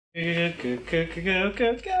Go, go, go, go,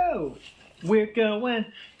 go, go. We're going,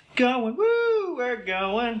 woo, we're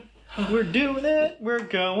going. We're doing it, we're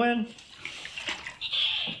going.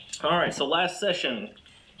 Alright, so last session,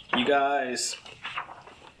 you guys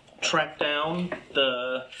tracked down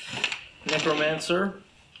the necromancer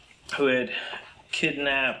who had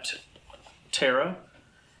kidnapped Terra,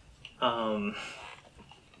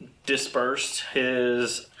 dispersed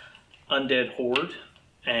his undead horde,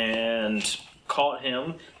 and caught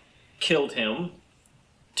him, killed him,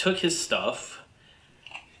 took his stuff,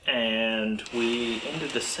 and we ended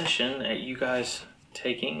the session at you guys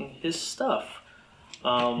taking his stuff.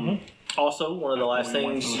 Also, one of the last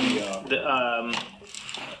things,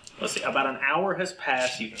 let's see, about an hour has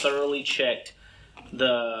passed. You thoroughly checked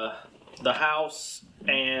the house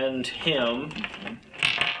and him,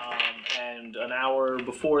 and an hour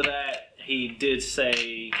before that, he did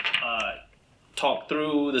say, talk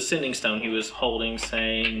through the sending stone he was holding,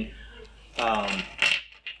 saying,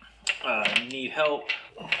 need help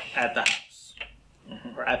at the house,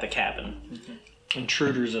 or at the cabin.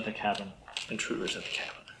 Intruders at the cabin. Intruders at the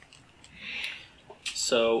cabin.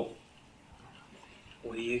 So,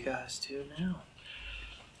 what do you guys do now?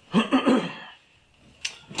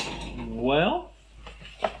 Well,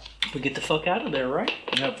 we get the fuck out of there, right?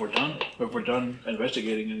 Yeah, if we're done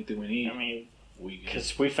investigating anything we need. I mean,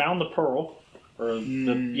 because we found the pearl, or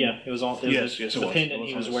it was on. Yes, the pendant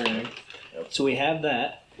he was wearing. Yep. So we have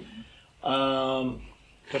that.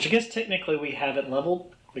 Which I guess technically we haven't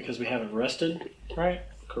leveled because we haven't rested, right?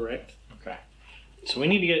 Correct. Okay. So we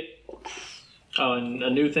need to get. Oh, and a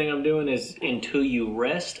new thing I'm doing is until you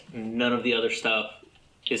rest, none of the other stuff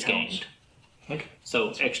is gained. Okay.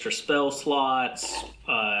 So extra spell slots,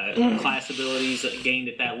 class abilities gained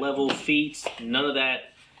at that level, feats, none of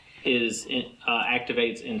that is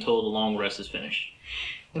activates until the long rest is finished.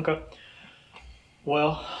 Okay.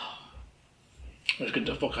 Well, let's get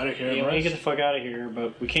the fuck out of here. Yeah, we need to get the fuck out of here,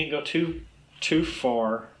 but we can't go too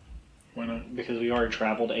far. Why not? Because we already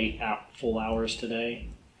traveled 8 full hours today,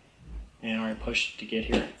 and already pushed to get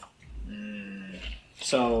here.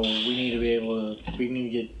 So we need to be able to. We need to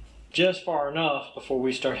get just far enough before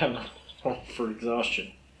we start having for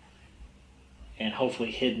exhaustion, and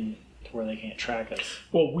hopefully hidden to where they can't track us.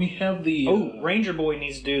 Well, we have the. Ranger Boy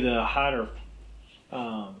needs to do the hider.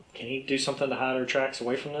 Can he do something to hide our tracks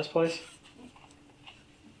away from this place?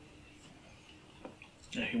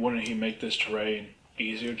 Wouldn't he make this terrain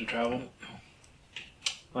easier to travel?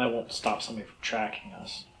 That won't stop somebody from tracking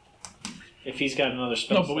us. If he's got another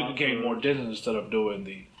spell. No, but we can gain more distance instead of doing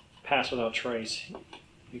the pass without trace.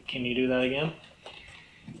 Can you do that again?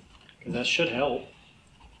 Because that should help.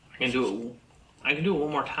 I can do it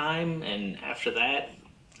one more time, and after that,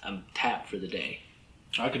 I'm tapped for the day.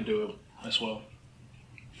 I can do it as well.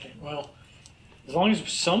 Okay, well, as long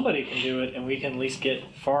as somebody can do it, and we can at least get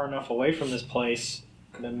far enough away from this place,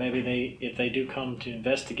 then maybe if they do come to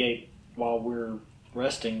investigate while we're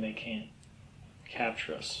resting, they can't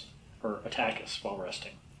capture us or attack us while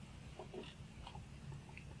resting.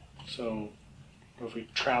 So, if we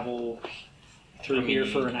travel through here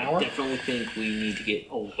for an hour? I definitely think we need to get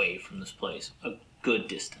away from this place a good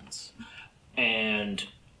distance. And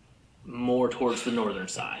more towards the northern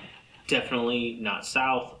side. Definitely not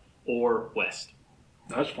south or west.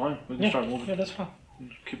 That's fine. We can start moving. Yeah, that's fine.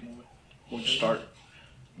 Keep moving. We'll just start.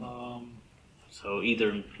 So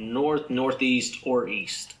either north, northeast, or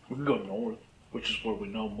east. We can go north, which is where we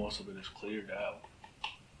know most of it is cleared out.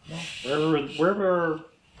 Wherever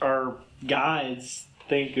our guides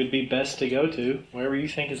think would be best to go to, wherever you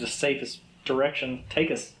think is the safest direction, take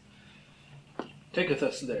us. Taketh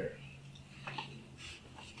us there.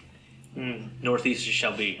 Northeast it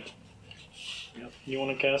shall be. Yep. You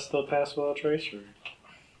want to cast the Pass Without Trace?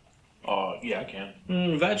 Or? Yeah, I can.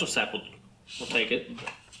 Vagil Sap will take it.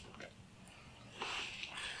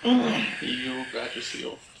 You got your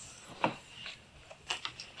seal.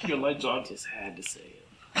 Your lights on. Just had to say it.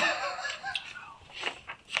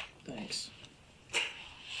 Thanks.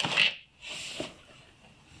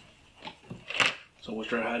 So we're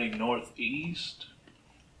heading northeast.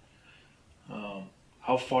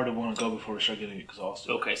 How far do we want to go before we start getting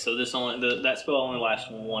exhausted? Okay, so that spell only lasts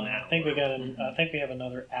 1 hour. I think we have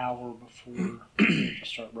another hour before we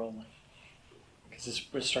start rolling, because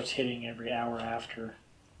it starts hitting every hour after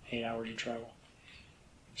 8 hours of travel,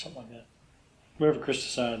 something like that. Whatever Chris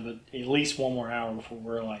decided, but at least 1 more hour before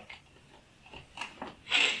we're like.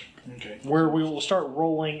 Okay. Where we will start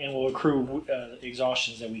rolling and we'll accrue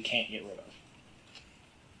exhaustions that we can't get rid of.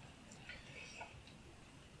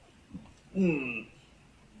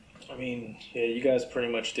 I mean, yeah, you guys pretty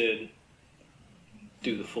much did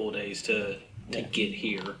do the full days to to get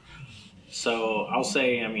here. So I'll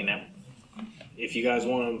say, I mean, if you guys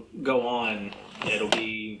want to go on, it'll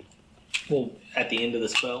be at the end of the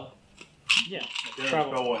spell. Yeah.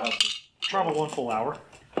 Travel will have to Travel 1 full hour.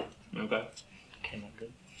 Okay. Came out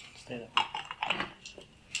good. Stay there.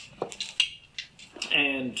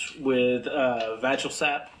 And with Vagal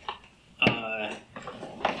Sap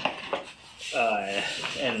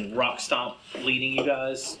and Rock Stomp leading you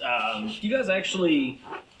guys actually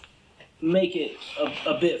make it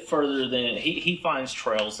a bit further than he finds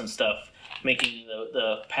trails and stuff, making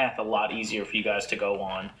the path a lot easier for you guys to go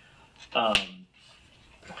on.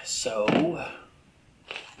 So,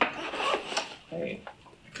 hey,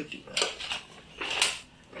 I could do that.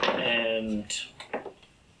 And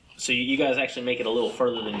so you guys actually make it a little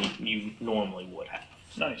further than you normally would have.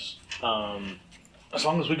 Nice. As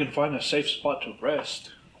long as we can find a safe spot to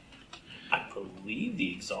rest. I believe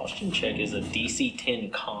the exhaustion check is a DC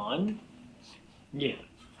 10 con. Yeah.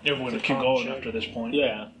 If we're going to keep going after this point.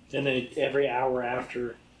 Yeah. And then every hour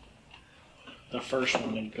after the first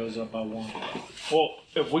one, it goes up by 1. Well,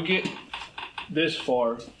 if we get this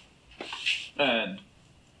far, and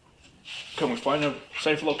can we find a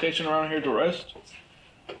safe location around here to rest?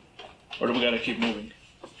 Or do we got to keep moving?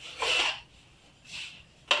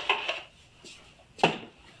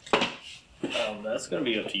 That's going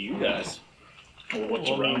to be up to you guys. Or what's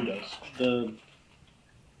around us? I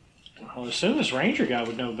would assume this ranger guy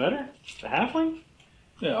would know better. The halfling?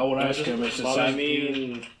 Yeah, I would ask him if it's I safe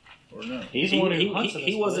mean, or not. He's the one who hunts in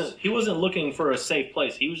this place. He wasn't looking for a safe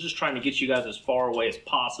place. He was just trying to get you guys as far away as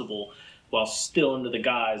possible while still under the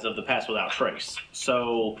guise of the Pass Without Trace.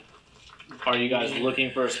 So, are you guys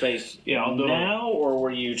looking for a space now, or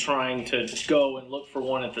were you trying to go and look for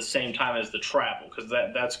one at the same time as the travel? Because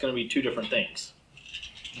that's going to be two different things.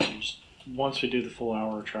 Once we do the full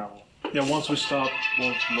hour of travel. Yeah, once we stop,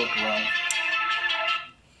 we'll look around.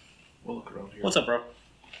 We'll look around here. What's up, bro?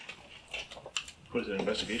 What is it,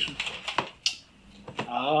 investigation?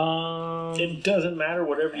 It doesn't matter.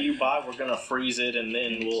 Whatever you buy, we're gonna freeze it and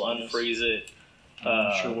then we'll unfreeze it. I'm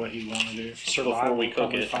not sure what you want to do. Before we cook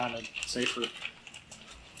probably it. Find a safer.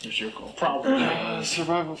 It's your call. Probably.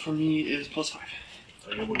 Survival for me is +5.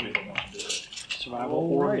 So you would be the one to do it. Survival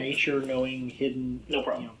or nature, knowing hidden No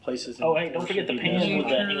problem. places. in Oh, the hey, don't forest forget the would be pan best. with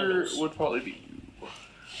the Nature handles. would probably be you.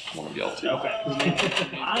 One of y'all two. Okay.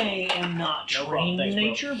 I am not No trained problem. in Thanks, bro.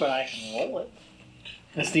 nature, but I can roll it.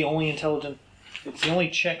 It's the only intelligent. It's the only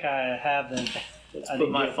check I have that Let's I put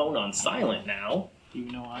didn't my get. phone on silent now.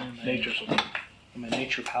 Even though I am Nature's the one. I'm a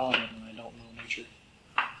nature paladin and I don't know nature.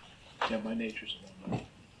 Yeah, my nature's the one.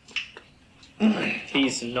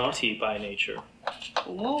 He's naughty by nature.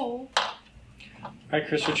 Hello. Alright,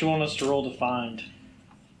 Chris, what you want us to roll to find?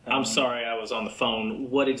 I'm sorry, I was on the phone.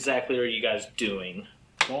 What exactly are you guys doing?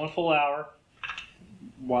 Going full hour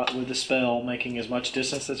with the spell, making as much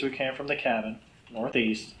distance as we can from the cabin,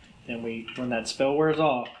 northeast. Then when that spell wears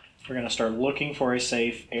off, we're going to start looking for a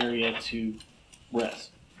safe area to rest.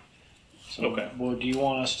 So, Okay. Well, do you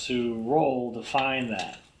want us to roll to find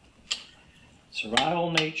that?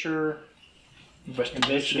 Survival, nature,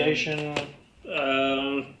 investigation.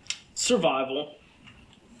 Survival.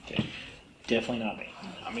 Definitely not me.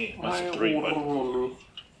 I mean, that's a 3, but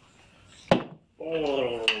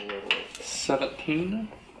 17.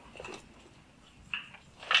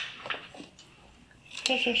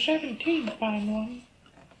 That's a 17 to find one.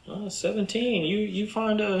 17. You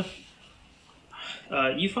find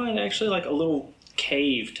actually like a little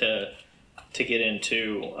cave to get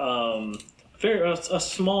into. A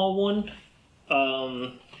small one.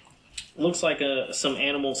 Looks like some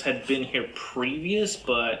animals had been here previous,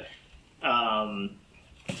 but on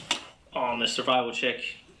the survival check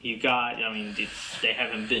you got, I mean, they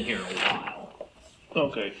haven't been here in a while.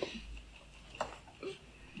 okay.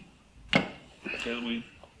 Okay, we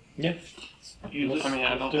Yeah. use it. I mean,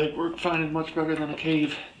 I don't think we're finding much better than a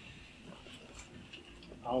cave.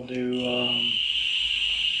 I'll do.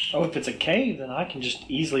 If it's a cave, then I can just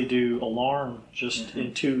easily do alarm just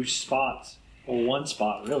in 2 spots. Or 1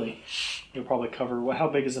 spot, really. You'll probably cover. How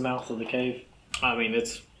big is the mouth of the cave? I mean,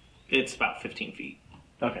 it's about 15 feet.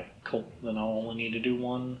 Okay, cool. Then I'll only need to do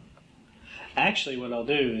 1. Actually, what I'll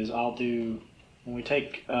do is when we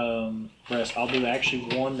take rest, I'll do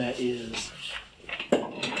actually 1 that is.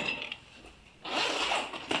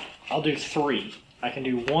 I'll do 3. I can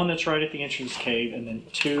do 1 that's right at the entrance cave, and then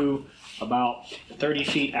 2 about 30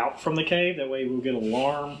 feet out from the cave. That way we'll get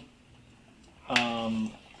alarm.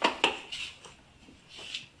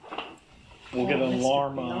 We'll get an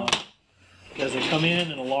alarm as they come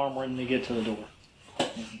in, and alarm when they get to the door.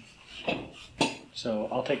 So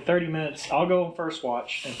I'll take 30 minutes. I'll go on first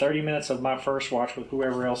watch, and 30 minutes of my first watch with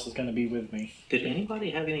whoever else is going to be with me. Did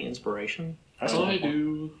anybody have any inspiration? I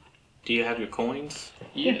do. Do you have your coins?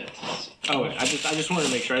 Yes. Oh, I just wanted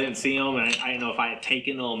to make sure I didn't see them, and I didn't know if I had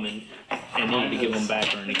taken them and needed to give them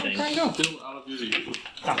back or anything. Still out of you.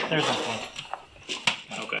 Oh, there's my one.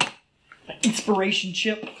 Okay. Inspiration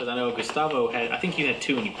chip. Because I know Gustavo had, I think you had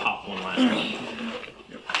 2 and you popped one last week.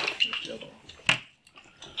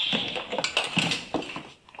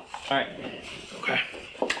 Alright. Okay.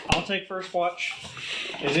 I'll take first watch.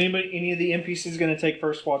 Is any of the NPCs going to take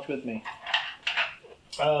first watch with me?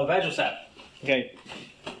 Vagil Sap. Okay.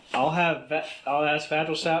 I'll ask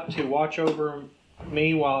Vagil Sap to watch over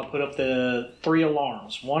me while I put up the 3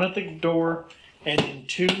 alarms. 1 at the door, and then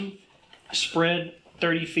 2 spread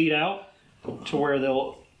 30 feet out to where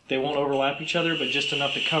they won't overlap each other, but just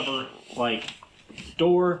enough to cover like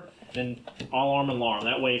door, then alarm and alarm.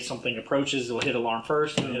 That way, if something approaches, it'll hit alarm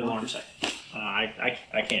first and hit alarm second.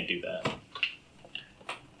 I can't do that.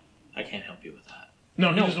 I can't help you with that.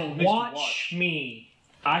 No, watch me.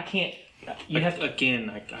 I can't. You have to. Again,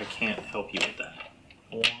 I can't help you with that.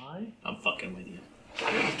 Why? I'm fucking with you.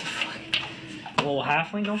 Little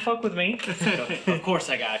halfling, don't fuck with me. Of course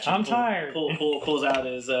I got you. I'm tired. Pulls out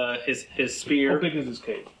his spear. How big is this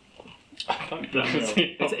cave?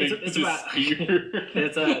 It's about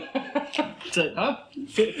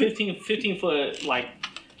it's a 15 foot like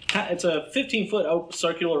it's a 15 foot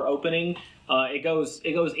circular opening. It goes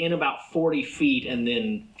in about 40 feet and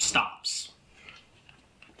then stops.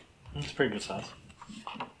 That's pretty good size.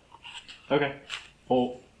 Okay.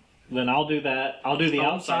 Well, then I'll do that. I'll do the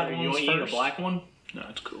outside ones you want first. a black one No,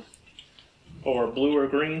 it's cool. or blue or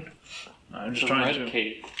green? I'm just trying to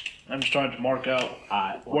mark out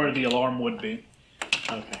where the alarm would be.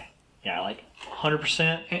 Okay. Yeah, like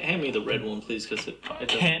 100%. Hand me the red one, please, because it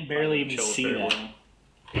Can't barely even show see very that.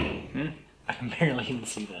 well. I can barely even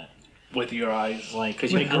see that. With your eyes. Like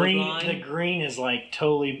 'Cause the you're green, colorblind? the green is like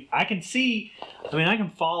totally. I can see. I mean, I can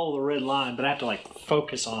follow the red line, but I have to like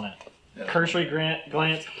focus on it. Yeah. Cursory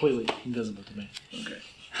glance, completely invisible to me. Okay.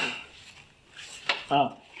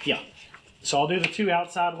 Yeah. So I'll do the 2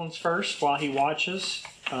 outside ones first while he watches,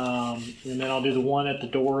 and then I'll do the 1 at the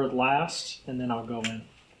door last, and then I'll go in,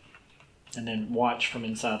 and then watch from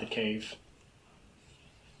inside the cave.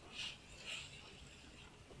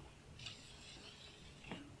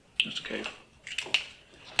 That's a cave.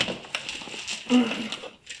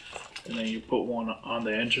 And then you put one on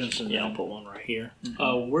the entrance, and Yeah, then I'll put one right here.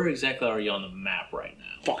 Where exactly are you on the map right now?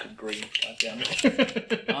 fucking green. God damn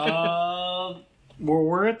it. Well,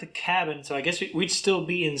 we're at the cabin, so I guess we'd still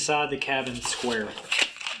be inside the cabin square.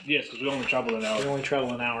 Yes, because we only traveled an We hour. only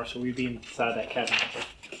travel an hour, so we'd be inside that cabin.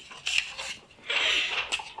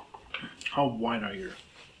 How wide are you?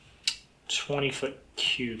 20-foot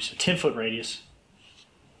cube, so 10-foot radius.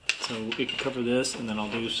 So we can cover this, and then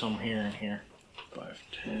I'll do some here and here. 5,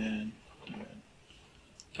 10.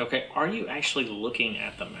 Okay, are you actually looking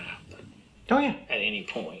at the map Oh yeah, at any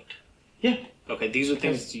point? yeah. Okay, these are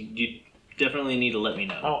things you definitely need to let me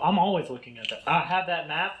know. Oh, I'm always looking at that. I have that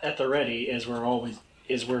map at the ready as we're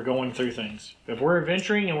going through things. If we're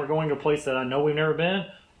adventuring and we're going to a place that I know we've never been,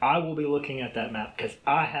 I will be looking at that map because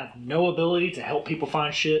I have no ability to help people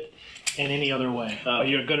find shit in any other way.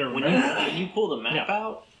 You're good at When you pull the map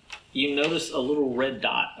out, you notice a little red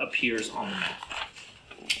dot appears on the map.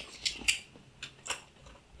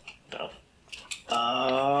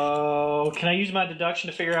 Can I use my deduction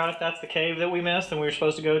to figure out if that's the cave that we missed and we were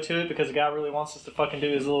supposed to go to it because the guy really wants us to fucking do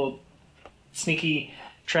his little sneaky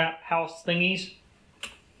trap house thingies?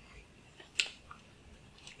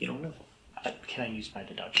 You don't know. Can I use my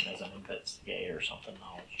deduction as an investigator or something?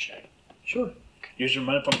 Knowledge check. Sure. Use your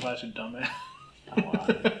money from class, you dumbass.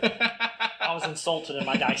 I was insulted and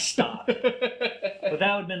my dice stopped. But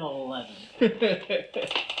that would have been 11.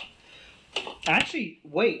 Actually,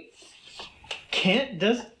 wait.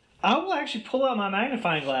 I will actually pull out my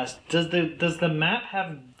magnifying glass. Does the map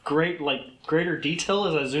have greater detail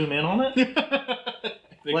as I zoom in on it?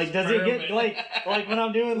 Like, does it get like when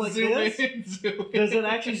I'm doing like Zoom this? in, zoom in. Does it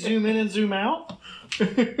actually zoom in and zoom out?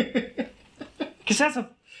 Because that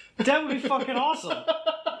would be fucking awesome.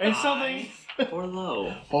 And something Or low.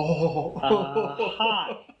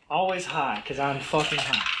 high, always high, because I'm fucking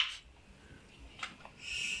high.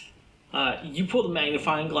 You pull the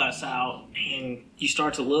magnifying glass out and you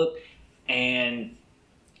start to look, and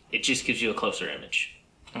it just gives you a closer image.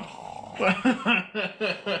 It's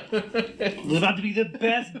about to be the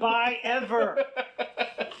best buy ever.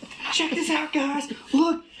 Check this out, guys.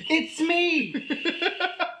 Look, it's me.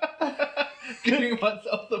 Giving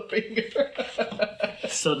myself the finger.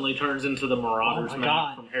 suddenly turns into the Marauder's Oh my map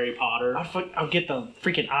God. from Harry Potter. I'll get the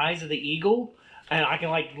freaking eyes of the eagle, and I can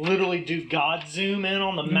like literally do God zoom in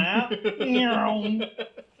on the map.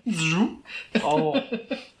 Oh. Oh,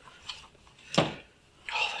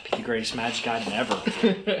 that'd be the greatest magic item ever.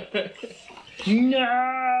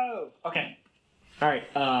 No. Okay. All right.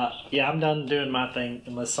 Yeah, I'm done doing my thing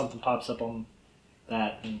unless something pops up on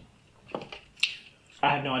that. And I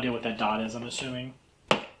have no idea what that dot is. I'm assuming.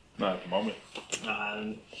 Not at the moment.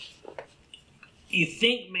 You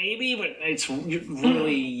think maybe, but it's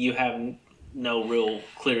really you have no real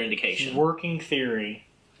clear indication. Working theory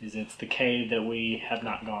is it's the cave that we have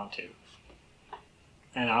not gone to,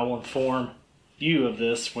 and I will inform you of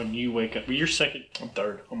this when you wake up. You're second. I'm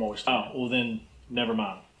third. I'm always third. Oh, well then, never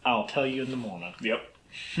mind. I'll tell you in the morning. Yep.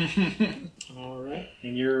 All right.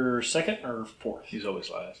 And you're second or fourth? He's always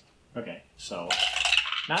last. Okay, so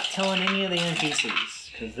not telling any of the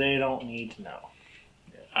NPCs because they don't need to know.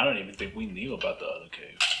 I don't even think we knew about the other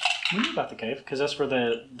cave. We knew about the cave because that's where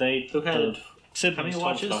they Who had the how siblings many told us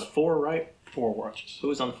watches? about it. 4, right? 4 watches. Who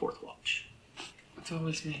was on the 4th watch? It's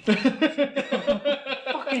always me.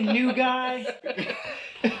 Fucking new guy.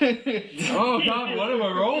 Oh God, what am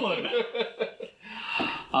I rolling?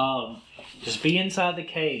 Just be inside the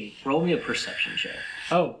cave. Roll me a perception check.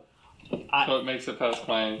 Oh, So it makes it past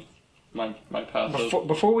my passive.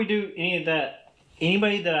 before we do any of that,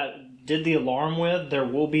 anybody that I did the alarm with, there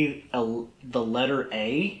will be the letter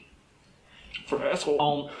A For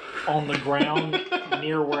asshole. on the ground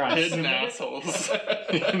near where I Hidden centered it. assholes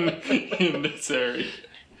in this area.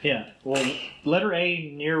 Yeah, well, letter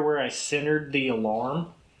A near where I centered the alarm.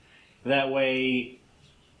 That way,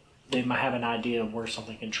 they might have an idea of where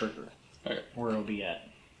something can trigger, Okay. where it'll be at,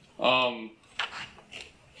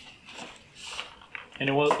 and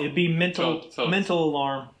it'd be mental So- mental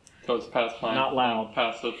alarm. So it's past my Not loud.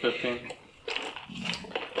 passive 15.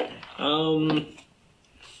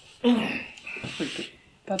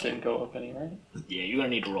 That didn't go up any, right? Yeah, you're gonna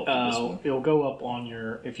need to roll for this one. It'll go up on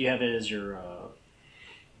your if you have it as your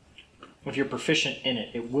if you're proficient in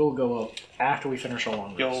it. It will go up after we finish our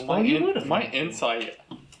long Yo, rest. my, you would've. my insight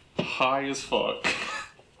high as fuck.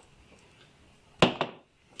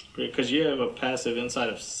 Because you have a passive insight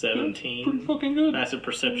of Pretty 17, fucking good. passive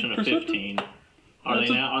perception of Perception? 15. Are they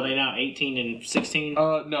now 18 and 16?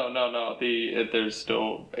 No. There's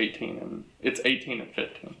still 18 and it's 18 and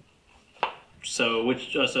 15. So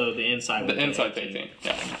so the insight. The would be insight's 18.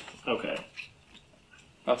 Yeah. Okay.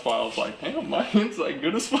 That's why I was like, damn, my insight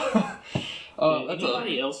good as fuck. Did That's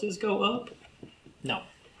anybody else's go up? No.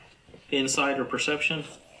 Insight or perception?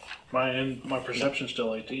 My perception's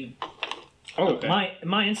still 18. Oh, Okay.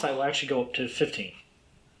 my insight will actually go up to 15.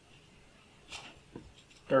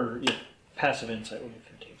 Or yeah, passive insight will be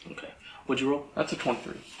 15. Okay. What'd you roll? That's a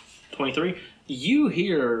 23. 23. You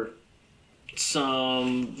hear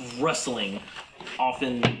some rustling off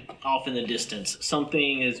in the distance.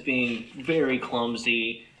 Something is being very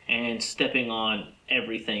clumsy and stepping on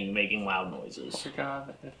everything, making loud noises. I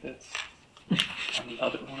forgot if it's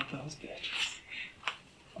another one of those bitches.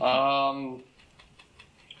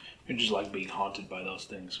 You're just like being haunted by those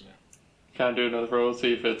things, man. Can I do another roll,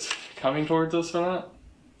 see if it's coming towards us or not?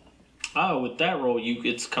 Oh, with that roll,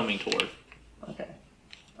 it's coming toward. Okay.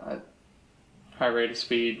 High rate of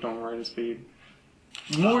speed, normal rate of speed.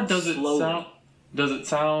 More Does it slowly. sound? Does it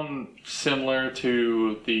sound similar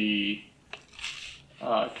to the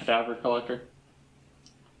cadaver collector?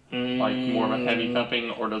 Like more of a heavy thumping,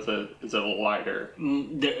 or is it lighter?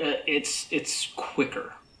 It's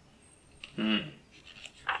quicker. Hmm.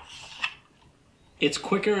 It's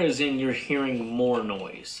quicker as in you're hearing more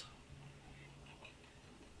noise.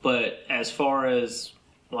 But as far as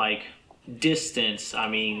like distance, I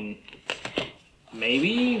mean,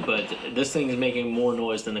 maybe, but this thing is making more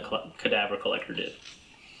noise than the cadaver collector did.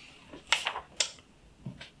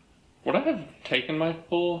 Would I have taken my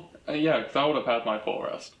full? Yeah, because I would have had my full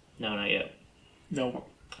rest. No, not yet. No.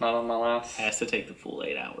 Not on my last. Has to take the full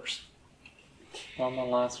 8 hours On my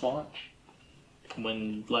last watch.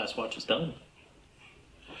 when last watch is done.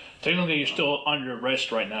 Technically, you're still under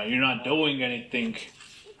rest right now. You're not doing anything.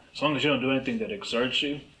 As long as you don't do anything that exerts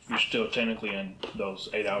you, you're still technically in those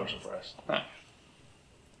 8 hours of rest. Huh.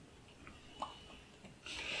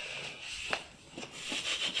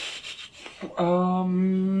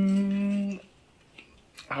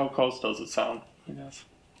 How close does it sound? I guess.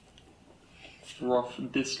 Rough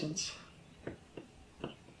distance.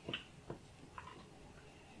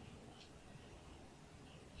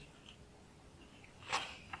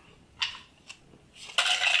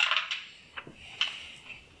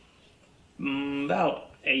 About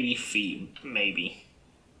 80 feet, maybe.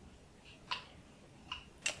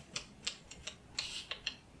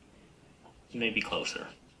 maybe closer.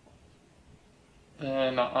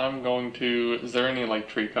 And I'm going to. Is there any like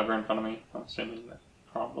tree cover in front of me? I'm assuming that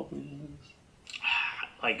probably is.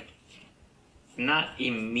 Like, not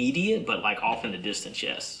immediate, but like off in the distance,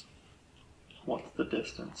 yes. What's the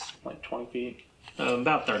distance? Like 20 feet?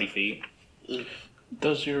 About 30 feet.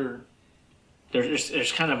 Does your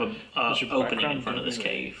There's kind of a your opening in background front of this give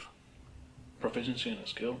cave. proficiency in a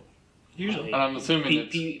skill? Usually, And I'm assuming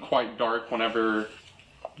it's P- quite dark whenever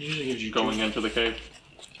usually gives you going into the cave.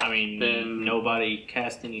 I mean, Then- nobody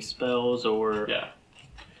cast any spells or Yeah.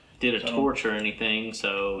 did a So- torch or anything,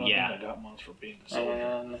 so I don't yeah. think I got much for being a soldier.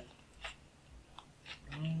 And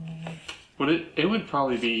would it would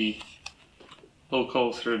probably be a little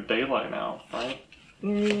closer to daylight now, right?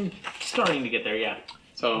 Starting to get there, yeah.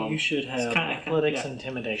 So You should have kinda- athletics, yeah.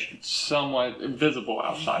 intimidation. somewhat visible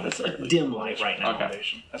outside of It's it. dim light right now. Okay.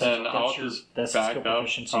 That's And I'll your- just that's the back skill up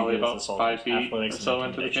proficiency probably with the about soldiers. 5 feet or Athletics and so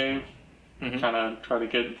into the intimidation. cave. Mhm. Kind of try to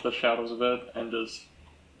get the shadows a bit and just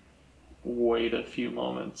wait a few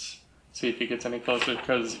moments. See if he gets any closer,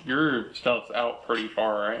 because your stuff's out pretty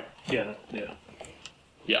far, right? Yeah.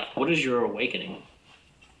 Yeah. What is your awakening?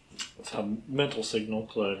 It's a mental signal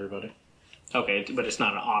to everybody. Okay, but it's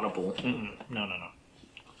not an audible. No.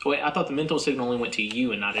 Wait, I thought the mental signal only went to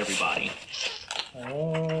you and not everybody.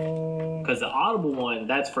 Oh, Because the audible one,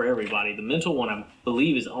 that's for everybody. The mental one, I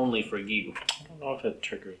believe, is only for you. I don't know if it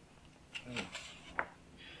triggered.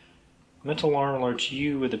 Mental alarm alerts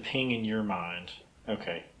you with a ping in your mind.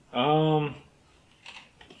 Okay. I'll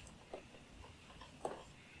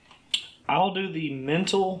do the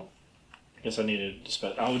mental. I guess I need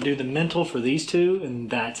to I'll do the mental for these two, and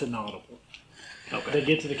that's an audible. Okay. They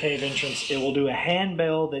get to the cave entrance. It will do a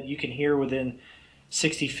handbell that you can hear within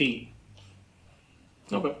 60 feet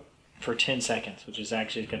Okay. for 10 seconds, which is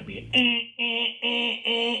actually going to be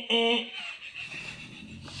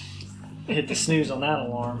hit the snooze on that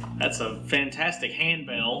alarm. That's a fantastic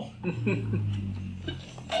handbell.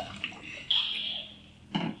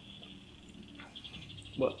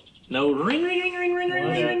 What? No ring, ring, ring, ring, ring, ring,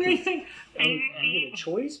 Well, ring, yeah, ring, ring, ring. You get a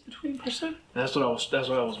choice between percent? That's what I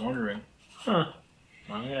was wondering. Huh.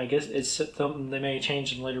 Well, yeah, I guess it's something they may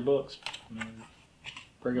change in later books.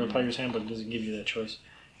 Regular Player's Handbook doesn't give you that choice.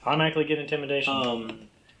 Automatically get intimidation.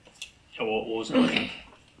 What was the question?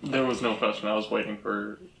 There was no question. I was waiting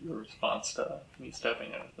for your response to me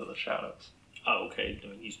stepping into the shadows. Oh, okay.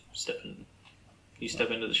 You step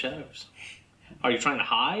into the shadows. Are you trying to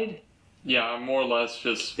hide? Yeah, I'm more or less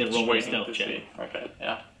just Then roll a waiting stealth to check. see. Okay,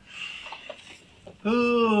 yeah.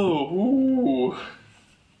 Ooh.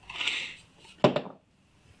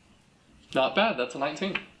 Not bad. That's a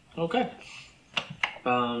 19. Okay.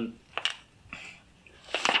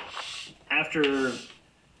 After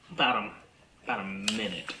about a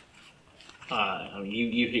minute, I mean,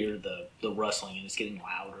 you hear the rustling and it's getting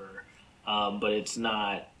louder, but it's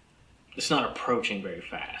not approaching very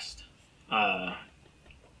fast. And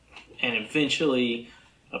eventually,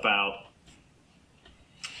 about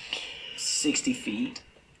 60 feet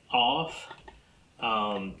off,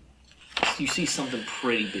 you see something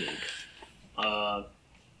pretty big.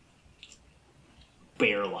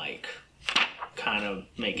 Bear-like, kind of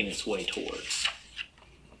making its way towards.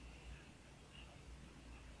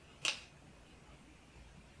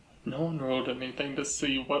 No one wrote anything to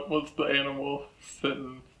see what was the animal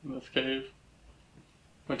sitting in this cave.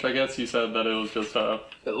 Which I guess you said that it was just a...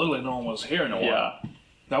 It looked like no one was here in a while. Yeah.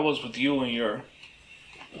 That was with you and your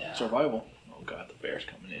Yeah. survival. Oh god, the bear's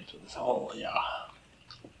coming into this hole. Oh, yeah.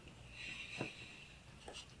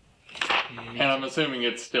 And I'm assuming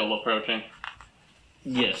it's still approaching.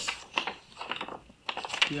 Yes.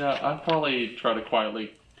 Yeah, I'd probably try to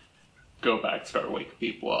quietly go back, start waking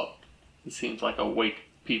people up. It seems like a wake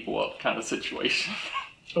people up kind of situation.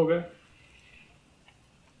 Okay.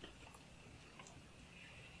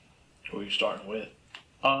 Who are you starting with?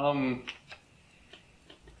 I'll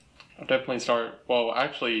definitely start. Well,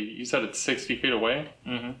 actually, you said it's 60 feet away.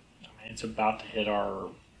 Mm-hmm. I mean, it's about to hit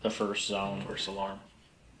the first zone, first alarm.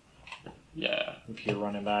 Yeah. If you're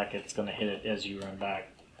running back, it's going to hit it as you run back.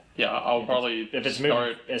 Yeah, I'll probably If it's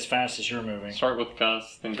start moving as fast as you're moving. with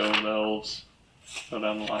Gus, then go with elves, go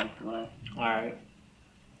down the line from there. All right.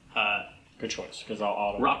 Good choice, because I'll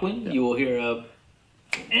auto. Rockwind, you will hear a...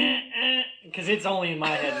 Because it's only in my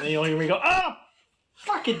head, and then you'll hear me go, oh!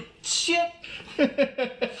 Fucking shit!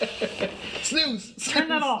 Snooze! Turn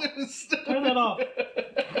that off! Snooze. Turn that off!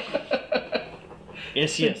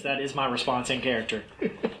 Yes, that is my response in character.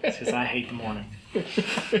 It's because I hate the morning.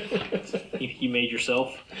 You made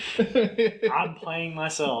yourself? I'm playing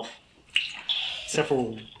myself. Except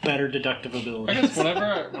for better deductive ability. I guess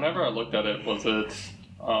whenever I looked at it, was it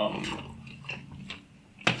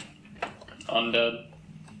undead?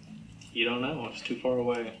 You don't know. It's too far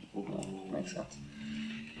away. Makes sense.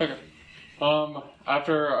 Okay.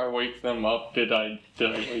 After I wake them up, did I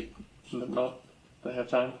wake them up? They have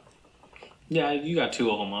time? Yeah, you got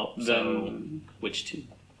 2 of them up. So Then which 2?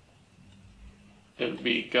 it would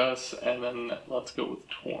be Gus, and then let's go with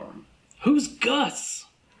Torm. Who's Gus?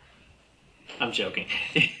 I'm joking.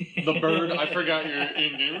 The bird, I forgot you're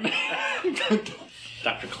in game.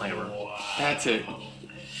 Dr. Clamor. That's it.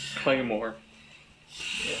 Claymore.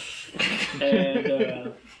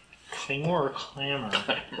 And Claymore or Clamor?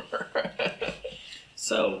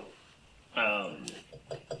 so,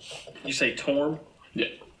 you say Torm? Yeah.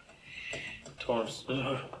 Torm's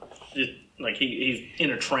like he's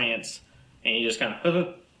in a trance, and he just kind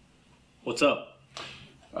of, what's up?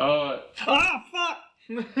 Ah, fuck!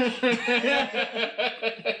 His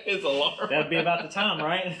alarm. That'd be about the time,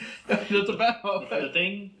 right? That's about. The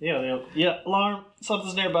thing? Yeah, alarm.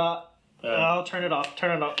 Something's nearby. I'll turn it off.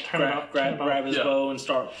 Turn it off. Turn it off. Grab his bow and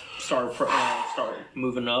start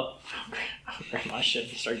moving up. Grab my shit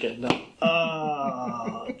and start getting up.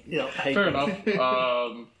 Yeah. Hey, Fair enough.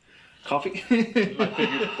 Coffee.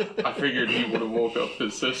 I figured he would have woke up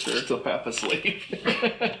his sister. Still half asleep.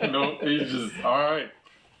 No, he's just alright.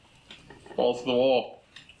 Falls to the wall.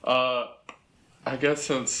 I guess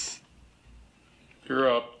since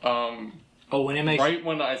you're up, Oh, when it makes right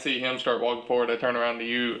when I see him start walking forward, I turn around to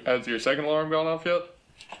you. Has your second alarm gone off yet?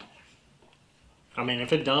 I mean,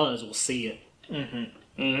 if it does, we'll see it.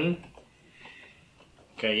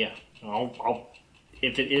 Okay, yeah. I'll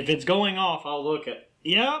if it's going off, I'll look at.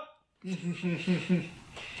 Yep.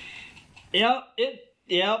 Yep.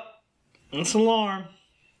 It's an alarm.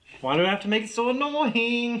 Why do I have to make it so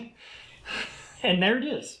annoying? And there it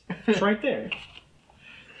is. It's right there.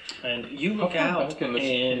 And you look far out back in this-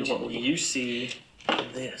 and what was it? you see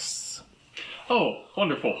this. Oh,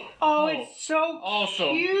 wonderful. Oh, it's so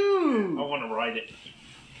Awesome. cute. I want to write it.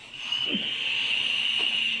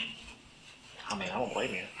 I mean, I don't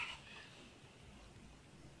blame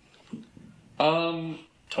you.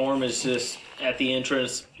 Torm is just at the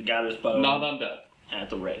entrance, got his bow Not undead. at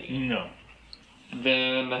the ready. No.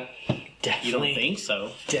 Then Definitely. You don't think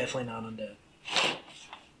so? Definitely not undead.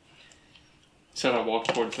 said I walk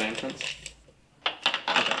towards the entrance.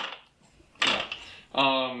 Yeah.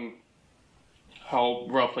 How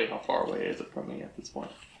far away is it from me at this point?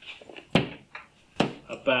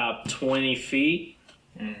 About 20 feet.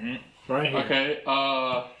 Right here. Okay,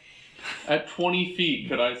 at 20 feet,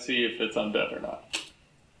 could I see if it's undead or not?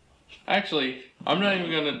 Actually, I'm not even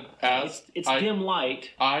gonna ask. It's dim light.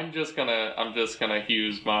 I'm just gonna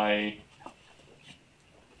use my.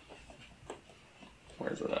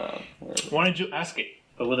 Where's it at? Why did you ask it?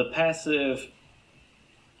 But with a passive.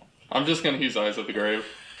 I'm just gonna use Eyes of the Grave.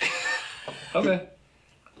 Okay.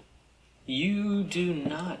 You do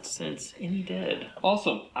not sense any dead.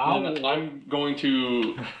 Awesome. Then I'm going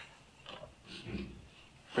to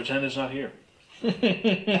Pretend it's not here.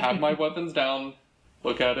 have my weapons down,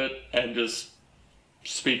 look at it, and just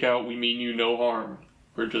speak out, we mean you no harm.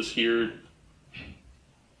 We're just here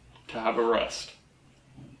to have a rest.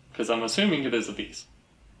 Because I'm assuming it is a beast.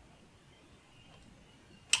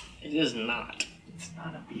 It is not. It's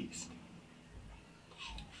not a beast.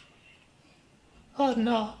 Oh,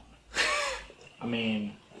 no. I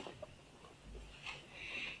mean...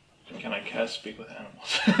 Can I cast Speak with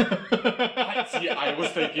Animals? I was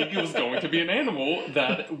thinking it was going to be an animal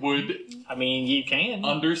that would I mean, you can.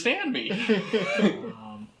 understand me.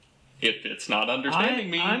 If it's not understanding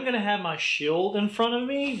me... I'm going to have my shield in front of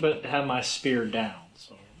me, but have my spear down.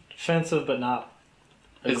 So defensive, but not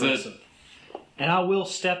aggressive. And I will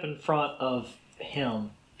step in front of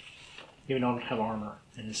him, even though I don't have armor,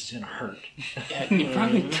 and this is going to hurt. You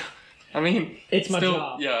probably... I mean... It's my still,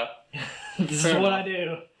 job. Yeah. This Fair is what enough. I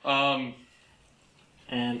do.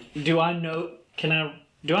 And do I know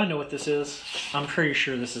what this is? I'm pretty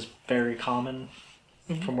sure this is very common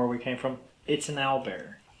from where we came from. It's an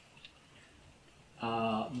owlbear.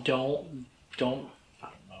 Don't I don't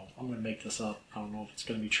know. I'm gonna make this up. I don't know if it's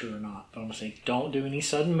gonna be true or not, but I'm gonna say don't do any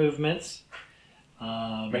sudden movements.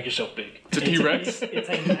 Make yourself big. It's a T-Rex?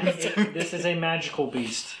 This is a magical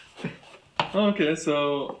beast. Okay,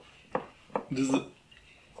 so... Does it...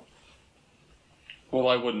 Well,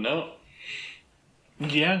 I wouldn't know.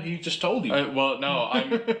 Yeah, he just told you. Well, no,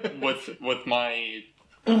 I'm with my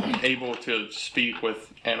able to speak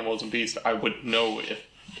with animals and beasts. I would know if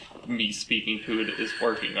me speaking to it is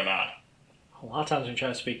working or not. A lot of times when you try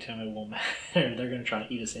to speak to them, it won't matter. They're gonna try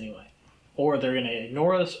to eat us anyway, or they're gonna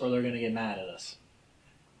ignore us, or they're gonna get mad at us.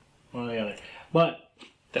 One or the other. But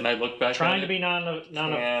Then I look back. Trying at to be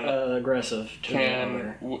non-aggressive.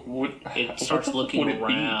 It starts looking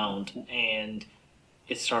around, and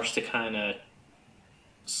it starts to kind of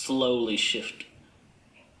slowly shift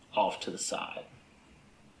off to the side,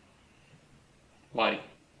 like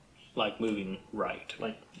moving right.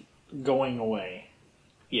 Like going away.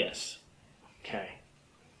 Yes. Okay.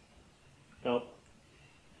 Nope.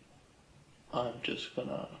 I'm just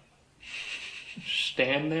gonna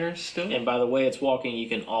stand there still. And by the way it's walking, you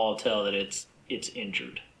can all tell that it's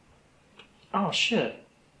injured. Oh shit!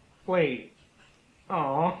 Wait.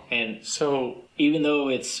 Aw. And So even though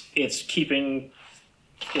it's keeping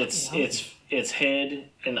its head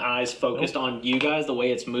and eyes focused on you guys, the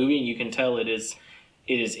way it's moving, you can tell it is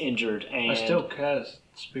injured. And I still cast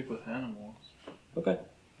Speak with Animals. okay.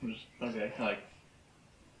 Okay, like,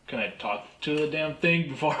 can I talk to the damn thing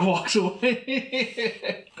before it walks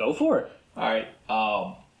away? Go for it. Alright,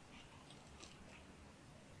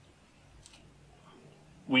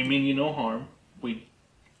 we mean you no harm. We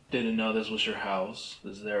didn't know this was your house.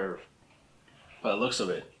 Is there, by the looks of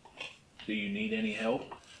it, do you need any help?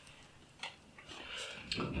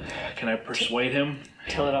 Can I persuade him?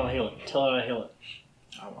 Tell it I'll heal it. Tell it I'll heal it.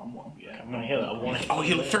 Yeah. I'm gonna heal it. I want it. I'll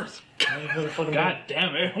heal it first. God God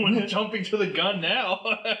damn it, everyone's jumping to the gun now.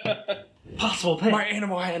 Possible pain. my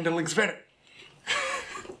animal handling's better.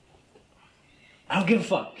 I don't give a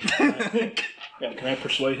fuck. Yeah, can I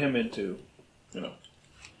persuade him into,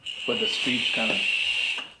 but the speech kind of...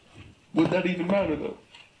 Would that even matter though?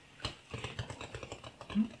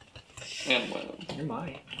 And well, You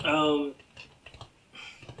might.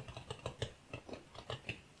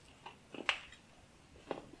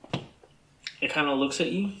 It kind of looks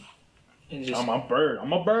at you and just I'm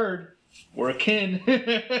a bird. We're akin.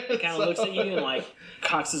 it kind of looks at you and like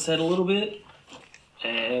cocks its head a little bit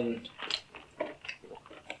and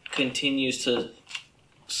continues to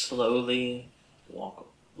slowly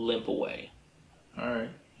limp away. Alright.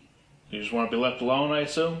 You just want to be left alone, I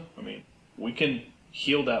assume? I mean, we can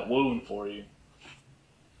heal that wound for you.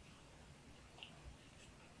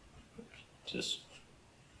 Just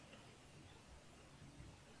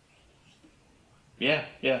Yeah,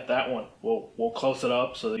 that one. We'll close it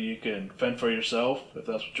up so that you can fend for yourself, if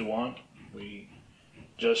that's what you want. We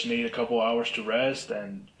just need a couple hours to rest,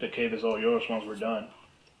 and the cave is all yours once we're done.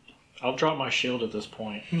 I'll drop my shield at this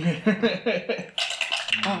point. I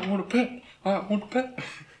want a pet. I want a pet.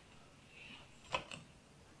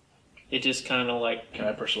 it just kind of like Can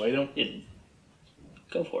I persuade him?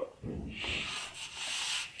 go for it.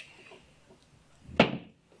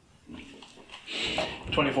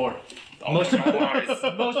 24. Most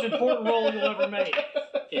important role you'll ever make.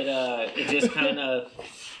 It just kind of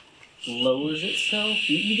lowers itself.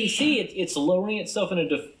 You can see it's lowering itself in a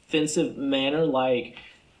defensive manner, like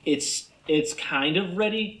it's kind of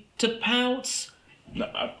ready to pounce,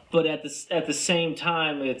 No, but at the same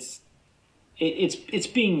time it's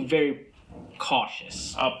being very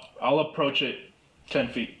cautious. I'll approach it 10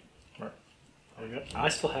 feet. I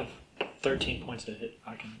still have 13 points to hit.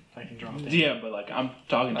 I can drop it. Yeah, but like I'm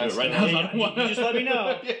talking to it right now. So I don't want You just let me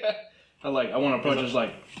know. Yeah. I want to approach it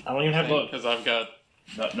like, I don't even have to look. Because I've got.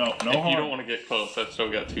 No If harm. you don't want to get close, I've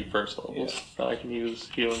still got 2 first levels that I can use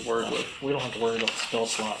healing word with. We don't have to worry about the spell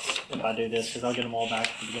slots if I do this, because I'll get them all back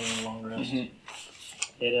at the beginning of the long rest.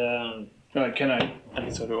 Can I? I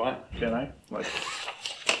mean, so do I. Can I? Like,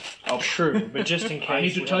 True, but just in case I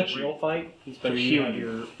need to we touch have a you real fight, it's better to you heal have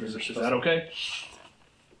you. your Is that okay?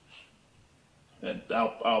 And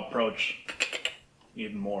I'll approach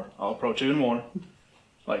even more. I'll approach even more,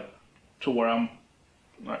 like to where I'm.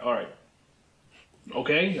 Like, all right.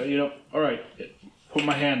 Okay, all right. Put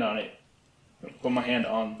my hand on it. Put my hand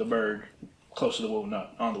on the bird, close to the wound,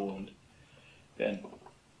 not on the wound. Then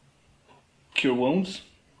cure wounds.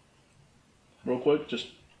 Real quick, just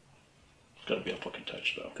gotta be a fucking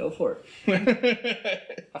touch though. Go for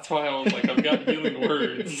it. That's why I was like, I've got healing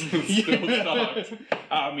words. Still stocked.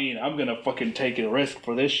 I mean, I'm gonna fucking take a risk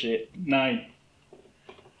for this shit. 9.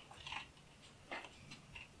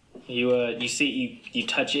 You see you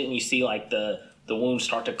touch it and you see like the wounds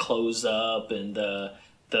start to close up and the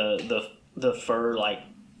fur like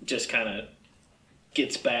just kind of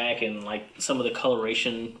gets back and like some of the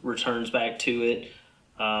coloration returns back to it.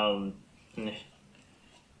 I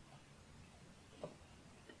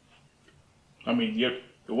mean, you're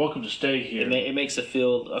welcome to stay here. It makes a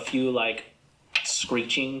few like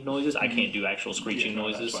screeching noises. I can't do actual screeching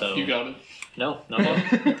noises, so You got it. no. No.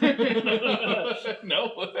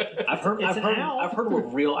 I've heard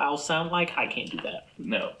what real owls sound like. I can't do that.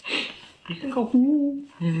 No. You can go.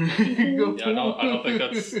 Yeah, I don't think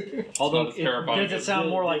that's. Although, not as terrifying does it as- sound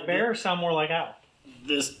more like bear or sound more like owl?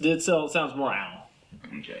 This sounds more owl.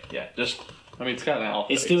 Okay, yeah, just I mean, it's got an owl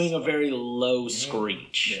It's face. doing a very low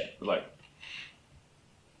screech. yeah, like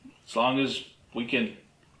as long as we can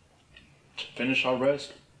finish our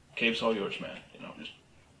rest, cave's all yours, man. You know, just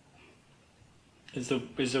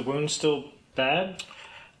Is the wound still bad?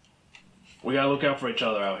 we gotta look out for each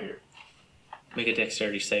other out here. Make a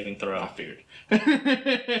dexterity saving throw. I figured.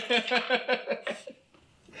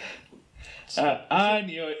 I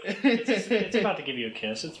knew it. It's about to give you a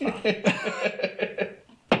kiss. It's fine.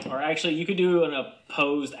 Or actually, you could do an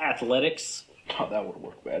opposed athletics. Oh, that would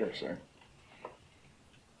work better, sir.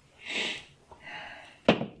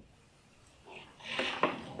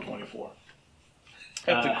 $24.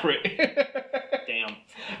 That's a crit. Damn.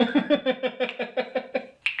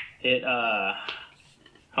 It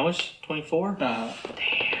how much? 24? Damn.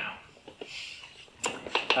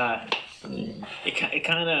 It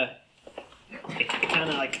kind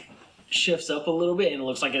of like shifts up a little bit and it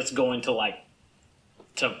looks like it's going to like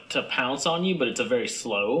to pounce on you, but it's a very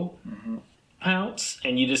slow pounce,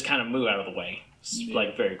 and you just kind of move out of the way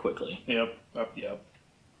like very quickly. Yep.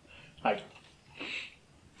 Like,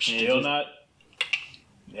 still just- not.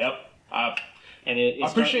 Yep. And it I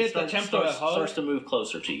appreciate the starts, attempt at a hug. starts to move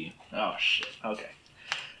closer to you. Oh shit. Okay.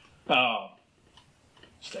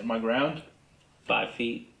 Stand my ground. 5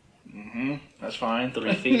 feet, That's fine.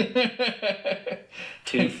 3 feet,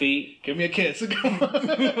 2 feet. Give me a kiss. And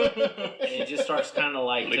it just starts kind of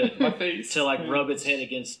like my face. to like rub its head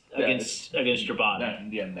against your body.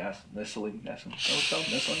 Nestling. What's called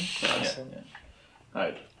nestling? Yeah. All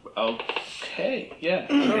right. Okay. Yeah.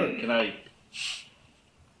 Sure. Can I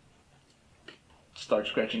start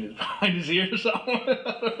scratching his behind his ear or something?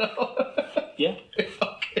 I don't know. Yeah.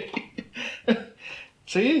 Okay.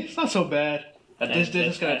 See, it's not so bad. At this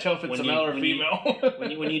distance, can I tell if it's a male or female?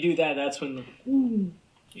 When you do that, that's when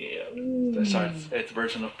Yeah. That's our its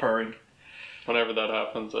version of purring. Whenever that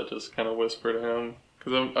happens, I just kind of whisper to him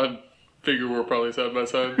because I figure we're probably side by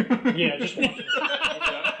side. Yeah, just watching.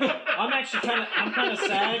 I'm actually kind of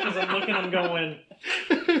sad because I'm looking. I'm going.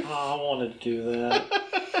 Oh, I wanted to do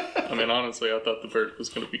that. I mean, honestly, I thought the bird was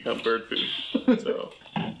going to become bird food. So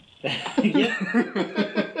Yeah.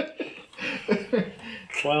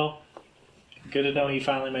 Well, good to know he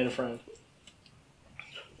finally made a friend.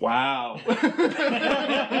 Wow. I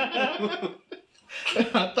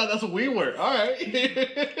thought that's what we were. All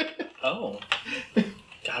right. oh,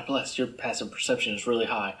 God bless, your passive perception is really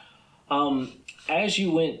high. As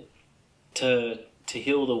you went to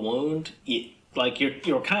heal the wound,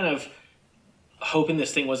 you're kind of hoping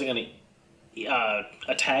this thing wasn't going to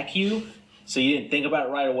attack you, so you didn't think about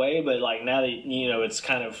it right away. But like now that you know it's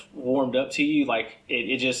kind of warmed up to you, like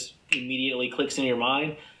it just immediately clicks in your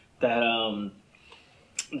mind that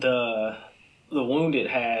the wound it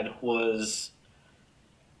had was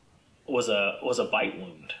a bite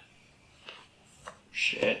wound.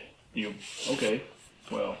 Shit. You okay?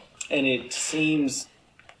 Well. And it seems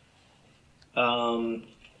like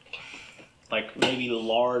maybe a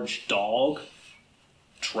large dog,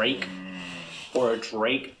 drake, or a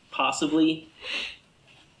drake possibly.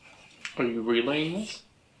 are you relaying this?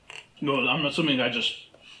 No, I'm assuming I just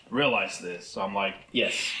realized this. So I'm like,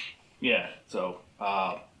 Yes. yeah. So,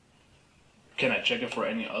 can I check it for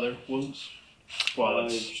any other wounds? Well,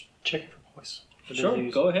 it's Check it for poison. For Sure.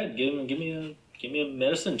 disease. Go ahead. Give me a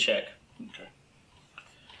medicine check. okay.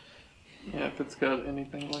 Yeah, if it's got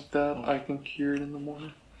anything like that, I can cure it in the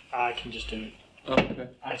morning. I can just do it. Oh, okay.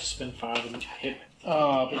 I just spend 5 hit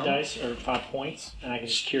dice or 5 points, and I can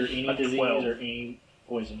just cure any disease 12. or any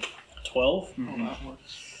poison. 12. Oh, that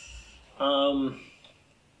works.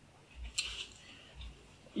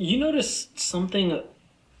 You notice something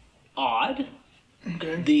odd.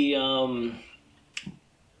 Okay.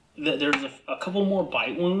 There's a couple more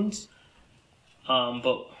bite wounds,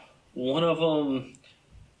 but one of them,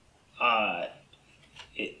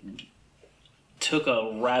 it took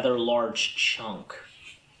a rather large chunk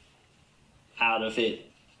out of it,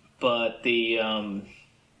 but the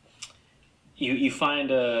you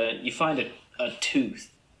find a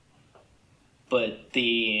tooth, but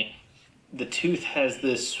the tooth has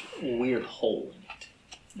this weird hole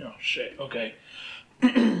in it. Oh shit. Okay.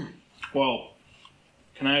 Well,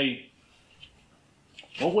 can I?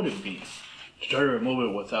 What would it be to try to remove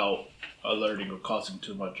it without alerting or causing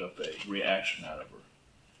too much of a reaction out of her?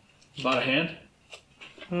 About a hand?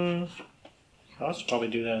 I'll just probably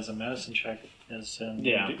do that as a medicine check. As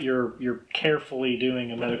Yeah. you're carefully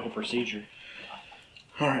doing a medical procedure.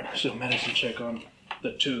 All right. So medicine check on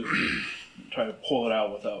the tooth. Try to pull it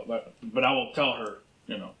out without, but I will tell her,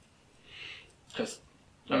 you know, because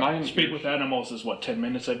Am I in Speak with animals is what, 10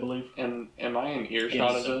 minutes, I believe? And am I in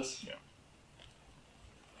earshot of this? Yeah.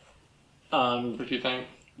 What do you think?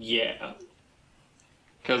 Yeah.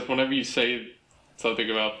 Because whenever you say something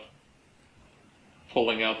about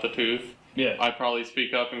pulling out the tooth, Yeah. I probably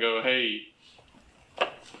speak up and go, "Hey,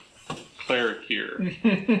 Cleric here."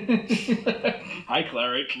 Hi,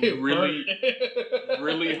 Cleric. Really,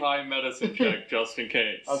 really high medicine check just in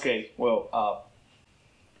case. Okay, well, I'll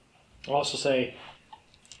also say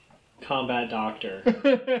combat doctor.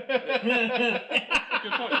 Good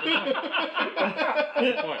point.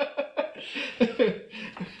 Good point.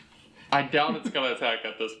 I doubt it's gonna attack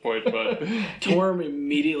at this point, but Torm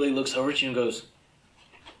immediately looks over at you and goes,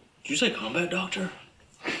 "Did you say combat doctor?"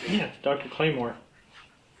 Yeah, Dr. Claymore.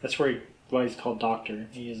 That's why he's called doctor.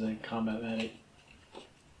 He is a combat medic.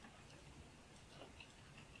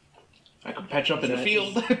 I could patch up in the that-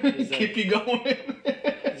 field, is that- keep you going.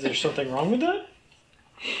 Is there something wrong with that?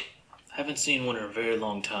 I haven't seen one in a very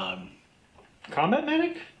long time. Combat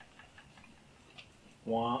medic?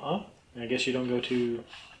 I guess you don't go to...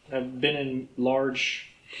 I've been in large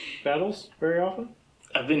battles very often.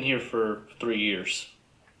 I've been here for 3 years.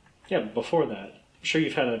 Yeah, but before that. I'm sure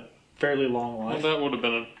you've had a fairly long well, life. that would have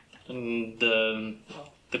been And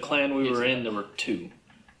the clan we were in, there were 2.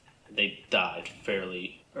 They died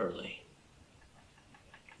fairly early.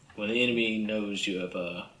 When the enemy knows you have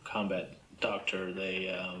a combat doctor,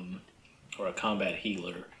 or a combat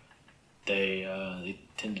healer, they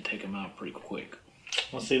tend to take them out pretty quick.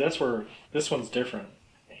 Well, see, that's where this one's different.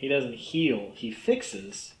 He doesn't heal, he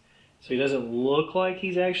fixes. So he doesn't look like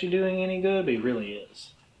he's actually doing any good, but he really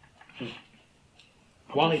is.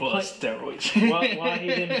 While he, Full of punch, steroids. while he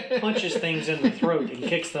then punches things in the throat and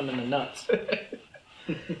kicks them in the nuts.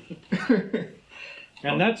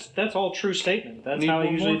 And that's all true statement. That's how he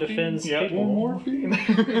usually defends people. morphine.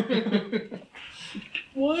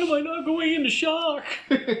 Why am I not going into shock?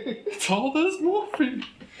 it's all this morphine.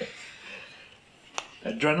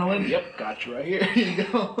 Adrenaline? Yep, got you right here. Here you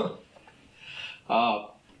go.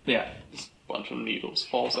 Yeah. Bunch of needles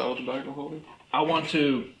falls out of the back of the holding. I want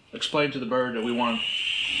to explain to the bird that we want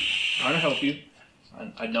trying to help you.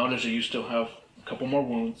 I notice that you still have a couple more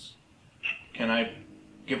wounds. Can I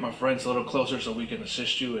get my friends a little closer so we can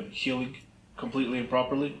assist you in healing completely and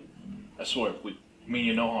properly? I swear, we mean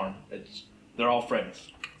you no harm. They're all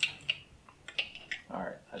friends.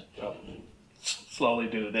 Alright, I'll slowly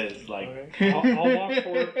do this, like... Okay. I'll walk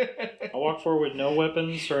forward. I'll walk forward with no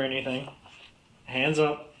weapons or anything. Hands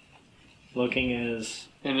up, looking as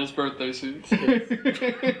In his birthday suit.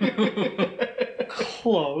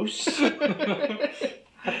 close.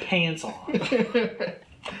 Have pants on.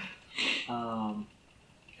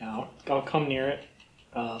 I'll come near it.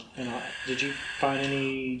 Did you find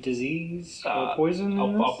any disease or poison in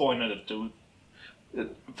I'll this? point at it, dude.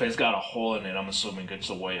 If it's got a hole in it, I'm assuming it's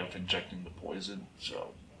a way of injecting the poison, so...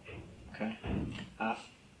 Okay. I'll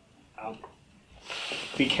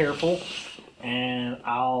be careful, and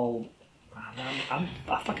I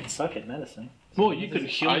fucking suck at medicine. Well, you can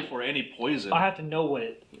heal I- for any poison. I have to know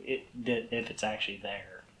what if it's actually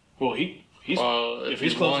there. Well, he's If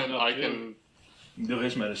he's you close want, enough I to- can. do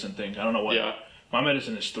his medicine thing. I don't know what. Yeah, My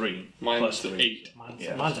medicine is 3. mine's plus 3. 8,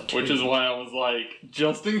 Mine's a 2. which is why I was like,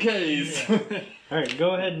 just in case. All right,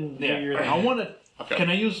 go ahead and do your thing. I want to. Okay. Can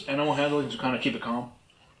I use animal handling to kind of keep it calm?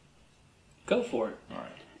 Go for it. All right.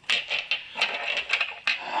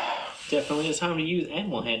 Definitely a time to use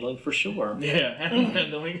animal handling for sure. Yeah, animal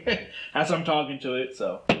handling. As I'm talking to it,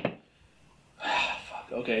 so. Fuck.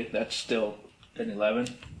 Okay, that's still an 11.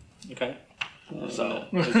 Okay. So.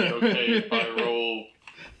 Is it okay if I roll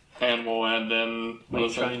animal and then What are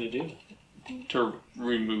you trying to do? to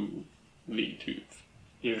remove the tooth?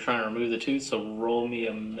 You're trying to remove the tooth, so roll me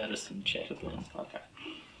a medicine check then. Okay.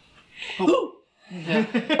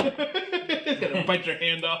 Gonna bite your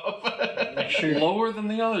hand off. Lower than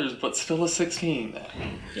the others, but still a 16.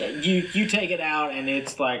 Yeah, you take it out and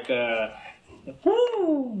it's like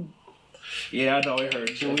woo. Yeah, I know it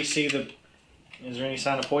hurts. Do we see the? Is there any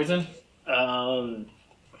sign of poison? Um,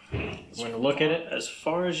 When we look at it, as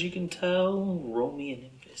far as you can tell, roll me an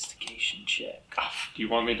investigation check. Do you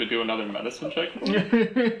want me to do another medicine check?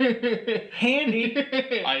 handy.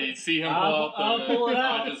 I see him pull I'll out pull it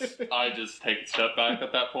out. I just take a step back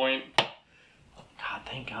at that point. God,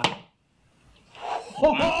 thank God.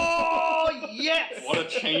 Oh yes! What a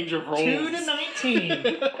change of roles. 2 to 19.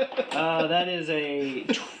 That is a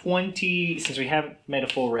 20. Since we haven't made a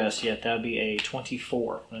full rest yet, that would be a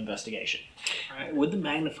 24 on investigation. All right, with the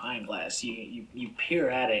magnifying glass, you peer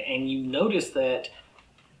at it and you notice that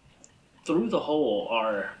through the hole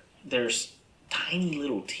there's tiny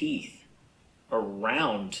little teeth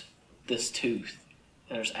around this tooth.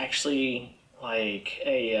 And there's actually like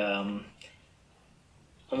a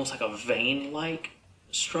almost like a vein-like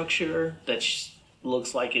structure that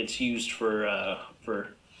looks like it's used for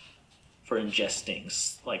ingesting,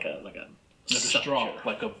 like a straw,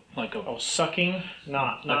 like a Oh, sucking?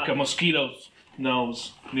 Not like a mosquito's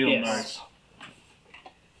nose, needle Yes.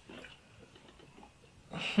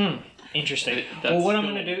 nose. Interesting. That's Well, what I'm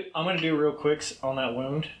still- gonna do real quick on that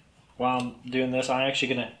wound. While I'm doing this, I'm actually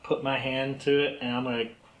gonna put my hand to it, and I'm gonna,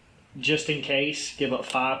 just in case, give up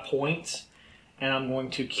 5 points, and I'm going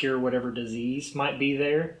to cure whatever disease might be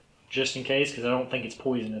there, just in case, because I don't think it's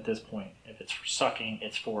poison at this point. If it's for sucking,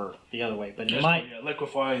 it's for the other way, but it might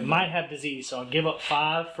liquefy. have disease. So I'll give up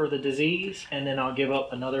 5 for the disease, and then I'll give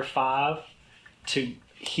up another 5 to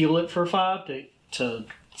heal it for 5 to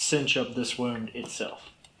cinch up this wound itself.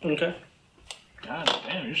 Okay. God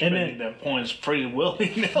damn, you're spending them points pretty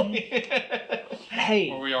willy-nilly. Hey,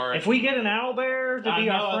 Where we are if we get an owlbear to be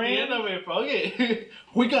our friend, At the end of it, fuck it.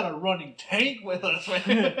 We got a running tank with us,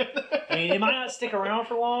 man. I mean, it might not stick around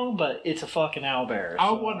for long, but it's a fucking owlbear. I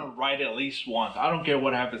so want to ride at least once. I don't care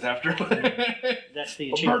what happens after. That's the A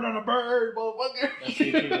bird achievement. on a bird, motherfucker. That's the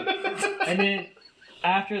achievement. And then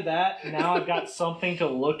after that, now I've got something to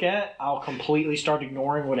look at. I'll completely start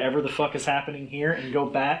ignoring whatever the fuck is happening here and go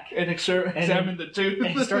back And examine the tooth.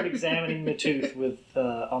 and start examining the tooth with.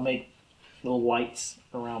 I'll make little lights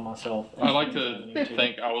around myself. I like to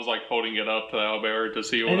think I was like holding it up to the owlbear to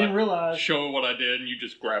see what And then realize. show what I did, and you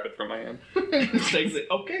just grab it from my hand.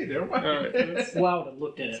 Okay, never mind. All right. Well, I would have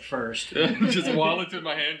looked at it first. Just while it's in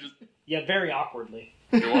my hand, just Yeah, very awkwardly.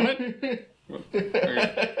 you want it?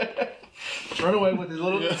 Okay. Run away with his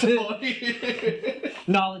little toy.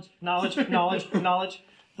 Knowledge, knowledge, knowledge, knowledge.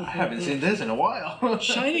 I haven't seen this in a while.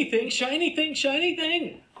 Shiny thing, shiny thing, shiny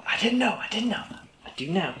thing. I didn't know. I do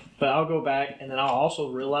now. But I'll go back, and then I'll also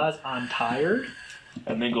realize I'm tired.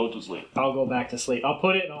 And then go to sleep. I'll go back to sleep. I'll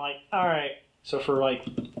put it, and I'm like, all right. So for like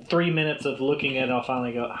 3 minutes of looking at it, I'll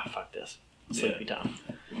finally go, fuck this. Sleepy time.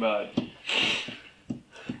 But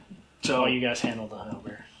So you guys handle the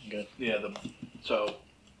owlbear. Good. yeah, so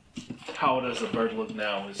how does the bird look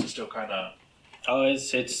now? Is it still kind of Oh,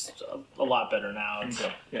 it's a lot better now. It's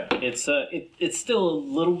okay? Yeah. it's still a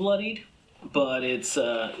little bloodied, but it's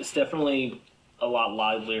definitely a lot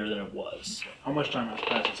livelier than it was. How much time has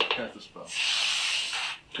passed since I cast the spell?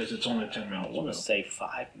 Because it's only 10 I minutes. want to say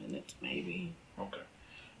 5 minutes, maybe. Okay.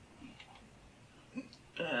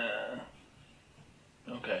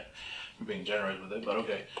 Okay. I'm being generous with it, but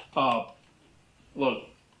okay. Look,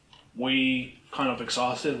 we kind of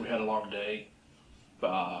exhausted. We had a long day.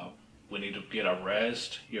 We need to get our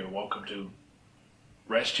rest. You're welcome to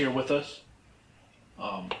rest here with us.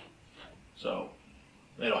 So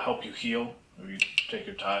it'll help you heal if you take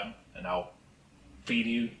your time, and I'll feed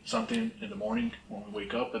you something in the morning when we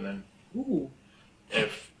wake up, and then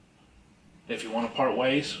if you want to part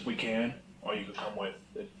ways, we can, or you could come with.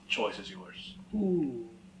 The choice is yours. Ooh.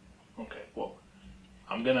 Okay, well,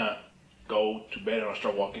 I'm gonna go to bed and I'll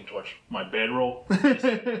start walking towards my bedroll.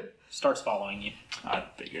 Starts following you. I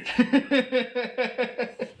figured.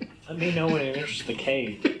 Let me know when you're interested in the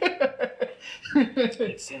cave.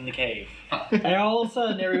 It's in the cave. And all of a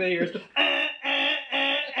sudden, everybody hears, because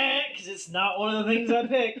it's not one of the things I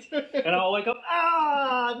picked. And I'll wake up,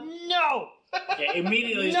 no! Yeah,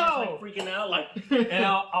 immediately No! starts like freaking out, like. And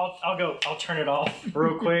I'll turn it off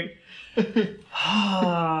real quick.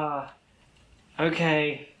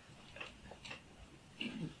 Okay.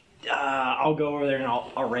 I'll go over there and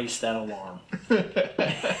I'll erase that alarm.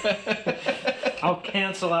 I'll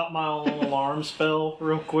cancel out my own alarm spell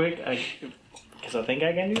real quick, because I think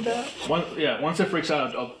I can do that. Once it freaks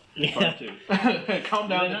out, I'll try to. Calm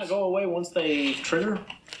Do down. they not go away once they trigger?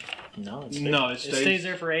 No, it it stays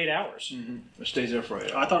there for 8 hours. It stays there for 8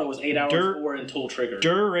 hours. I thought it was 8 hours or until trigger.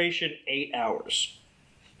 Duration 8 hours.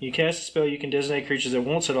 You cast a spell, you can designate creatures that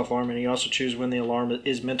won't set off alarm, and you also choose when the alarm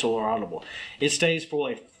is mental or audible. It stays for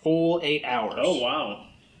a full 8 hours. Oh, wow.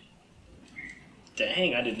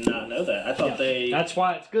 Dang, I did not know that. I thought That's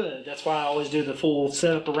why it's good. That's why I always do the full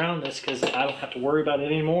setup around this, because I don't have to worry about it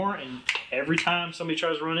anymore, and every time somebody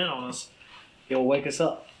tries to run in on us, it'll wake us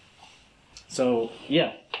up. So,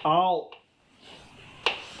 yeah,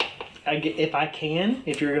 if I can,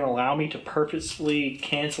 if you're going to allow me to purposely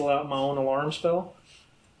cancel out my own alarm spell,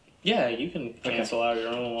 Yeah, you can cancel out your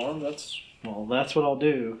own alarm. that's what I'll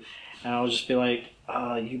do. And I'll just be like,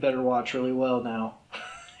 you better watch really well now.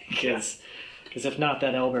 Because if not,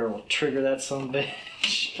 that owlbear will trigger that son of a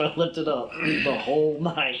bitch if I lift it up the whole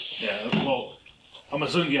night. Yeah, well, I'm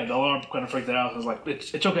assuming, the alarm kind of freaked it out. I was like,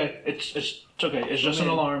 it's okay. It's okay. It's just an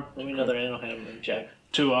alarm. Let me another animal handling check.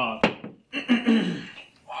 To, why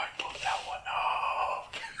put that one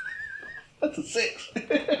up? That's a 6.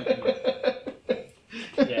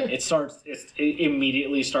 It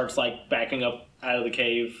immediately starts like backing up out of the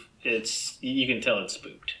cave. You can tell it's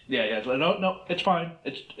spooked. Yeah. It's like, no, it's fine.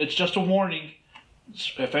 It's just a warning.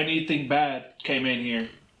 If anything bad came in here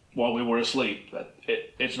while we were asleep,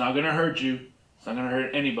 it's not gonna hurt you. It's not gonna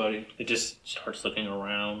hurt anybody. It just starts looking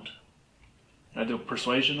around. I do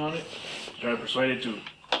persuasion on it. Try to persuade it to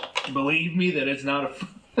believe me that it's not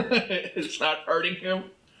it's not hurting him.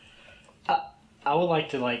 I would like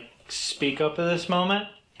to speak up at this moment,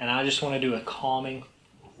 and I just want to do a calming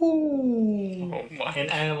ooh and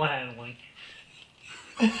animal handling.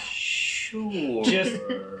 Sure. Just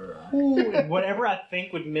ooh, whatever I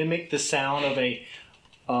think would mimic the sound of a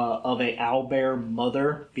owlbear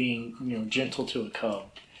mother being gentle to a cub.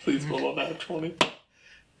 Please roll on that 20. Fuck,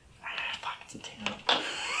 it's a 10.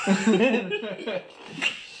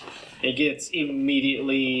 It gets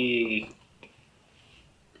immediately.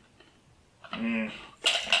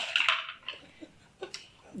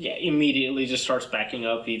 Yeah, immediately just starts backing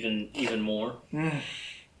up even more.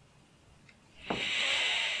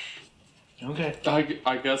 Okay.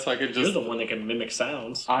 I guess I could You're just. the one that can mimic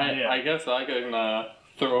sounds. I guess I can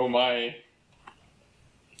throw my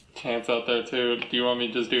chance out there too. Do you want me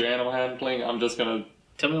to just do animal handling? I'm just gonna.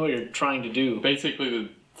 Tell me what you're trying to do. Basically the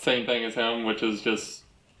same thing as him, which is just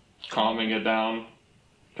calming it down.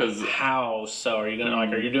 Cause How so? Are you gonna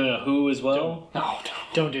are you doing a who as well? no,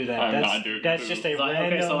 Don't do that. I'm not doing That's who. just a Like,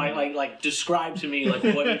 random. okay, so like describe to me what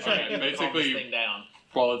you're trying to do to calm this basically- thing down.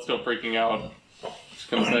 while it's still freaking out, I'm just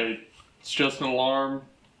gonna say it's just an alarm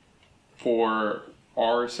for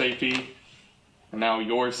our safety and now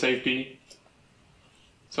your safety,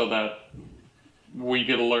 so that we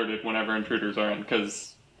get alerted whenever intruders are in.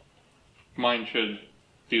 Because mine should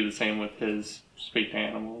do the same with his speak to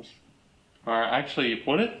animals. Or actually,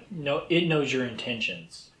 would it? No, it knows your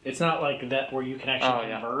intentions. It's not like that where you can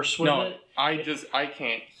actually converse with No, it. I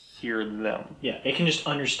can't hear them. Yeah, it can just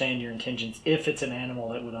understand your intentions if it's an animal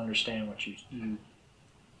that would understand what you do.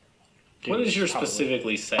 What does yours Probably.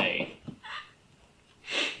 specifically say?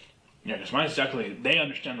 Yeah, because mine's exactly, they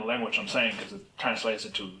understand the language I'm saying because it translates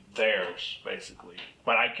it to theirs, basically.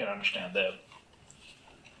 But I can understand them.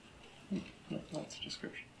 That's a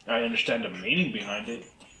description. I understand the meaning behind it.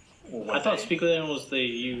 I thought speak with animals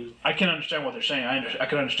I can understand what they're saying. I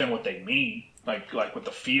can understand what they mean. Like with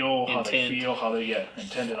the feel, how they Intent. feel, how they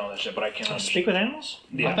intend and all that shit, but I can't understand. Speak with animals?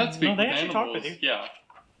 Yeah. That speak No, they with actually talk with animals, you. Yeah.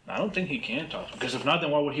 I don't think he can talk to them, because if not,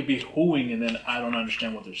 then why would he be hooing and then I don't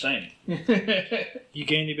understand what they're saying? You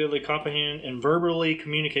gain the ability to comprehend and verbally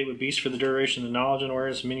communicate with beasts for the duration. The knowledge and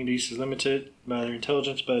awareness of many beasts is limited by their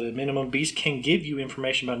intelligence, but at minimum, beasts can give you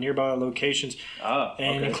information about nearby locations,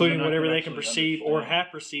 and including whatever they can perceive or have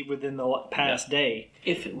perceived within the past day.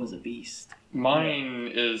 if it was a beast.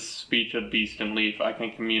 Mine is speech of beast and leaf. I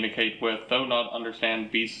can communicate with, though not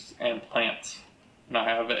understand beasts and plants. And I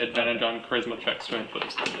have advantage on charisma checks to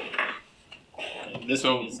influence them. This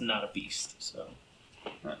So- one is not a beast, so.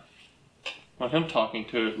 Well, him talking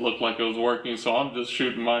to it looked like it was working, so I'm just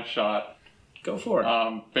shooting my shot. Go for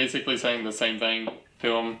it. Basically saying the same thing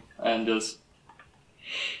to him and just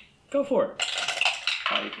Go for it.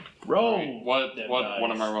 like, Roll! right, what them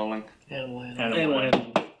am I dice. rolling? Animal Animal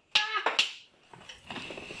handling.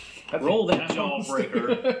 Roll that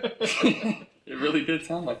jawbreaker. It really did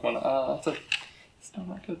sound like one. It's not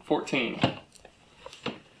that good. 14.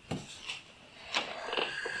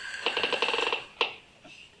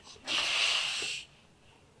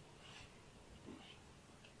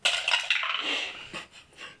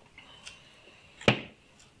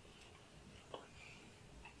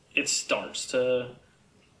 It starts to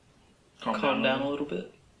calm down a little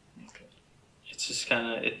bit. Okay. It's just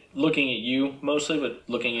kind of looking at you mostly, but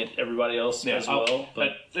looking at everybody else as well.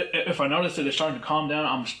 But if I notice that it's starting to calm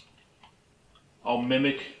down, I'll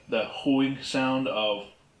mimic the hooing sound of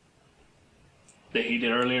that he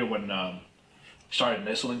did earlier when he started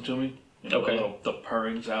whistling to me. Okay. The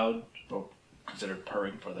purring sound, or considered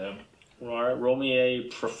purring for them. all right, roll me a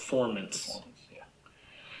performance. Yeah.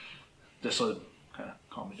 This will kind of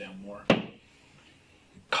calm me down more.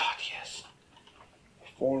 God, yes.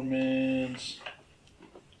 Performance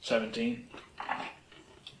 17.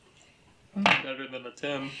 Better than a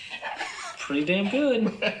 10. Pretty damn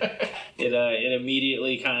good. It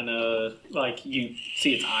immediately kind of like you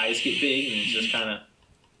see its eyes get big and it's just kind of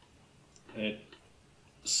it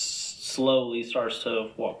slowly starts to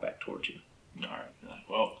walk back towards you. All right.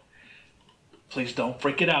 Well, please don't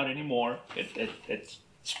freak it out anymore.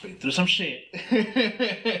 It's been through some shit.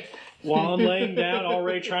 While I'm laying down,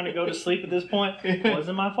 already trying to go to sleep at this point.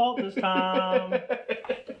 Wasn't my fault this time.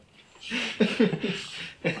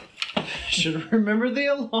 Should remember the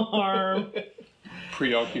alarm.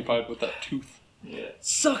 Preoccupied with that tooth. Yeah.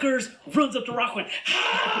 Suckers! Runs up to Rockwood.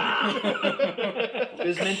 It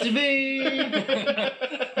was meant to be.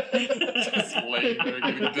 Just laying there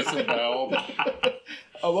getting disemboweled.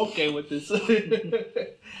 I'm okay with this.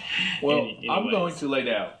 Well, I'm Anyways. going to lay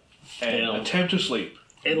down and Yeah. attempt to sleep.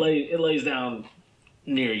 It lays down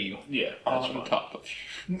near you, Yeah, that's On fine. top of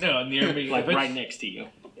No, near me. like If it's- right next to you.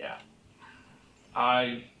 Yeah.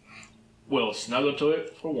 I will snuggle to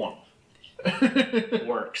it for warmth.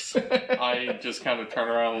 Works. I just kind of turn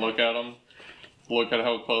around and look at them. Look at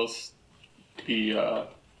how close the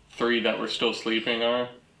 3 that were still sleeping are.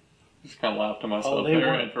 Just kind of laugh to myself. they They're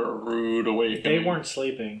weren't- in for a rude awakening. They weren't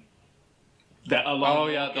sleeping. That alarm. Oh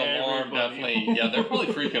yeah, the alarm definitely. Yeah, they're probably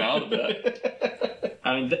freaking out a bit.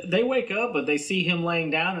 I mean, they wake up, but they see him laying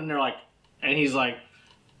down, and they're like, and he's like,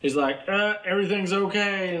 everything's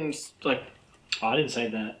okay, and it's like, Oh, I didn't say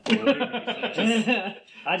that.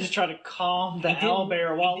 I just try to calm the He didn't-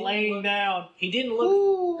 owlbear he while didn't laying look- down. he didn't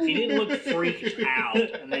look freaked out,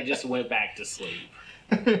 and they just went back to sleep.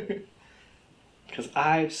 Because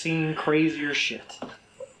I've seen crazier shit.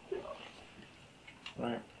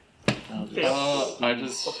 Right. I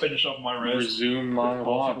just I'll finish off my rest. resume my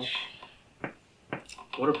watch.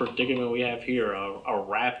 What a predicament we have here: a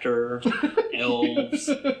raptor, elves,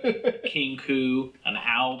 Kenku, an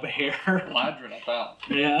owlbear. Ladrin, I found.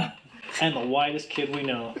 Yeah. And the whitest kid we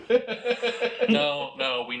know.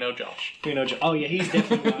 No, we know Josh. We know. Oh yeah, he's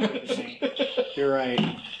definitely whiter than me. You're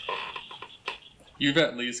right. You've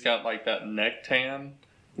at least got like that neck tan.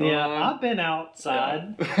 Yeah, on. I've been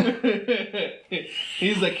outside.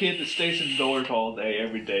 He's the kid that stays indoors all day,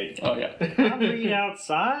 every day. Oh yeah, I read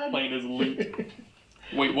outside. playing his loot.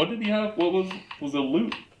 Wait, what did he have? What was a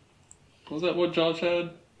loot? Was that what Josh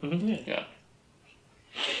had? Mhm. Yeah,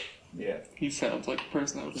 Yeah. he sounds like a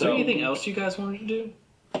person that would Is there So- anything else you guys wanted to do?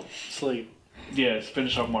 Sleep. Yes,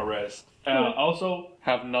 finish off my rest. Also,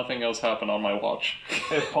 have nothing else happen on my watch.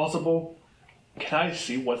 if possible, can I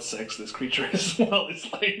see what sex this creature is while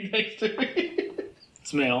it's laying next to me?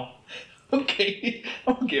 It's male. Okay,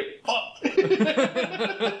 I'm gonna get fucked.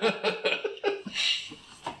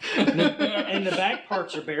 And the back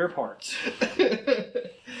parts are bear parts.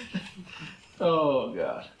 Oh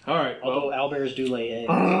god. All right. Although Well. owlbears do lay eggs.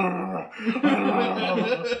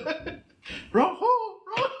 Wrong.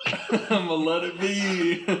 I'm gonna let it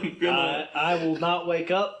be. I'm gonna... I will not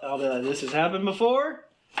wake up. I'll be like, this has happened before.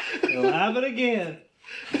 It'll happen again.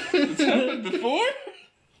 It's happened before.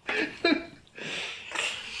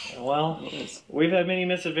 Well, we've had many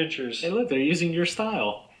misadventures. Hey, look, they're using your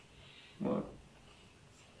style. What?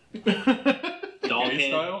 Dog Gay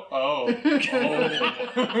head. style? Oh.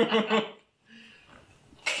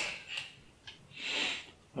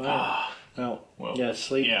 Well, yeah,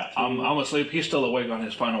 sleep. Yeah, I'm asleep. He's still awake on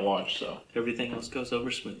his final watch. So Everything else goes over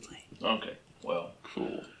smoothly. okay. Well.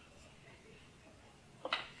 Cool.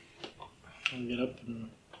 I'll get up and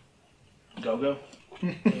Go.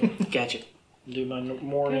 Gotcha. do my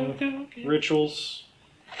morning rituals.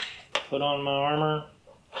 Put on my armor.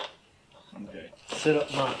 Okay. Set up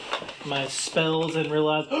my spells and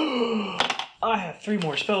realize I have 3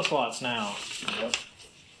 more spell slots now. Yep.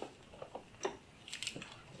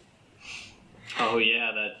 Oh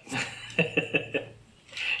yeah, that.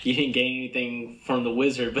 You didn't gain anything from the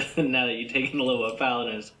wizard, but now that you're taking the level of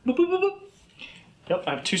paladin, it's boop, boop, boop, boop. Yep,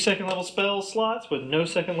 I have 2 second level spell slots with no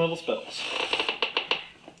second level spells.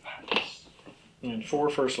 And 4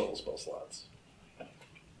 first level spell slots.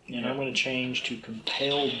 And I'm going to change to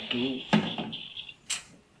Compelled Duel.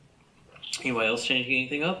 Anybody else changing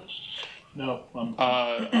anything up? No.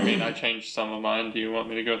 I mean, I changed some of mine. Do you want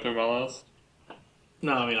me to go through my list?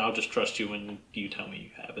 No, I mean I'll just trust you when you tell me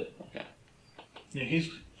you have it. Okay. Yeah,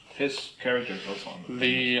 his character goes on.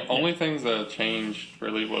 The only things that changed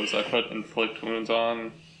really was I put inflict wounds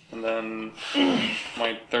on, and then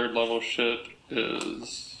my 3rd level shit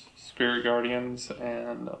is spirit guardians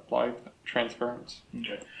and life transference.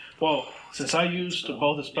 Okay. Well, since I used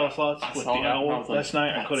both the spell slots with the saw that and I owl was like, last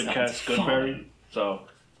night, I that couldn't sounds cast fun. Goodberry, so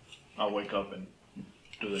I'll wake up and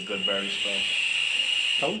do the Goodberry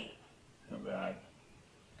spell. Oh, And be like,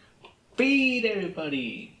 feed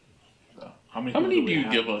everybody. So, how many do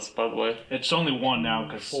you give us, by the way? It's only 1 now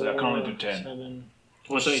because I can only do 10. 7.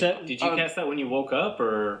 Well, so Set- did you cast that when you woke up,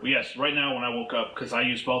 or? Yes, right now when I woke up because I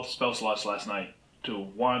used both spell slots last night. to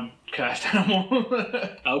one cast animal.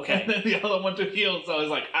 Okay. And then the other one to heal. So it's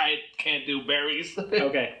like I can't do berries.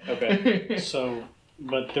 Okay. So,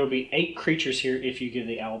 but there'll be 8 creatures here if you give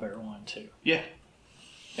the owlbear one too. Yeah.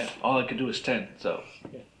 All I can do is 10. So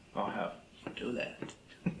Yeah. I'll have to do that.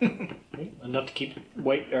 Enough to keep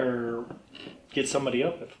or get somebody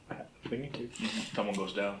up if we need to. Someone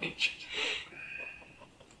goes down.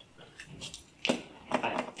 I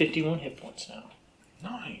have 51 hit points now.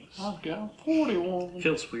 Nice. I've got 41. It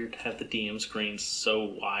feels weird to have the DM screen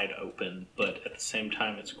so wide open, but at the same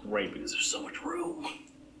time, it's great because there's so much room.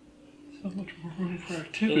 So much more room for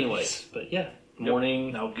activities. Anyways, but yeah,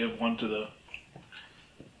 morning. I'll give one to the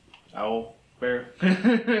owl bear.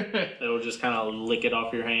 It'll just kind of lick it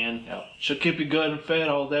off your hand. Yeah. Should keep you good and fed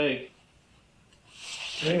all day.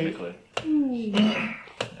 Technically. Yeah.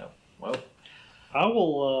 Well, I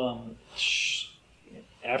will,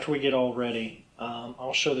 after we get all ready,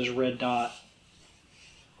 I'll show this red dot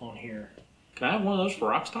on here. Can I have one of those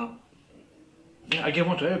for Rockstomp? yeah, I give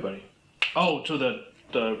one to everybody. Oh, to the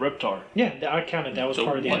Reptar. Yeah, I counted. That was So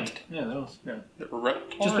part of the what? end. Yeah, that was The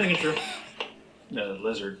reptar. Just making sure. the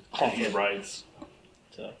lizard that he rides.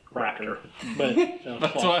 It's a raptor. But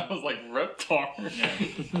That's why I was like, reptar. Yeah.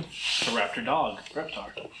 It's a raptor dog. Reptar.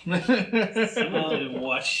 I've been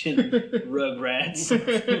watching Rugrats.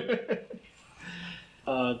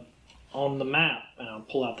 on the map, and I'll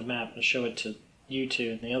pull out the map and show it to you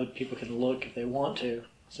two, and the other people can look if they want to.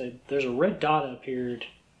 Say, there's a red dot appeared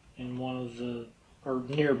in one of the, or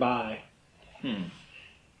nearby.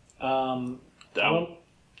 Well,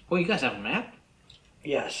 you guys have a map?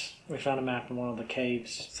 Yes, we found a map in one of the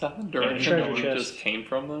caves. Is that the direction treasure that we chest. just came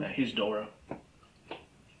from, though? Yeah, he's Dora.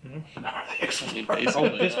 Mm-hmm. Are they I expert? mean, Oh,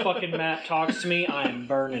 basically. this fucking map talks to me. I am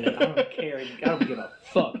burning it. I don't care. I don't give a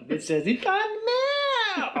fuck. If it says it's on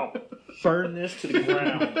the map, I'll burn this to the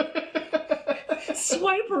ground.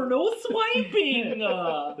 Swiper, no swiping!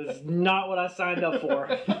 This is not what I signed up for.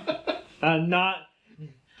 I'm not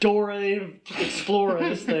Dora the Explorer.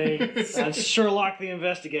 This thing. I'm Sherlock the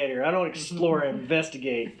Investigator. I don't explore. I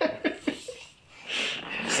investigate.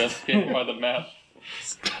 Investigate by the map.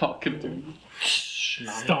 It's talking to me.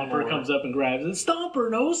 Stomper comes up and grabs it. Stomper,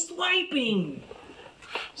 no swiping!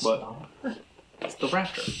 But It's the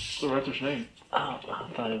raptor. what's the raptor's name? Oh, I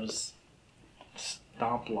thought it was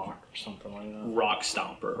Stomp Lock or something like that. Rock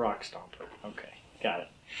Stomper. Rock Stomper. Okay, got it.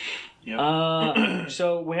 Yep.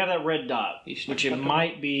 So we have that red dot, which it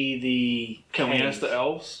might be the. Can we cave. ask the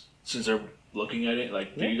elves, since they're looking at it,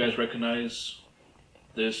 like, do you guys recognize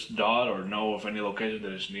this dot or know of any location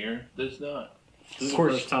that is near this dot? This is Of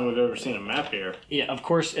course. the first time we've ever seen a map here. Yeah, of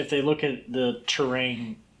course. If they look at the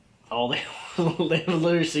terrain, all they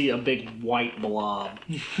literally see a big white blob.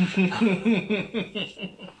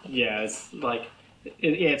 Yeah, it's like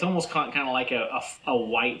it's almost kind of like a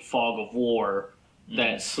white fog of war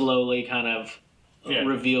that slowly kind of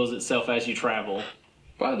reveals itself as you travel.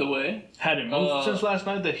 By the way, Had it moved since last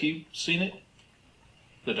night that he seen it?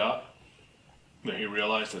 The dot? That he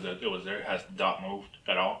realized that it was there? Has the dot moved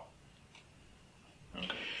at all? Okay.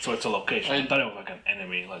 So it's a location. I thought it was like an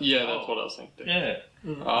enemy. Like, yeah, that's what I was thinking. Yeah.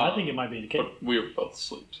 I think it might be the case. But we were both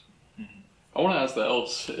asleep. I want to ask the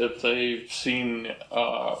elves if they've seen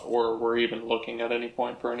or were even looking at any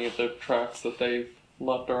point for any of the tracks that they've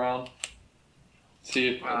left around. See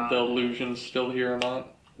if the illusion's still here or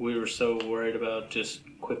not. We were so worried about just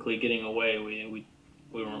quickly getting away, we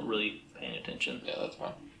weren't really paying attention. Yeah, that's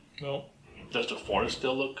fine. Well, Does the forest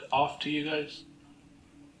still look off to you guys?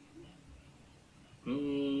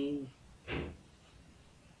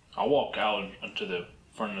 I'll walk out into the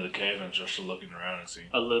front of the cave and just looking around and see.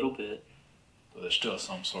 A little bit. But there's still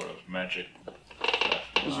some sort of magic.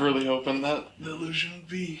 I was really hoping that the illusion would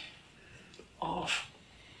be off.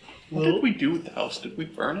 What Well- did we do with the house? Did we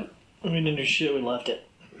burn it? we didn't do shit. We left it.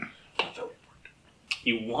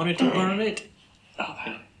 You wanted to burn it, Oh,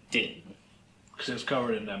 that. didn't. Because it's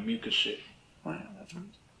covered in that mucus shit. Wow, that's right.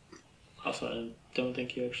 Also, I don't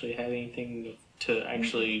think you actually had anything to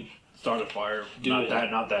actually. Start a fire. Do not it.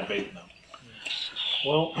 not that big, no.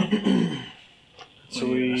 Well, so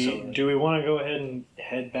do we want to go ahead and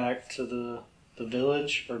head back to the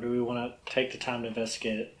village, or do we want to take the time to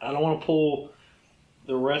investigate it? I don't want to pull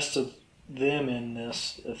the rest of them in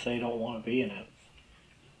this if they don't want to be in it.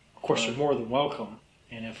 Of course, they're more than welcome,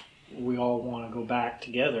 and if we all want to go back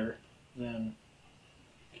together, then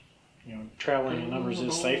traveling in numbers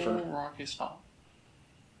is safer. Rocky stop.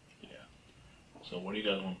 So what do you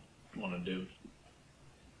guys want to do?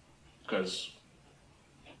 Because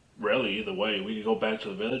really, either way, we could go back to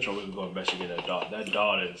the village or we could go investigate that dot. That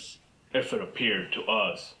dot is, if it appeared to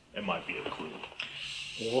us, it might be a clue.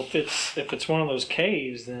 Well, if it's one of those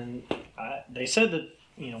caves, then they said that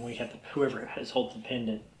we had whoever has hold the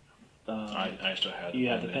pendant. I still had. You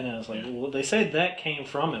had the pendant. I was like, well, they said that came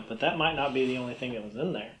from it, but that might not be the only thing that was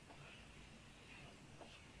in there.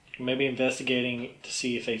 Maybe investigating to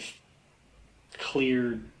see if they've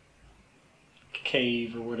cleared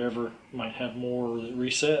cave or whatever might have more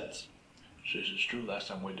resets. This is true. Last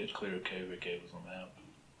time we did clear a cave was on the map.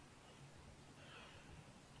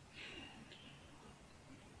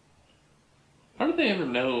 How did they ever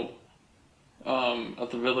know at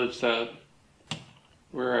the village that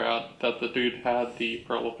we're at that the dude had the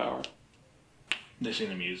Pearl of Power? They seen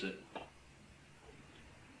him use it.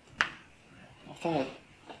 I thought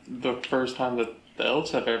the first time that the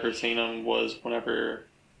elves have ever seen him was whenever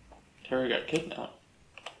Terra got kidnapped.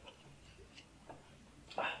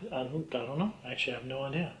 I don't know. Actually, I have no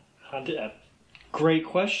idea. Great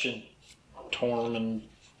question, Torm and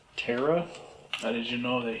Terra. How did you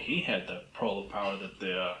know that he had the Pearl of Power that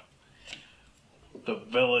the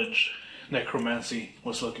village necromancy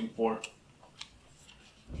was looking for?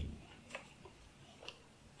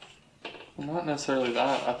 Well, not necessarily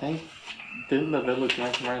that. I think, didn't the village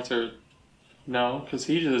necromancer know? Because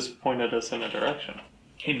he just pointed us in a direction.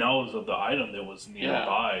 He knows of the item that was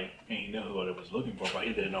nearby, and he knew what it was looking for, but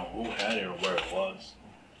he didn't know who had it or where it was.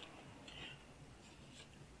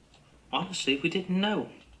 Honestly, we didn't know.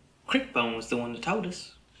 Crickbone was the one that told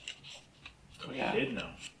us. So he did know.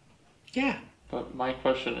 Yeah. But my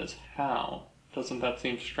question is how? Doesn't that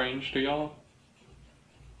seem strange to y'all?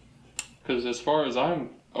 Because as far as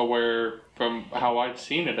I'm aware, from how I've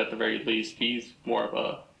seen it at the very least, he's more of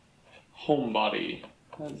a homebody,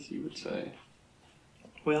 as you would say.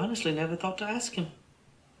 We honestly never thought to ask him.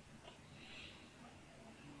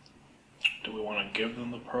 Do we want to give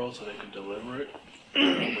them the pearl so they can deliver it?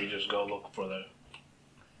 Or we just go look for the...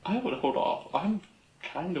 I would hold off. I'm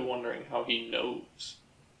kind of wondering how he knows.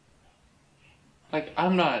 Like,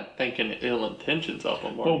 I'm not thinking ill intentions of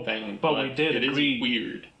him or anything, but we did agree. It is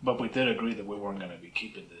weird. But we did agree that we weren't going to be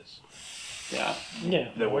keeping this. Yeah.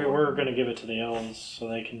 Yeah, we were going to give it to the elves so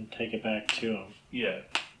they can take it back to them. Yeah.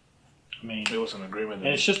 I mean, it was an agreement.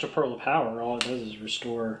 And it's just a Pearl of Power. All it does is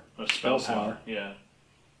restore a spell power. Yeah.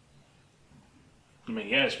 I mean,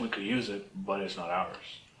 yes, we could use it, but it's not ours.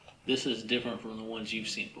 This is different from the ones you've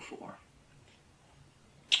seen before.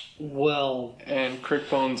 Well, and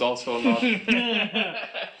Crickbone's also not.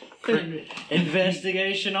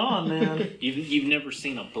 Investigation on, man. You've never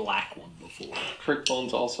seen a black one before.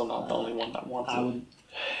 Crickbone's also not the only one that wants it.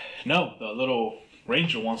 No, the little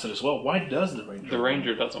ranger wants it as well. Why does the ranger? The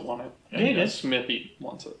ranger doesn't want it. Yeah, the Smithy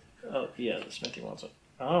wants it. Oh, yeah, the Smithy wants it.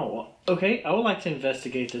 Oh, well, okay. I would like to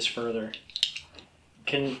investigate this further.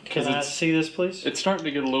 Can I see this, please? It's starting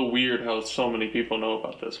to get a little weird how so many people know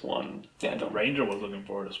about this one. Yeah, the ranger was looking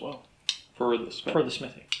for it as well. For the Smithy. For the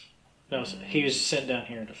Smithy. No, he was sent down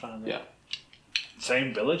here to find it. Yeah.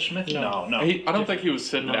 Same village Smithy? No. I don't think he was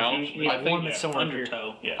sitting down. I think it's somewhere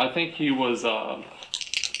Undertow. Yeah. I think he was.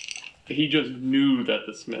 He just knew that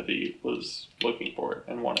the Smithy was looking for it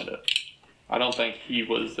and wanted it. I don't think he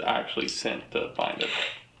was actually sent to find it.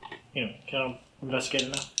 Can I investigate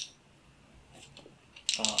it now?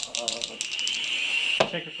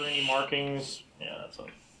 Check it for any markings. Yeah, that's a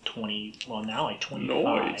 20. Well, now like 25.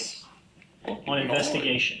 Noise. On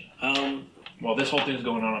investigation. While this whole thing's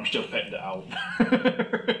going on, I'm still petting the owl.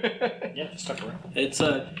 Yeah, stuck around. It's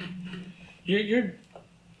you're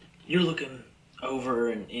looking over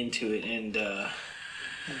and into it, and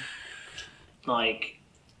like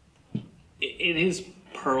it is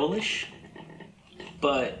pearlish,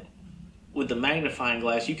 but with the magnifying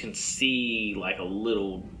glass, you can see like a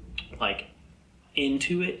little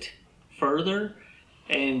into it further,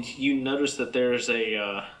 and you notice that there's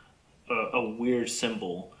a weird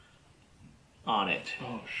symbol on it.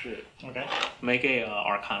 Oh shit! Okay. Make a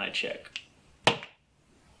Arcana check.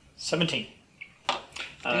 17.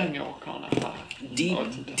 Damn your Arcana.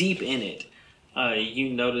 Deep in it, you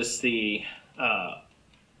notice the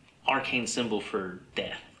arcane symbol for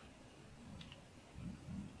death.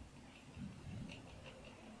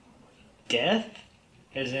 Death?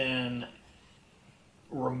 As in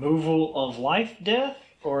removal of life death?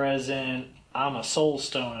 Or as in I'm a soul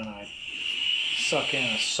stone and I suck in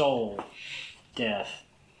a soul death?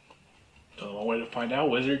 One way to find out,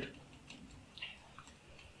 wizard.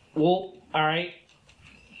 Well, alright.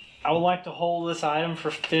 I would like to hold this item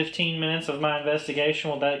for 15 minutes of my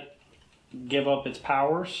investigation. Will that give up its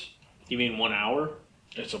powers? You mean 1 hour?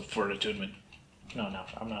 It's up for attunement. No,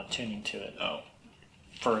 I'm not tuning to it. Oh.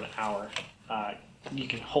 For an hour. You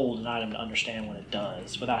can hold an item to understand what it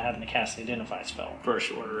does without having to cast the identify spell. For a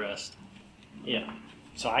short rest. Yeah.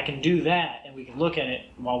 So I can do that, and we can look at it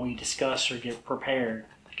while we discuss or get prepared,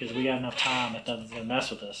 because we got enough time if nothing's going to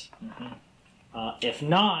mess with us. If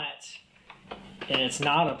not, and it's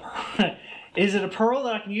not a is it a pearl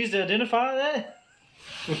that I can use to identify that?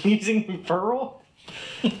 Using pearl?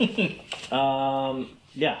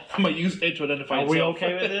 Yeah. I'm gonna use it to identify. Are we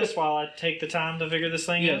okay with this while I take the time to figure this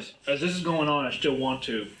thing out? Yes. As this is going on, I still want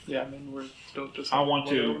to. Yeah, I mean, we're still just. I want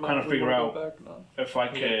to kind of figure out if I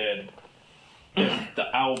can, if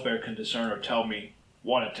the owl bear can discern or tell me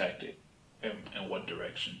what attacked it, and what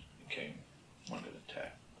direction it came when it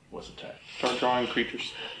attacked. Was attacked. Start drawing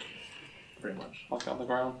creatures. Pretty much. Like on the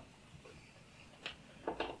ground.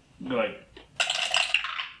 Like.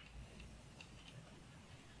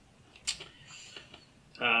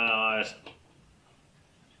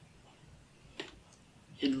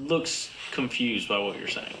 It looks confused by what you're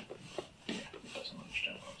saying. Yeah, it doesn't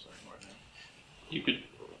understand what I'm saying right now. You could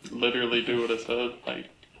literally do what it said, like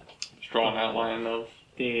just draw an outline of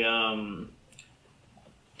The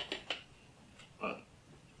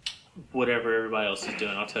whatever everybody else is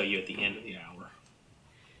doing, I'll tell you at the end of the hour.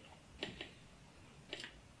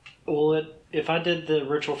 Will it? If I did the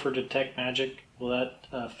ritual for detect magic, will that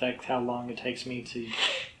affect how long it takes me to?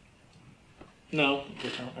 No.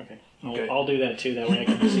 Return? Okay. Okay. I'll do that too. That way I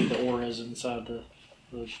can see the auras inside the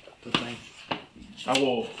thing. I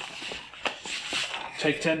will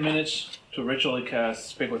take 10 minutes to ritually cast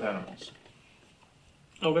Speak with Animals.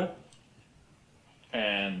 Okay.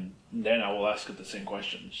 And then I will ask it the same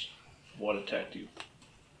questions. What attacked you?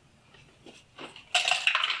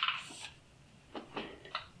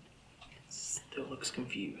 Still looks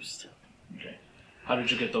confused. Okay. How did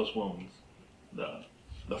you get those wounds?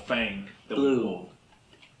 The fang that Blue. was pulled.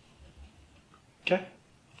 Okay.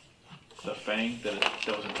 The fang that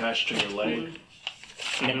was attached to your leg.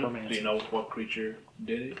 Necromancer. Do you know what creature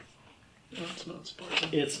did it? No, it's not surprising.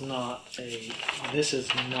 It's not a. This is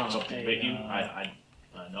not Something a. bit you? I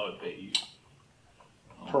know it bit you.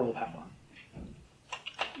 Pearl power.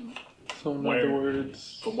 So in Where- other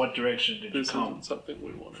words, From what direction did you this come isn't something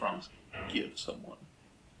we want from? to give someone.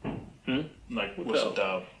 Like, was it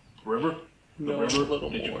the river? The No, river? a little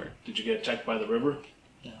did more. Did you get attacked by the river?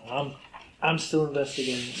 No, I'm still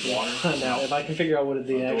investigating. So Water? now, if I can figure out what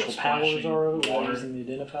the Those actual powers splashing are of it without water. using the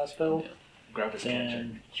identify spell, Grab his Then-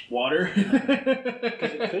 cancer. It's water?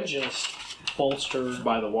 because it could just bolster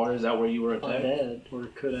By the water, is that where you were attacked? undead, or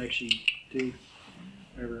it could actually do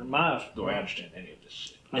whatever. My, Do I understand any of this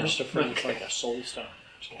shit? I'm just afraid it's like a soul stone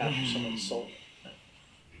to capture someone's soul.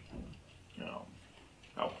 You know,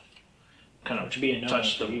 I'll kind of Which would be a no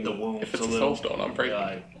touch for you. the wounds If it's a a little. soul stone, I'm breaking.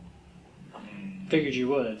 Like, Figured you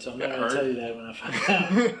would, so I'm not It going to hurt? tell you that when I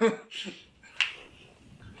find out.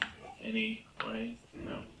 any way?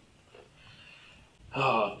 No.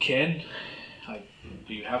 Oh, Ken,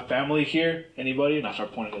 do you have family here? Anybody? And I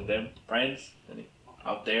start pointing at them. Friends? Any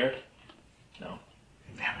out there? No.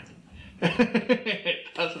 Damn it.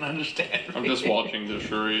 It doesn't understand. I'm just watching the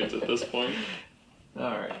charades at this point.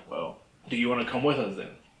 Alright, well. Do you want to come with us then?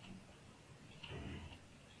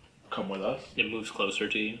 Come with us? It moves closer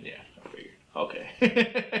to you. Yeah, I figured.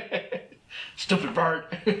 Okay. Stupid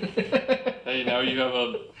Bart. Hey, now you have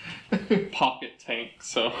a pocket tank,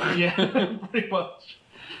 so. Yeah, pretty much.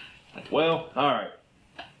 Well, alright.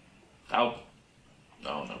 I'll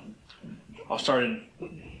start in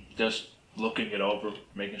just looking it over,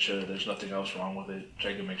 making sure that there's nothing else wrong with it,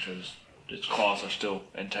 checking to make sure its claws are still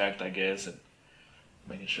intact, I guess, and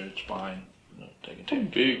making sure it's fine. You know, taking How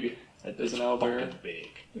big It's is an owlbear? fucking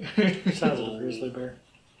big. Size of a grizzly bear.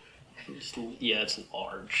 Yeah, it's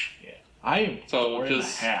large. Yeah. I am So 4.5.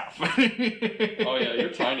 just- Oh yeah, you're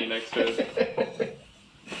tiny next to it.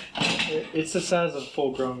 It's the size of a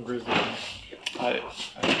full-grown grizzly bear.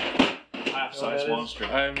 Half-size monster.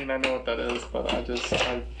 I mean, I know what that is, but I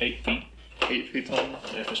 8 feet. 8 feet tall.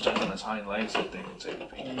 If it stands on its hind legs, I think it's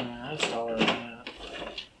 8 feet. Nah, that's taller than that.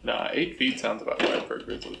 Nah, 8 feet sounds about right for a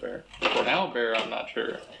grizzly bear. For an owlbear, I'm not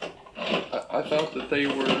sure. I thought that they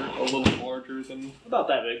were a little larger than. About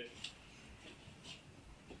that big.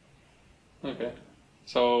 Okay.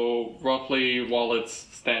 So roughly, while it's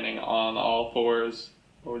standing on all fours,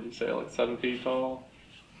 what would you say, like 7 feet tall?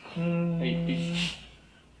 8 feet.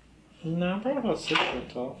 No, probably about 6 foot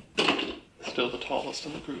tall. Still the tallest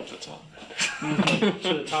in the group. That's all.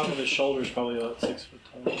 So the top of his shoulder is probably about 6 foot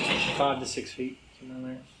tall. 5 to 6 feet, somewhere in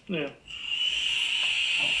there. Yeah.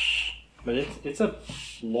 But it's a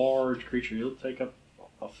large creature. It'll take up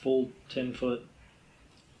a full 10-foot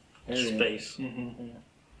area. Space.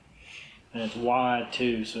 And it's wide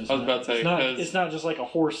too, so it's I was about to say, it's not, 'cause- it's not just like a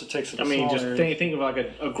horse that takes up a I mean, small just area. think of like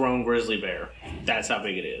a grown grizzly bear. That's how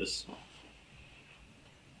big it is.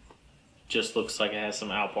 just looks like it has some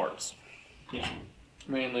owl parts.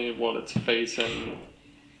 Mainly what it's facing.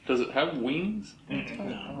 Does it have wings? No,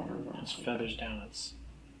 it's feathers down its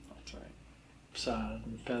That's right. side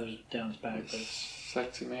and feathers down its back. But it's...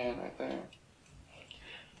 Sexy man right there.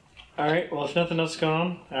 All right. Well, if nothing else is going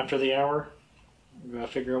on after the hour, we gotta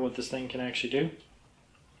figure out what this thing can actually do.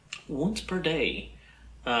 Once per day,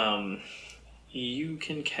 you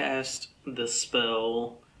can cast the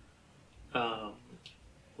spell. I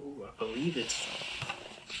believe it's.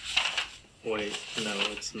 Wait, no,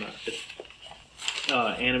 it's not. It's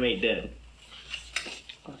animate dead.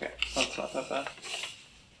 Okay, that's not that bad.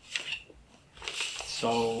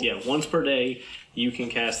 So Yeah, once per day, you can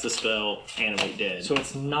cast the spell animate dead. So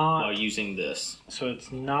it's not. while using this. So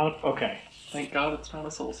it's not. Okay. Thank God it's not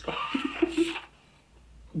a soul spell.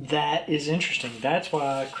 That is interesting. That's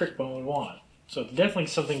why Crickbone would want. So it's definitely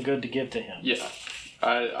something good to give to him. Yeah,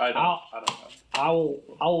 I don't know.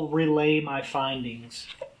 I'll relay my findings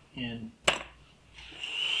in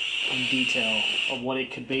detail of what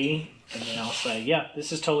it could be, and then I'll say, yeah,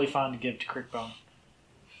 this is totally fine to give to Crickbone.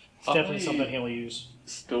 It's definitely something he'll use.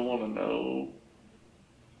 Still want to know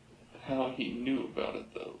how he knew about it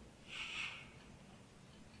though.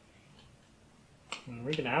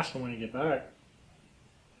 We can ask him when we get back,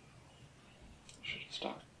 Should have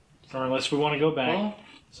stopped. or unless we want to go back. Well,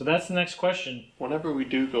 So that's the next question. whenever we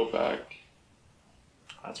do go back,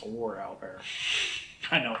 That's a war owlbear.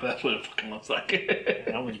 I know, but that's what it fucking looks like.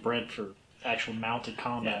 That was bred for actual mounted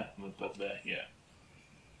combat. Yeah.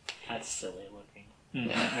 That's silly looking.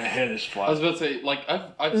 The head is I flat. was about to say, like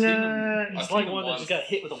I've seen them. I've It's seen like them one that once. just got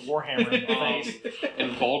hit with a warhammer in the face.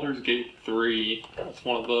 In Baldur's Gate 3, it's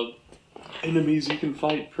one of the enemies you can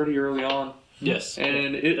fight pretty early on, Yes.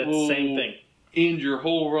 and it That's will the same thing. end your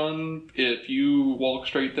whole run if you walk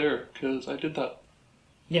straight there. Because I did that.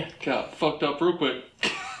 Yeah. Got fucked up real quick.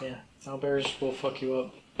 Yeah, owlbears will fuck you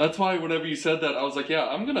up. That's why whenever you said that, I was like, yeah,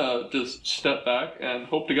 I'm gonna just step back and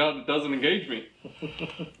hope to God it doesn't engage me.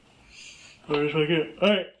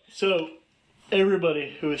 Alright, so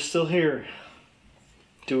everybody who is still here,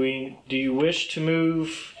 do you wish to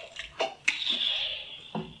move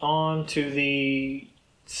on to the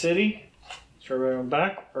city? Is everyone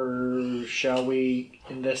back, or shall we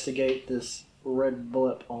investigate this red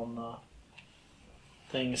blip on the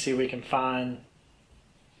thing and see if we can find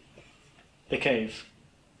the cave?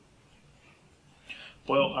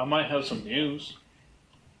 Well, I might have some news.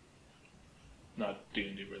 Not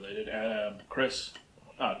D&D related.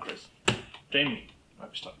 Jamie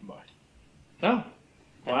might be stopping by. Oh,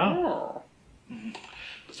 wow.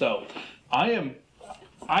 So, I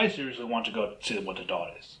seriously want to go see what the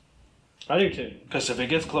dot is. I do too. Because if it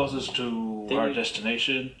gets closest to Did our you-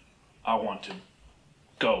 destination, I want to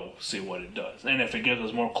go see what it does. And if it gives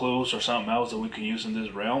us more clues or something else that we can use in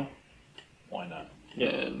this realm, why not? Yeah.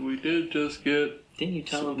 And we did just get. Didn't you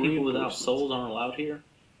tell Some them people without reinforcements. souls aren't allowed here?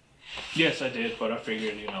 Yes, I did, but I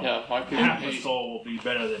figured, Yeah, my people half a hate. soul will be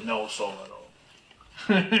better than no soul at all.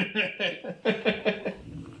 I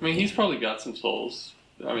mean, he's probably got some souls.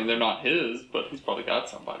 I mean, they're not his, but he's probably got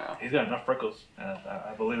some by now. He's got enough freckles.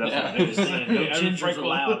 I believe that's Yeah. what it is. No Every gingers freckle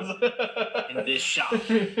allowed in this shop.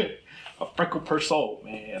 A freckle per soul,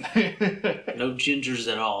 man. No gingers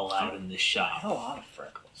at all allowed in this shop. A lot of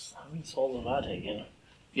freckles. How many souls have I taken?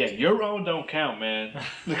 Yeah, your own don't count, man.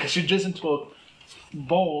 Because you're just into a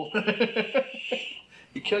bowl.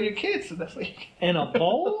 You kill your kids, and that's like... In a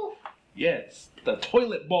bowl? Yes, the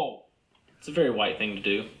toilet bowl. It's a very white thing to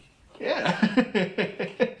do. Yeah.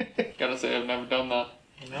 Gotta say, I've never done that.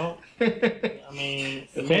 No. I mean,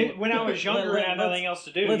 maybe when I was younger and had nothing else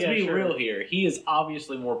to do. Let's yeah, be sure. real here. He is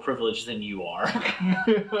obviously more privileged than you are.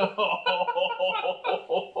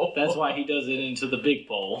 That's why he does it into the big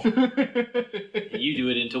bowl. You do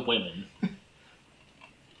it into women.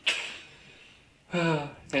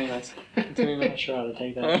 Anyways, continue I'm not sure how to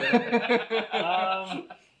take that.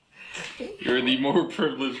 You're the more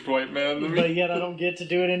privileged white man than me. But yet I don't get to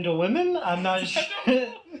do it into women? I'm not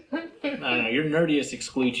No, your nerdiest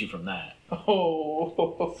excludes you from that.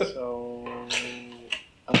 Oh. So...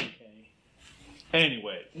 Okay.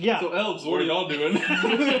 Anyway. Yeah. So elves, what are y'all doing?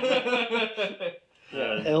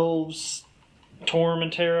 Elves, Torm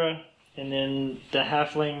and Terra, and then the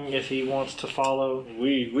halfling if he wants to follow.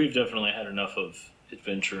 We've definitely had enough of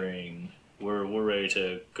adventuring. We're ready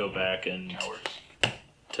to go back and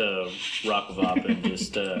to Rockavop and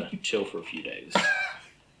just chill for a few days.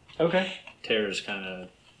 Okay. Tara's kind of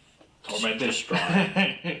Tormented. distraught.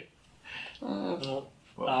 Well,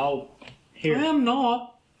 I'll... Here. I'm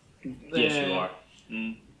not. Yes, you are.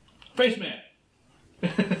 Face man.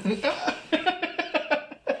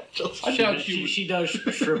 I I doubt you. She does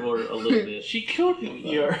shrivel a little bit. She killed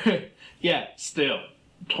him. Yeah, still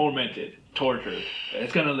tormented, tortured.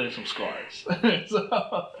 It's gonna leave some scars.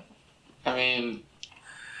 So. I mean,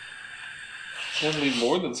 it's gonna leave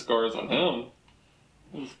more than scars on him.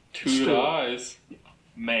 Those two eyes.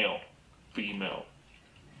 Male, female.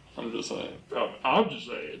 I'm just saying. I'm just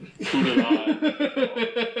saying. Two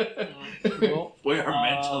eye. Well, we are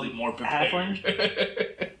mentally more prepared.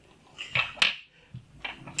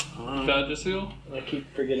 Vagisil? I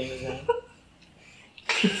keep forgetting his name.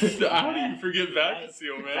 How do you forget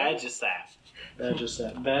Vagisil, man?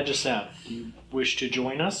 Vagisap. Do you wish to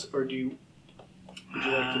join us, or would you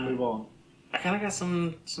like to move on? I kind of got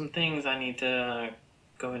some things I need to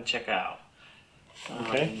go and check out.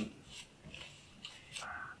 Okay.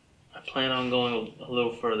 I plan on going a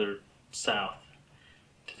little further south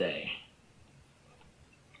today.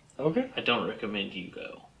 Okay. I don't recommend you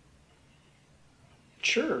go.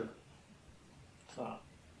 Sure. It's not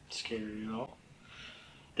scary at all.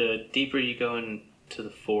 The deeper you go into the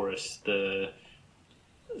forest, the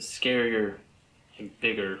scarier and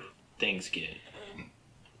bigger things get.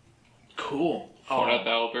 Cool. Oh, that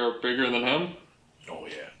owlbear bigger than him? Oh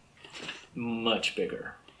yeah. Much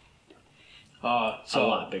bigger. So A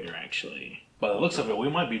lot bigger, actually. by the looks of it, we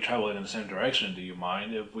might be traveling in the same direction. Do you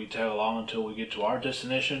mind if we tag along until we get to our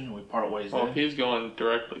destination and we part ways Well, there? he's going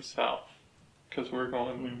directly south. Because we're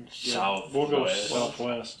going South. We'll go west.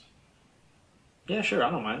 southwest. Yeah, sure,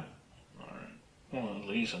 I don't mind. Alright. Well, at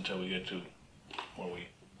least until we get to where we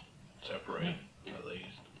separate, at least.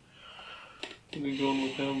 I think going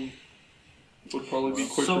with him would probably be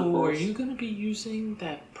quicker So, for are us. you going to be using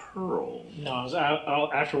that pearl? No,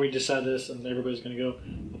 after we decide this and everybody's going to go,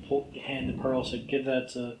 I'll hand the pearl, so give that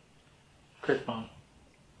to Crickbone.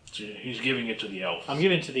 So he's giving it to the elf. I'm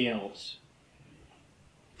giving it to the elves.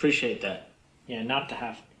 Appreciate that. Yeah, not to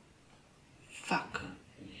have Fuck.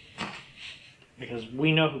 because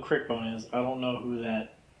we know who Crickbone is. I don't know who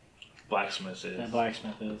that Blacksmith is.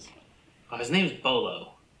 blacksmith is. Oh, his name's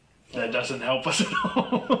Bolo. That doesn't help us at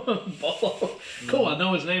all. Bolo. Cool, I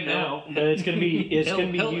know his name now. But it's gonna be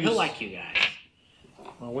He'll used. like you guys.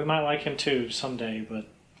 Well, we might like him too someday, but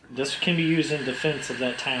this can be used in defense of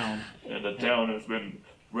that town. And the town has been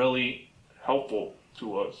really helpful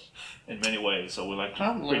to us in many ways, so we like to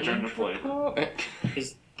I'm return learning the flavor.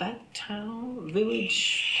 Is that town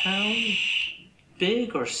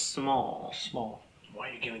big or small? Small. Why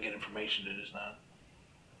are you giving it information that is not?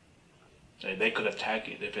 Say they could attack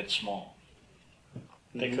it if it's small.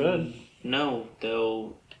 They could. No,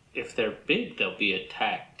 if they're big, they'll be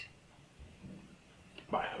attacked.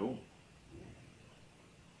 By who?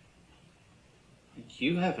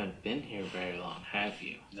 You haven't been here very long, have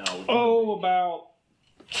you? No. Oh, about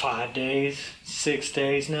 5 days, 6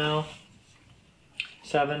 days now.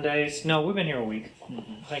 7 days. No, we've been here a week.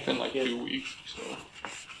 I think in like yeah. 2 weeks, so.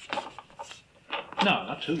 No,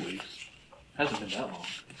 not 2 weeks. Hasn't been that long.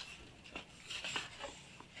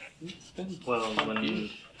 It's been Well,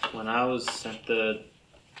 when I was at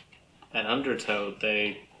Undertow,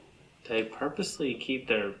 they purposely keep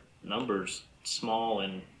their numbers small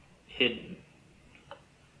and hidden.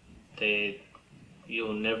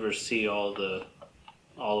 You'll never see all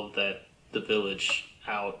of the village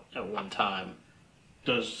out at one time.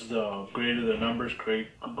 Does the greater the numbers create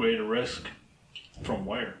greater risk? From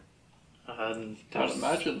where? I'd There's,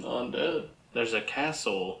 imagine the undead. there's a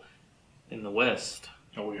castle in the west,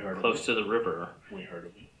 Oh, we heard close of to the river. it. We heard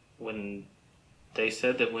of it. When they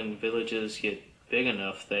said that when villages get big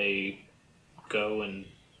enough, they go and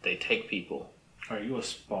they take people. Are you a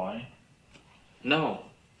spy? No.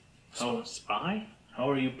 How, Spy? how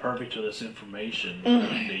are you privy to this information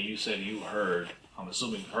that you said you heard? I'm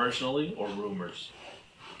assuming personally or rumors?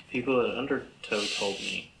 People at Undertow told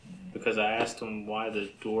me, because I asked them why the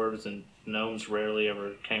dwarves and gnomes rarely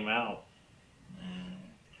ever came out.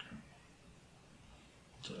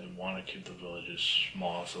 So they want to keep the villages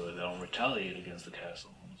small so that they don't retaliate against the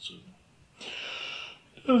castle, I'm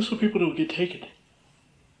assuming. So people don't get taken.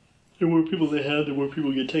 The more people they have, the more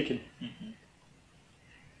people get taken.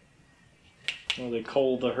 Well, they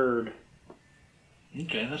cull the herd.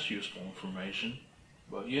 Okay, that's useful information.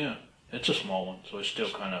 But yeah, it's a small one, so it's still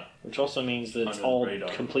kind of... Which also means that it's Under the all radar.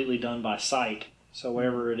 completely done by sight. So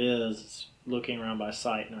wherever it is, it's looking around by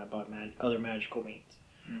sight, not by other magical means.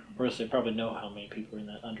 Or else they probably know how many people are in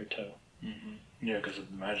that Undertow. Yeah, because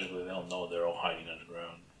magically they'll know they're all hiding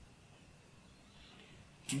underground.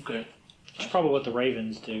 Okay. That's probably what the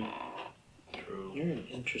ravens do. True. You're an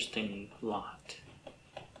interesting lot.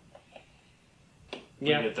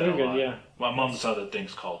 Yeah, get that they're a good, lot. yeah. My mom's other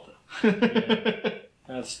things called it.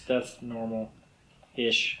 That's normal.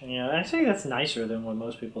 Ish. Yeah, I think that's nicer than what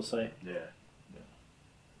most people say. Yeah.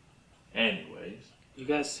 Anyways. You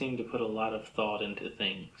guys seem to put a lot of thought into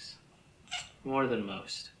things. More than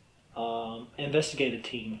most. Investigate a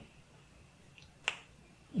team.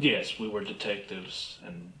 Yes, we were detectives,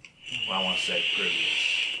 and I want to say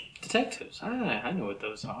previous. Detectives. I know what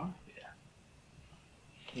those are.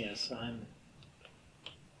 Yes,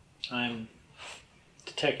 I'm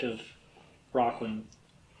Detective Rockland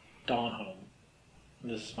Dawnholm.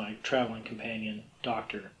 This is my traveling companion,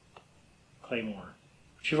 Dr. Claymore.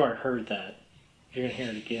 But you've already heard that. You're going to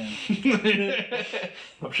hear it again.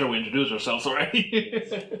 I'm sure we introduced ourselves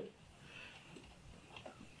already.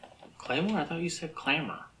 Claymore? I thought you said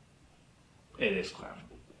clamor. It is Clamor.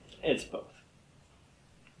 It's both.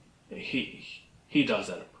 He does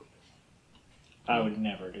that on purpose. I would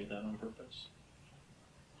never do that on purpose.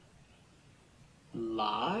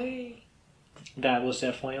 Lie? That was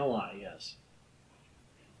definitely a lie, yes.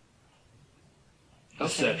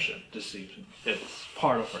 Deception, deception. It's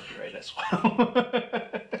part of our trade as well.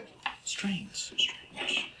 Strange.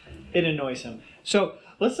 It annoys him. So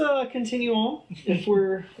let's continue on. If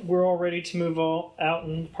we're all ready to move out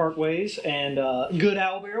and part ways. And good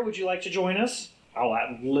Owlbear, would you like to join us? I'll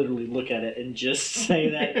literally look at it and just say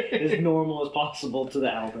that as normal as possible to the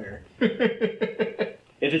owlbear.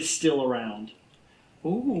 If it's still around.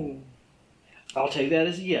 Ooh. I'll take that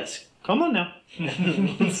as a yes. Come on now.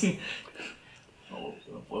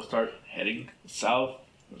 We'll start heading south.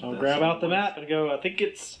 I'll grab out the map and go, I think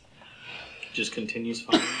it's... Just continues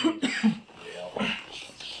following.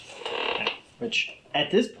 Which,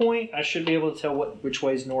 at this point, I should be able to tell which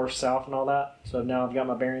way's north, south, and all that. So now I've got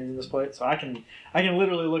my bearings in this place. So I can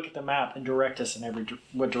literally look at the map and direct us in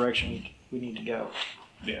what direction we need to go.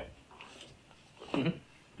 Yeah. Mm-hmm.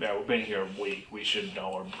 Yeah, we've been here a week. We should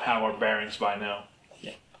know or have our bearings by now.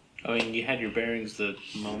 I mean, you had your bearings the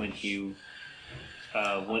moment you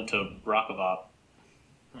went to Rockavop.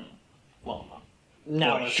 Well,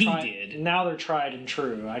 Now Well, they're he tried, did. Now they're tried and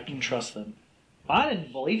true. I can trust them. I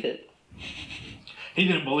didn't believe it. He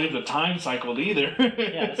didn't believe the time cycle either.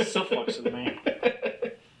 Yeah, this still fucks with me.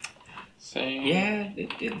 Same. yeah,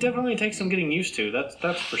 it definitely takes some getting used to. That's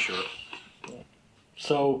for sure.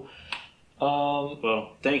 So,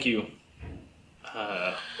 Well, thank you,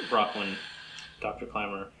 Rockland, Dr.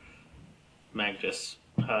 Clamor, Magnus.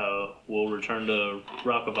 We'll return to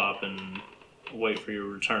Rockavop and wait for your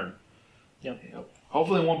return. Yep.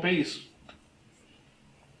 Hopefully in one piece.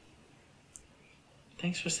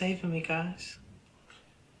 Thanks for saving me, guys.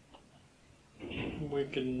 we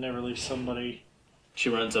can never leave somebody. She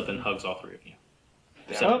runs up and hugs all three of you.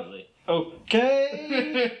 Damn. Separately.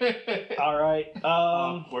 Okay. All right.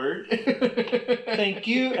 Awkward. Thank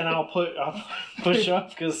you, and I'll push up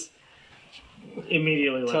because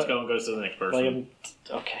Immediately lets go and goes to the next person.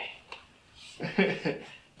 okay.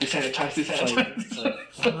 Desanitize.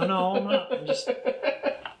 It's like, no, I'm not. I'm just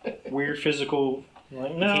weird physical.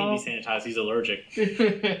 Like, He no. can't be sanitized. He's allergic.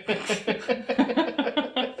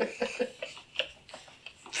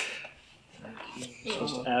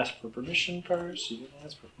 Supposed to ask for permission first. You didn't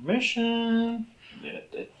ask for permission. Yeah,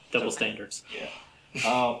 Double standards. please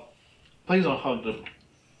don't hug the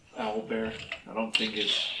owl bear. I don't think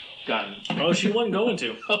it's gotten. Oh, she wasn't going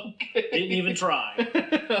to. Okay. Didn't even try.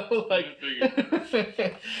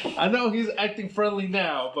 I know he's acting friendly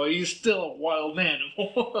now, but he's still a wild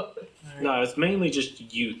animal. No, it's mainly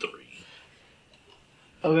just you three.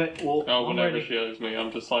 Okay, well, Oh, I'm whenever ready. she hugs me,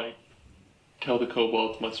 I'm just like, tell the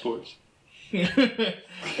kobolds my stories. The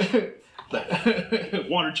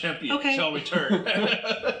water champion Okay. shall return.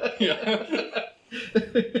 Yeah.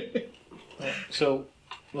 So,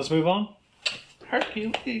 let's move on.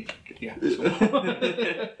 Hercules. Yeah. We'll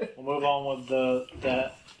move on with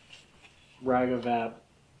that Ragavap.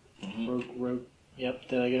 Yep,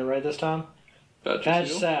 did I get it right this time?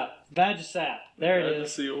 Vagisil. Vagisap. There it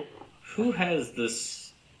is. Vagisil. Who has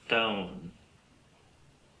this stone?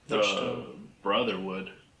 The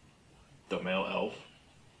Brotherwood, the male elf.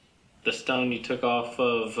 The stone you took off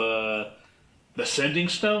of, The sending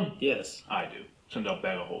stone? yes. I do. Send a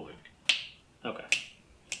bag of holding. Okay.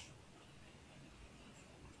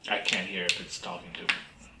 I can't hear if it's talking to me.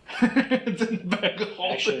 It's in the bag of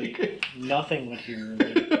holding. Actually, nothing would hear.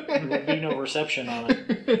 There would be no reception on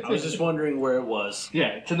it. I was just wondering where it was. Yeah,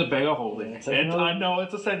 it's in the bag of holding. Yeah, it's And another- I know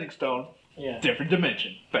it's a sending stone. Yeah. Different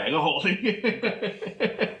dimension. Bag of holding.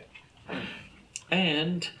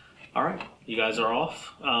 And, alright, you guys are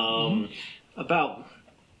off. About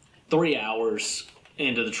 3 hours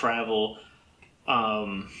into the travel,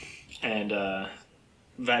 and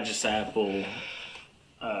Vagisap will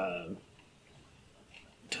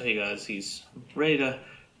tell you guys he's ready to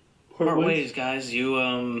part ways, guys.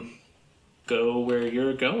 You go where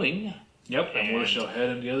you're going. Yep, and we shall head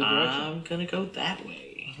in the other direction. I'm gonna go that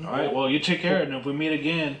way. All right. Well, you take care, and if we meet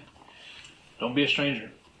again, don't be a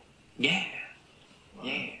stranger. Yeah.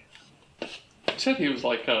 Yeah. He said he was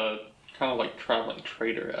like a kind of like traveling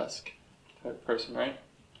trader-esque type person, right?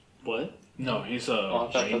 What? No, he's a Oh,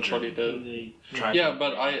 I thought that's ranger. what he did. Yeah,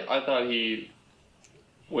 but I thought he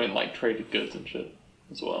went and, like, traded goods and shit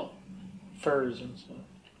as well. Furs and stuff.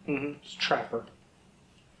 Mm-hmm. It's trapper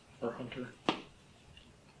or hunter.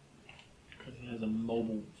 Because he has a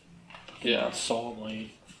mobile saw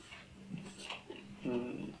blade.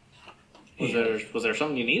 Mm. Was there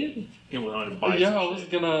something you needed? He was on to buy Yeah, some I was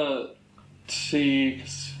shit. gonna see,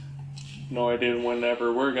 'cause no idea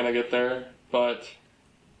whenever we're gonna get there, but,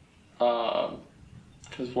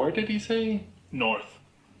 because where did he say? North.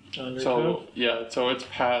 So, yeah, so it's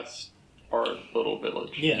past our little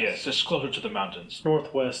village. Yes, it's closer to the mountains.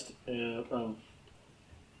 Northwest of.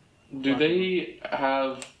 Do they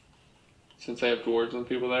have, since they have dwarves and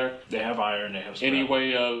people there, They have iron. They have scrap. any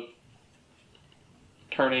way of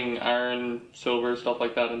turning iron, silver, stuff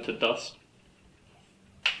like that into dust?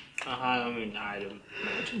 I mean, I'd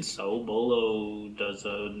imagine so. Bolo does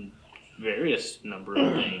a various number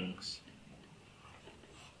of things.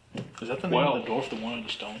 Is that the name of the dwarf, the one in the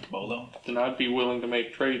stone? Bolo? Then I'd be willing to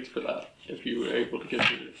make trades for that if you were able to get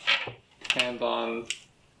your hands on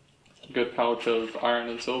a good pouch of iron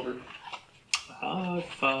and silver.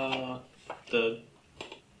 If the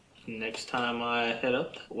next time I head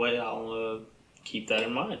up that way, I'll keep that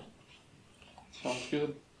in mind. Sounds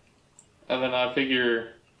good. And then I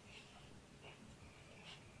figure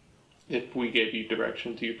if we gave you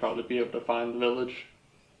directions, you'd probably be able to find the village.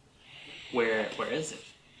 Where is it?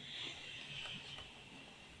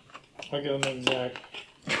 I'll give him an exact.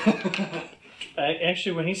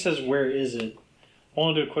 Actually, when he says "where is it," I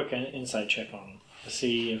want to do a quick insight check on him to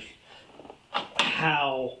see if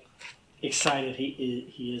how excited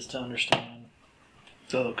he is to understand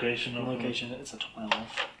The location the of location. It's a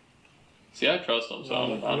 12. See, I trust him, so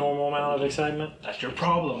A normal amount of excitement. That's your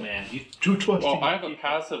problem, man. You too trusting. Well, I have a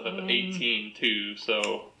passive of 18 too,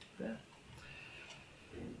 so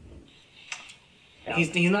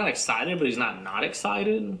He's not excited, but he's not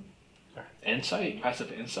excited. Insight,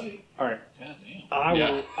 passive insight. All right, God damn. I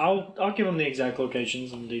Yeah. will. I'll give him the exact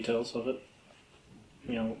locations and details of it.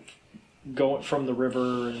 You know, going from the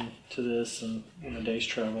river and to this, and a day's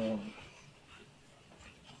travel, and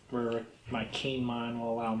where my keen mind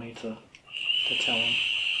will allow me to tell him.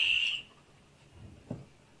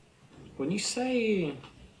 When you say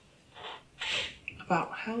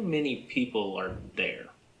about how many people are there,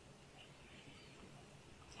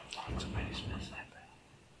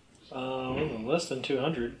 Less than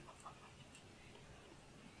 200.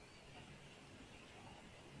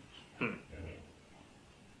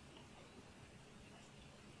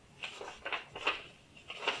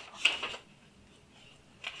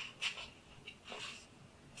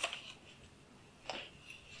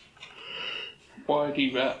 why do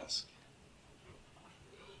you ask?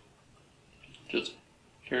 Just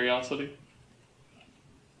curiosity?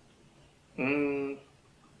 I'm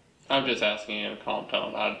just asking in a calm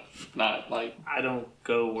tone. I'm not like. I don't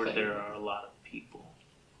go where there are a lot of people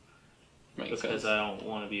Makes because sense. I don't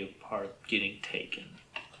want to be a part of getting taken.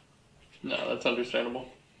 No, that's understandable.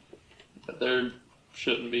 But there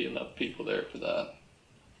shouldn't be enough people there for that.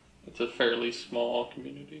 It's a fairly small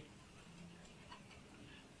community.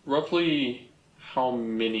 Roughly how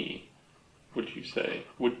many would you say?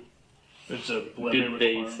 It's a Did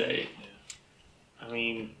they say? I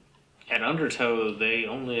mean, at Undertow, they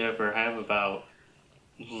only ever have about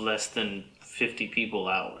less than 50 people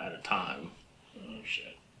out at a time. Oh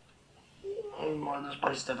shit. Well, this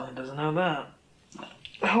place definitely doesn't have that.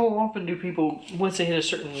 How often do people, once they hit a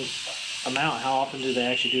certain amount, how often do they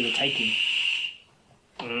actually do the taking?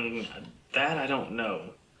 That I don't know.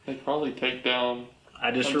 They probably take down.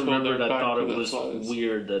 I just Until remembered they're I back thought to it the was size.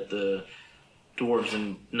 weird that the dwarves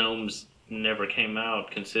and gnomes never came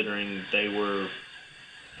out, considering they were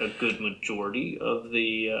a good majority of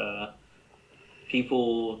the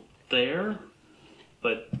people there.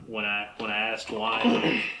 But when I asked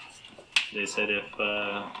why, they said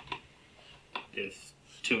if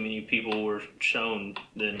too many people were shown,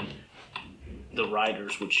 then the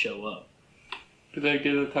riders would show up. Do they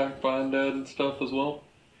get attacked by undead and stuff as well?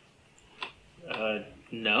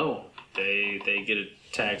 No, they get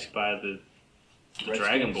attacked by the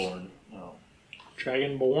Dragonborn. Oh.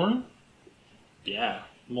 Dragonborn? Yeah,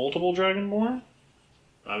 Multiple Dragonborn?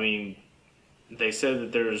 I mean, they said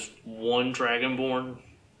that there's one Dragonborn.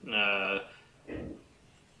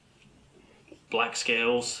 black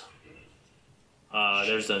scales.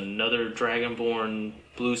 There's another dragonborn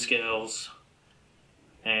blue scales.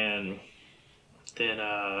 And then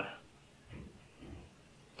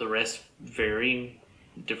the rest vary,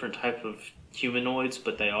 different type of humanoids,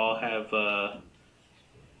 but they all have a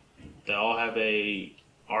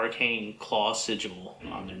arcane claw sigil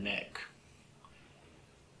on their neck.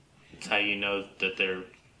 It's how you know that they're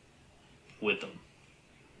with them.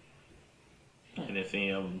 And if any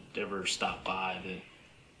of them ever stop by, then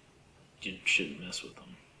you shouldn't mess with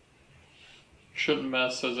them. Shouldn't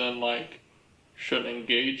mess as in, like, shouldn't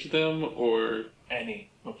engage them, or... Any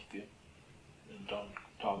of them. And don't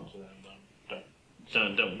talk to them.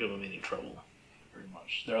 Don't give them any trouble. Pretty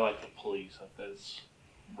much. They're like the police of this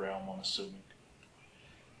realm, I'm assuming.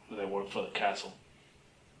 They work for the castle.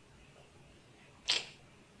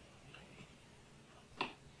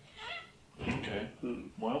 Okay.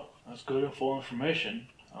 Well, that's good and full information.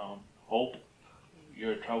 Hope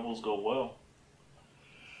your travels go well.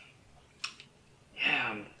 Yeah,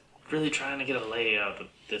 I'm really trying to get a layout of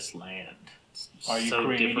this land. It's Are you so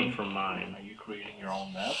creating- different from mine. Are you creating your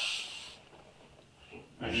own map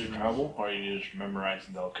as you travel, or are you just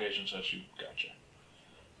memorizing the locations as you gotcha?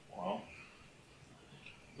 Well,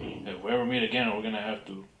 if we ever meet again, we're gonna have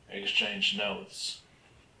to exchange notes.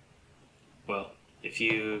 Well, if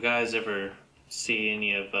you guys ever see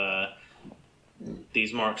any of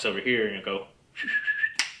these marks over here, and you go,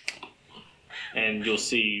 and you'll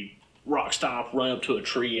see Rock Stomp run up to a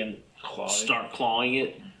tree and start clawing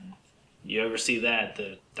it. You ever see that?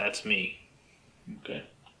 That's me. Okay,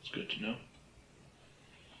 it's good to know.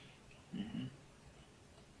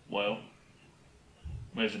 Well,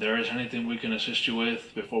 if there is anything we can assist you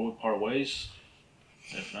with before we part ways,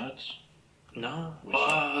 if not, No. We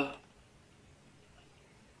You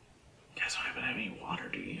guys don't happen to have any water,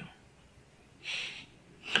 do you?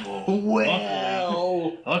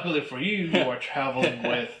 well, luckily for you, you are traveling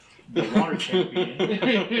with the water champion.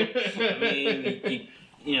 I mean,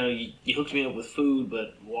 you hooked me up with food,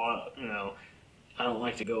 but I don't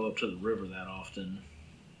like to go up to the river that often.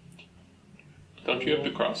 Don't you have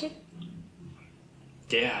to cross it?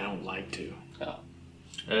 Yeah, I don't like to.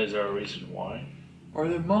 Is there a reason why? Are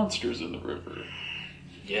there monsters in the river?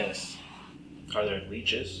 Yes. Are there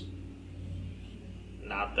leeches?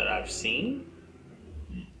 Not that I've seen.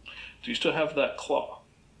 Do you still have that claw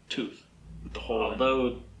tooth with the hole in it?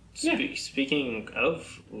 Although, speaking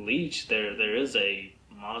of leech, there is a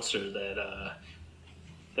monster that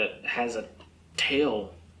has a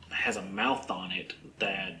tail, has a mouth on it,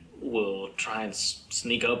 that will try and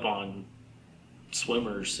sneak up on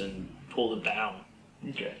swimmers and pull them down.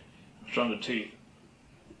 Okay. From the teeth.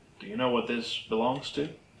 Do you know what this belongs to?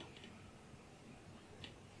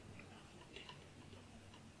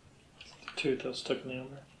 Tooth that's stuck in the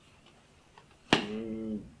armor.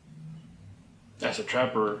 As a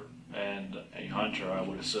trapper and a hunter, I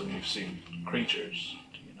would assume you've seen creatures.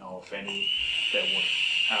 Do you know if any that would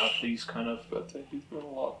have these kind of... I think he's been a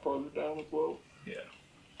lot farther down as well. Yeah.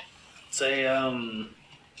 Say,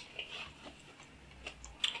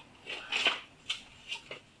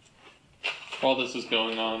 While this is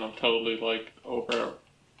going on, I'm totally like over at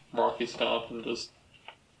Rocky Stomp and just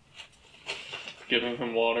giving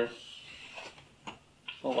him water.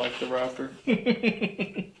 I like the raptor.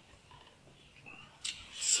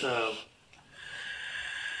 So,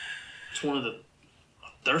 it's one of the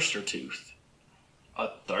thirster tooth. A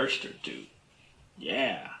thirster tooth.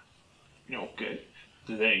 Yeah. Okay.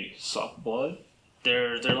 Do they suck blood?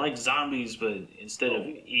 They're like zombies, but instead of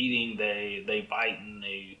eating, they bite and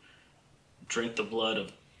they drink the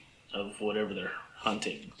blood of whatever they're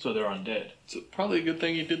hunting. So they're undead. It's probably a good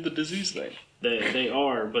thing he did the disease thing. They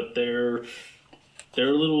are, but they're a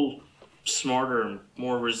little smarter and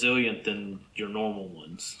more resilient than your normal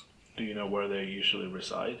ones. Do you know where they usually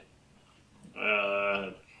reside?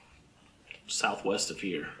 Southwest of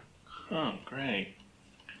here. Oh, great.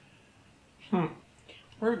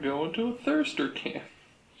 We're going to a thirster camp.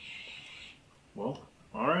 Well,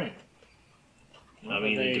 alright. I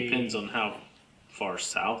mean, it depends on how far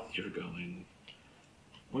south you're going.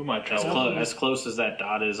 We might As, travel. as close as that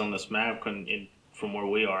dot is on this map, from where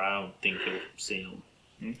we are, I don't think you'll see them.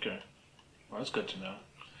 Okay. Well, that's good to know.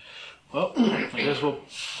 Well, I guess we'll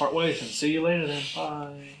part ways and see you later then.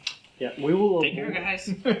 Bye. Yeah, we will. Take care,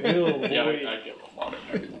 guys. We'll avoid, Yeah, I give him water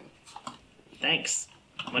and everything. Thanks.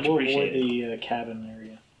 Much we'll avoid appreciated. the cabin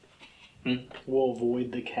area. Hmm? We'll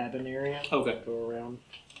avoid the cabin area. Okay. Go around.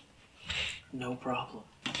 No problem.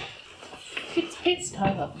 It's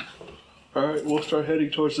Gustavo. Alright, we'll start heading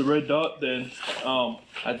towards the red dot then.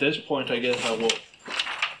 At this point, I guess I will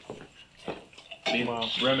Been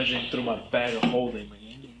rummaging through my bag of holding,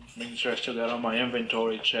 making sure I still got all my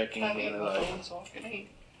inventory checking. I need And my like, phone so I can eat.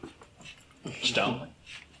 stone.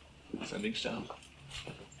 Sending stone.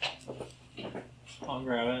 I'll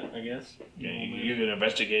grab it, I guess. Yeah, you can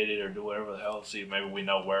investigate it or do whatever the hell. See if maybe we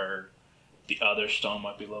know where the other stone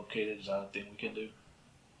might be located. Is that a thing we can do?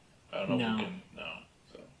 I don't know if No. we can. No.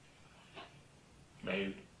 So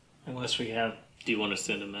maybe. Unless we have Do you want to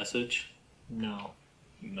send a message? no.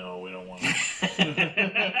 No, we don't want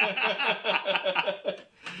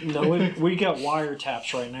No, we got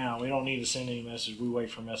wiretaps right now. We don't need to send any message. We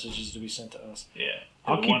wait for messages to be sent to us. Yeah.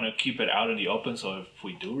 I'll Do we keep- want to keep it out in the open so if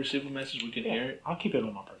we do receive a message, we can hear it? I'll keep it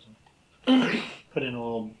on my person. Put it in a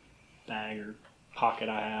little bag or pocket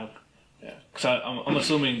I have. Yeah. Because I'm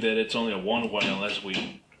assuming that it's only a one-way unless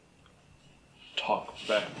we talk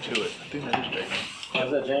back to it. I think that is Jacob.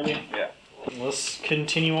 How's that, Jamie? Let's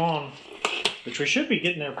continue on. Which we should be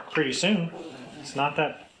getting there pretty soon. It's not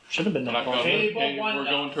that. Should have been that Not far. going to a cave, we're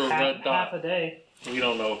going to a red Half dot. a day. We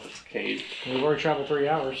don't know if it's a cave. We've already traveled 3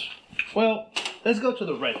 hours. Well, let's go to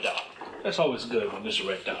the red dot. That's always good when there's a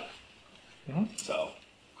red dot. So,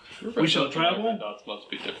 we shall travel. Red dots must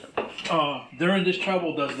be different. During this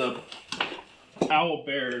travel, does the owl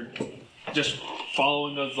bear just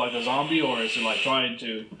following us like a zombie, or is it like trying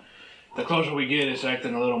to? The closer we get, it's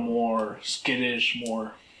acting a little more skittish,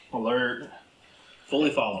 more alert. Fully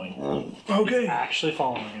following. Okay. Actually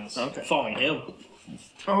following us. Okay. Following him.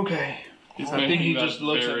 Okay. He's I think making he that just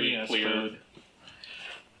looks at very me as clear. food.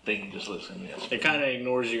 I think he just looks at me as food. It kind of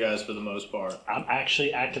ignores you guys for the most part. I'm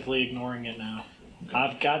actually actively ignoring it now.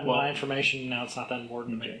 I've gotten my information, now it's not that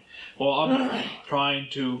important to me. Okay. Well, I'm trying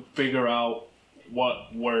to figure out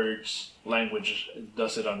what words, language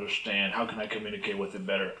does it understand. How can I communicate with it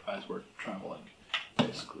better as we're traveling,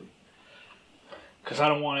 basically? Because I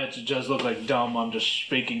don't want it to just look like dumb. I'm just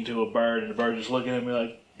speaking to a bird, and the bird just looking at me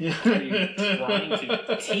like. Are you trying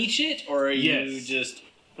to teach it, or are you Yes. just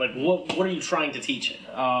like what are you trying to teach it?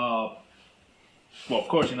 Well, of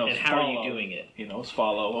course he knows. And how are follow. you doing it? He knows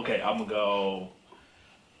follow. Okay, I'm gonna go.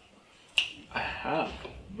 I have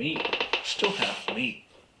meat. Still have meat.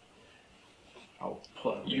 I'll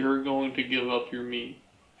put meat. You're going to give up your meat.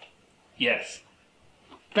 Yes.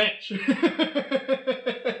 Fetch.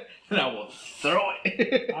 And I will throw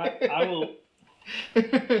it. I will.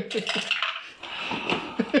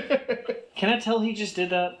 Can I tell he just did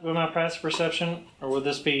that with my passive perception? Or would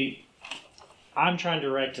this be. I'm trying to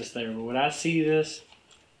direct us there, but would I see this?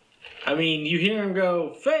 I mean, you hear him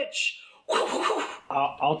go fetch,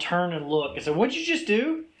 I'll turn and look and say, "What'd you just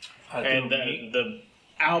do?" and the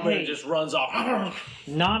owlbear Hey. just runs off.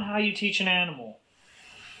 Not how you teach an animal.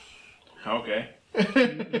 Okay. You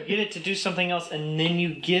get it to do something else, and then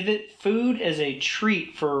you give it food as a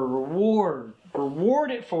treat for a reward.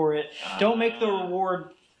 Reward it for it. Don't make the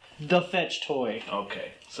reward the fetch toy.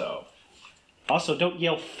 Okay. So. Also, don't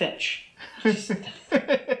yell fetch. Fetch.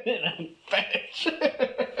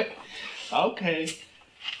 Okay.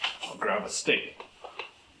 I'll grab a stick.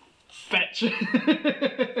 Fetch.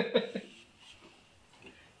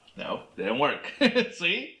 No, didn't work.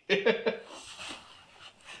 See?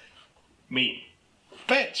 Meat.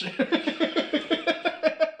 Fetch.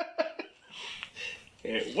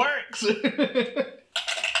 It works.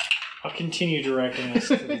 I'll continue directing us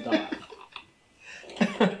to the dot.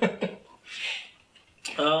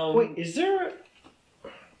 Wait, is there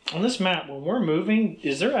on this map when we're moving?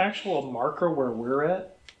 Is there actual marker where we're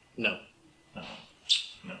at? No.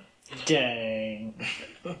 Dang.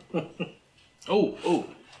 Oh.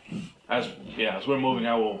 As we're moving,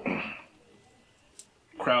 I will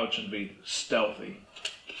crouch and be stealthy.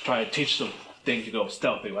 Try to teach the thing to go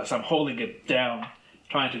stealthy. As I'm holding it down,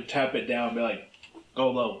 trying to tap it down, be like,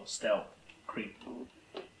 go low, stealth, creep,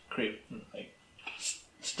 like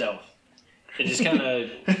stealth. It just kind of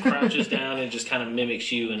crouches down and just kind of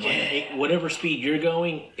mimics you, and like, whatever speed you're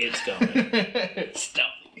going, it's going.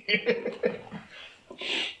 Stealthy.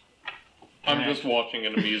 I'm just watching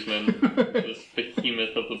in amusement. This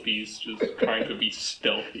behemoth of a beast just trying to be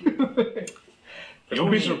stealthy. You'll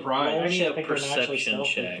be surprised. Roll me Actually, I a think we're naturally perception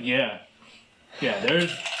stealthy. check. Yeah,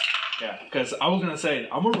 because I was gonna say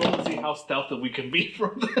I'm gonna roll to see how stealthy we can be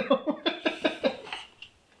from them.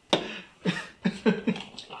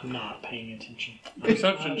 I'm not paying attention.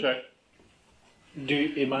 Perception check.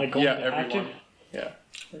 Am I going Yeah, to have everyone. to? Yeah.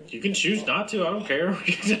 You can choose not to. I don't care.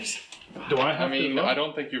 Do I I have mean, to? I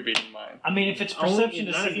don't think you're beating mine. I mean, if it's perception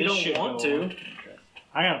to Not see if you this don't shit want go on. to.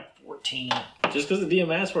 I got a 14. Just because the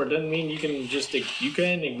DM asks for it doesn't mean you can just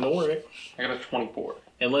ignore it. I got a 24.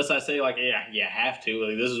 Unless I say like, yeah, you have to.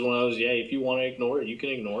 Like this is one of those. Yeah, if you want to ignore it, you can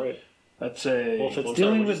ignore it. Let's say. Well, if it's Well, sorry,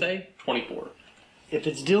 dealing what'd with you say? 24. if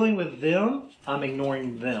it's dealing with them, I'm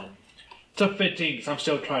ignoring them. It's a 15 because I'm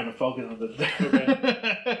still trying to focus on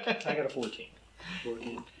the. I got a 14.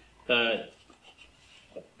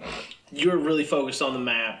 You're really focused on the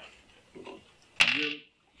map. You're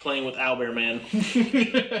playing with Owlbear Man.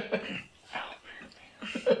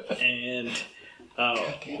 And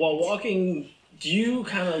while walking, you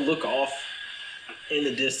kind of look off in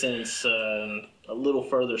the distance a little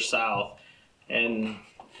further south, and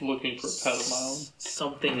Looking for a pet of my own.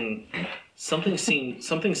 something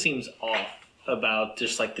seems off about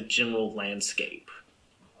just like the general landscape.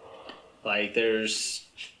 Like there's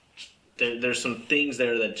some things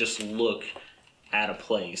there that just look out of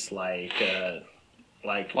place. Like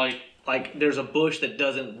there's a bush that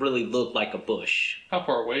doesn't really look like a bush. How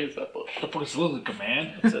far away is that bush? The fuck is look like a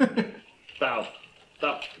man? It's about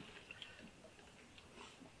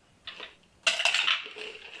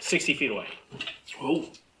 60 feet away. Oh.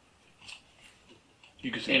 You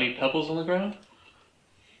can see Any pebbles on the ground?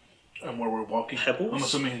 and where we're walking. Pebbles? I'm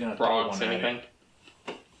assuming he's gonna throw Rocks, one at it. anything?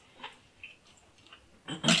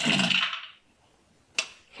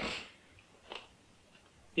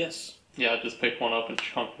 Yes. Yeah, just pick one up and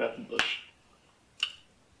chunk it at the bush.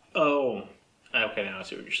 Oh. Okay, now I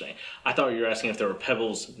see what you're saying. I thought you were asking if there were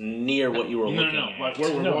pebbles near what you were looking No. at. Like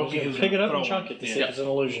where we're No, walking, he's pick it gonna up and throw chunk one. it to Yeah. see if it's an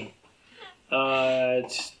illusion.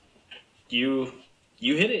 It's you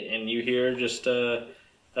hit it and you hear just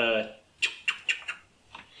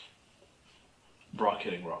Rock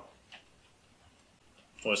hitting rock.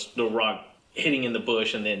 was the rock hitting in the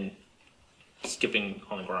bush and then skipping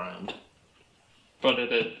on the ground. But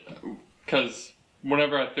because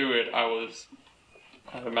whenever I threw it,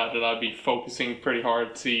 I'd imagine I'd be focusing pretty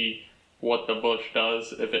hard to see what the bush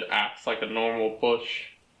does, if it acts like a normal bush,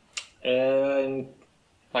 And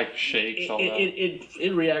like shakes, all that.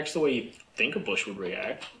 it reacts the way you think a bush would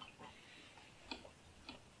react.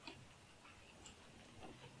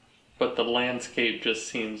 But the landscape just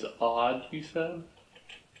seems odd, you said?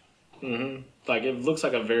 Mm-hmm. Like it looks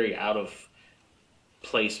like a very out of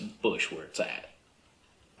place bush where it's at.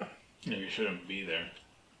 Yeah, you shouldn't be there.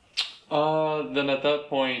 Then at that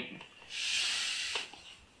point,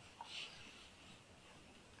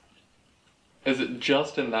 is it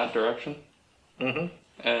just in that direction?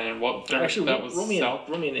 Mm-hmm. And what direction? Actually, That was south?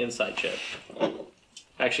 roll me an insight check.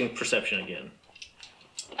 Actually, perception again.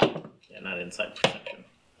 Yeah, not insight, perception.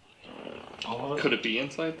 All of it? Could it be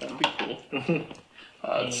insight? That'd be cool.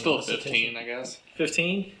 It's still a 15, I guess.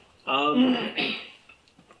 15. One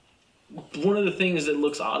of the things that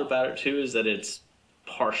looks odd about it too is that it's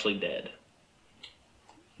partially dead.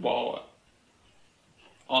 Well,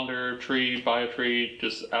 under a tree, by a tree,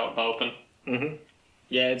 just out in the open. Mm-hmm.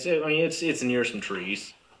 Yeah, it's near some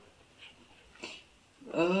trees.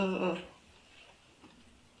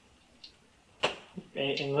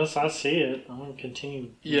 Unless I see it, I'm gonna continue.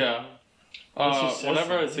 Yeah. Unless he says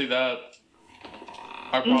Whenever I something. see that,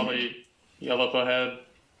 I probably yell up ahead,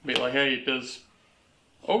 be like, "Hey, does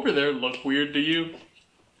over there look weird to you?"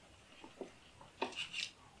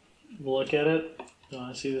 Look at it. Do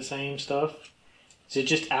I see the same stuff? Is it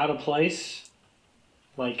just out of place?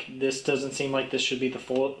 Like this doesn't seem like this should be the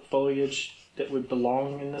foliage that would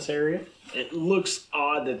belong in this area. It looks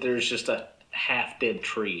odd that there's just a half dead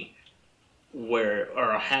tree, or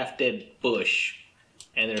a half dead bush,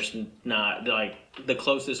 and there's not like the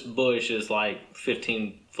closest bush is like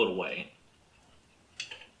 15 foot away.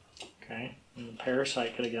 Okay, and the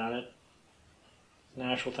parasite could have got it.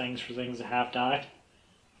 Natural things for things that half die.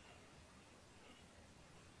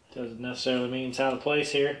 Doesn't necessarily mean it's out of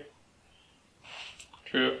place here.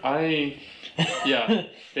 True. Yeah,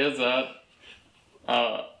 is that.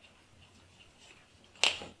 Out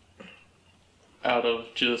of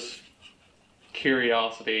just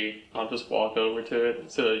curiosity, I'll just walk over to it.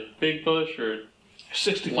 It's a big bush or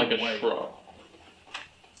 60 like feet a away. shrub.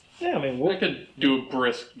 Yeah, I mean, I could do a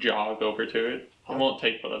brisk jog over to it. It won't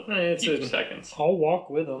take but a It's few a- seconds. I'll walk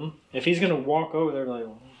with him. If he's gonna walk over there, like,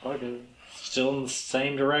 well, fuck it, still in the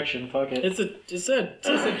same direction. Fuck it. It's a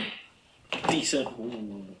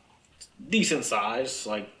decent size,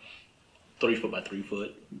 like 3 foot by 3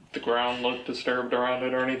 foot. The ground look disturbed around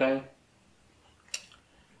it or anything?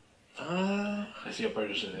 I see a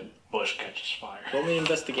bird just in the bush catches fire. Roll me an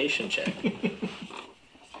investigation check. Inch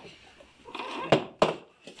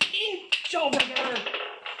over there.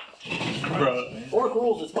 Bruh. Orc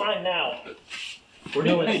rules, it's mine now.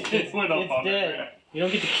 No, it's It went up on dead. there. You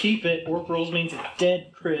don't get to keep it. Orc rules means it's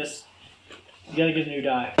dead, Chris. You gotta get a new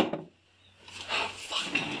die.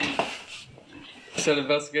 Is that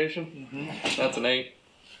investigation? Mm-hmm. That's an 8.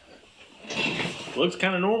 Looks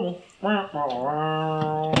kind of normal.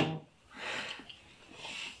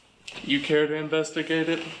 You care to investigate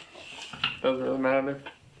it? Doesn't really matter.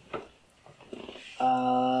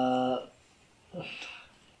 I'll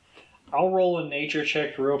roll a nature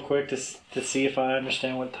check real quick to see if I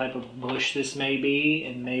understand what type of bush this may be,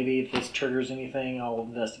 and maybe if this triggers anything, I'll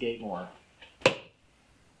investigate more.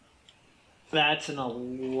 That's an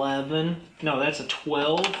 11. No, that's a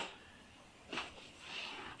 12.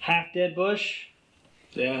 Half dead bush.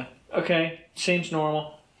 Yeah. Okay, seems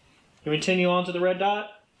normal. You continue on to the red dot?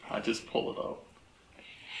 I just pull it up.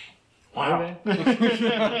 Wow.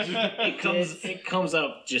 It comes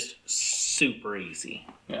up just super easy.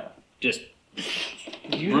 Yeah. Just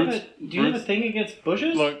Do you have a thing against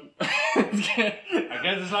bushes? Look. I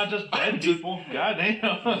guess it's not just dead people.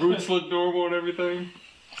 Goddamn. Roots look normal and everything.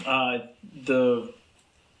 the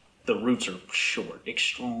roots are short,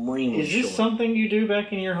 extremely Is this short. something you do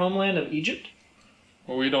back in your homeland of Egypt?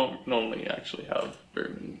 Well, we don't normally actually have very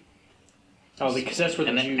many. Oh, because that's where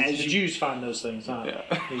And the then Jews, as the you- Jews find those things, not Yeah.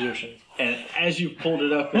 the Egyptians. And as you pulled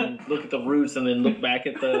it up and look at the roots and then look back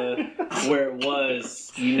at the where it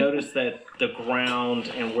was, you notice that the ground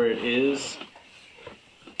and where it is,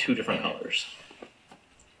 2 different colors.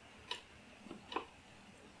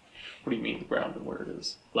 What do you mean, the ground and where it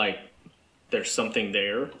is? Like, there's something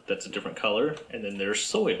there that's a different color, and then there's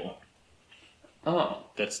soil Oh,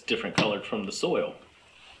 that's different colored from the soil.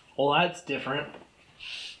 Well, that's different.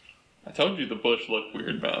 I told you the bush looked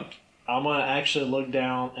weird, man. I'm going to actually look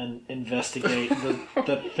down and investigate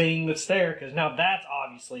the thing that's there, because now that's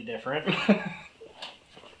obviously different.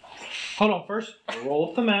 Hold on, first, roll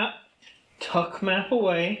up the map, tuck map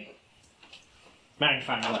away,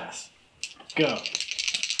 magnifying glass. Go.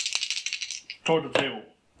 Toward the table,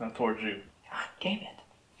 not towards you. God damn it.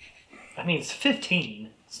 I mean, it's 15.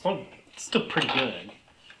 It's still pretty good.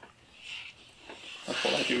 That's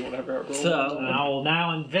what I do whenever I roll. And I will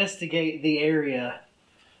now investigate the area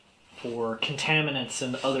for contaminants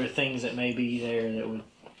and other things that may be there that would,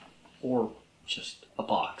 or just a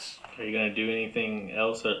box. Are you gonna do anything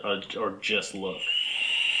else, or just look?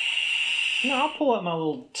 No, I'll pull out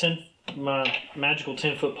my magical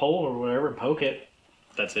 10-foot pole or whatever and poke it.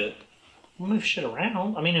 That's it. Move shit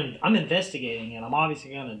around. I mean, I'm investigating it. I'm obviously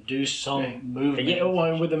going to do some movement. Yeah,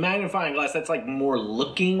 well, with the magnifying glass, that's like more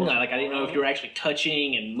looking. Like I didn't know if you were actually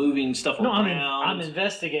touching and moving stuff No, around. I'm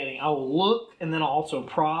investigating. I'll look and then I'll also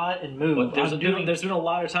prod and move. But there's been a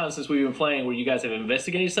lot of times since we've been playing where you guys have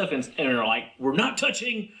investigated stuff and are like, we're not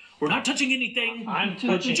touching anything. I'm We're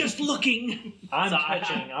touching. just looking. I'm So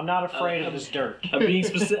touching. I'm not afraid of this dirt. I'm being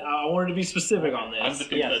specific. I wanted to be specific on I'm this. the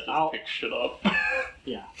dude Yes, that just I'll- picks shit up.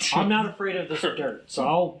 Yeah, I'm not afraid of this dirt.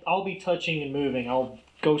 So I'll be touching and moving. I'll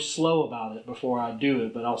go slow about it before I do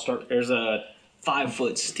it, but I'll start. There's a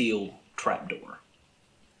 5-foot steel trapdoor.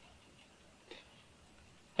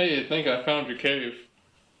 Hey, I think I found your cave.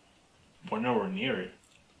 We're nowhere near it.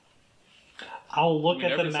 I'll look We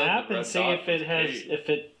at the never said map the and red see dot if it was has, cave. if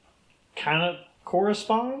it kind of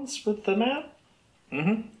corresponds with the map.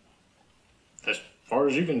 Mm-hmm. As far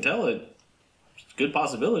as you can tell, it's a good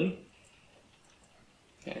possibility.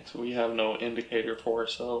 Okay, so we have no indicator for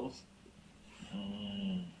ourselves.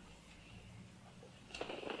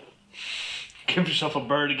 Give yourself a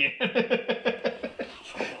bird again.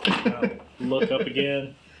 Look up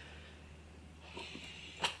again.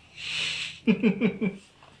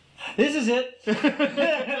 This is it.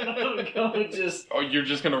 I'm going to just. Oh, you're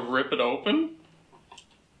just gonna rip it open?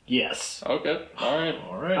 Yes. Okay, alright.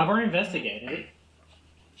 All right. I've already investigated it.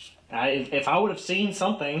 If I would have seen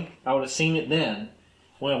something, I would have seen it then.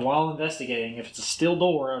 While investigating, if it's a steel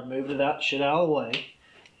door, I've moved that shit out of the way.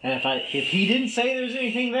 And if he didn't say there's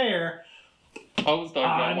anything there, I was talking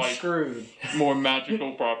about I'm like screwed. more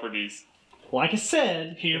magical properties. Like I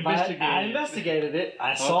said, He if I investigated. investigated it.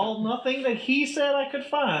 I saw nothing that he said I could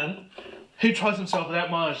find. He trusts himself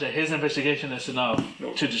that much that his investigation is enough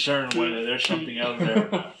to discern whether there's something else there.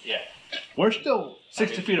 or not. Yeah. We're still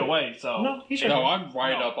 60 feet away, so No, he's No, right. I'm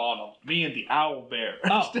right up on him. me and the owl bear.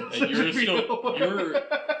 Oh. still And you're 60 feet still away.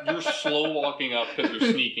 you're slow walking up because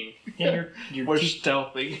you're sneaking. Yeah, you're We're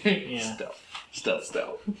stealthy. Yeah. Stealth.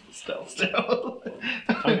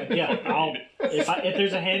 okay, yeah. If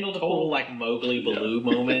there's a handle to Total pull, like Mowgli Baloo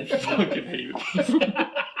moment. Fucking hate it.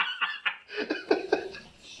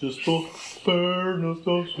 just for bare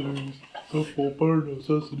necessities, just for bare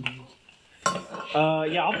necessities.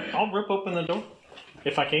 Yeah, I'll rip open the door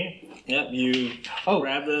if I can. Yep, you Oh,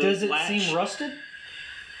 grab the does it latch. seem rusted,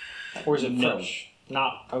 or is it No. fresh?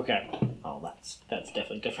 Not okay. Oh, that's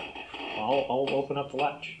definitely different. I'll open up the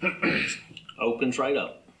latch. Opens right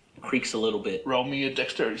up. Creaks a little bit. Roll me a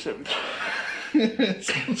dexterity saving.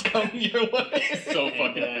 It's coming your way. So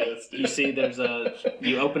fucking pissed. You see,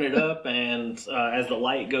 you open it up, and as the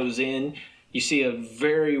light goes in, you see a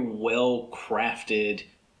very well crafted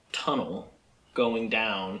tunnel going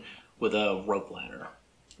down with a rope ladder.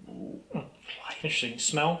 Interesting.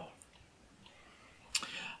 Smell?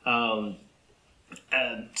 A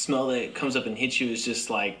smell that comes up and hits you is just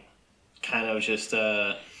like, kind of just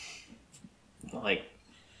like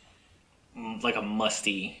a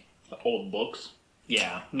musty. Old books.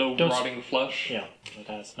 Yeah. No Don't- rotting flesh. Yeah, but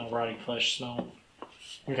that's no rotting flesh smell.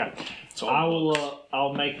 Okay. It's old I will. books.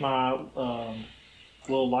 I'll make my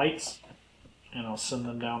little lights, and I'll send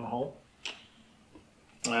them down the hole.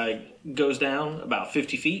 Goes down about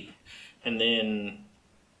 50 feet, and then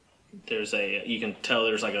you can tell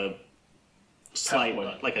there's like a slight,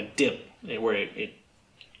 Pathway. like a dip where it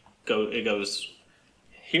goes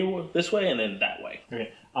here this way and then that way.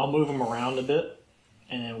 Okay. I'll move them around a bit,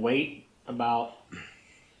 and then wait about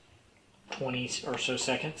 20 or so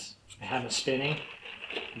seconds and have them spinning.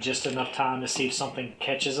 Just enough time to see if something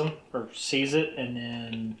catches them or sees it, and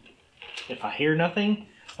then if I hear nothing,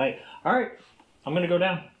 like, all right, I'm gonna go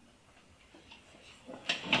down.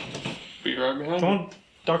 Be right behind Come you. on,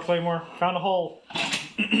 Dark Claymore, found a hole.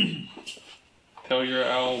 Tell your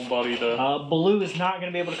owl buddy to. Baloo is not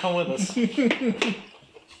gonna be able to come with us.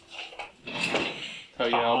 Tell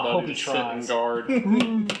your I owl hope buddy he to sit and tries.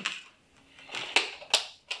 guard.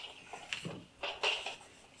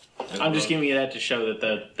 I'm just giving you that to show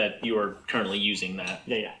that you are currently using that.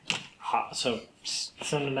 Yeah. So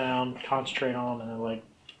send them down, concentrate on them, and then like,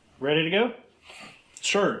 ready to go?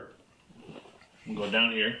 Sure. We'll go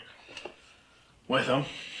down here with him.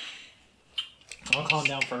 I'll calm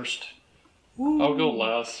down first. I'll go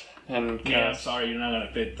last and Yeah, I'm cast. sorry, you're not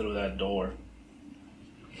gonna fit through that door.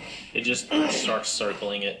 It just starts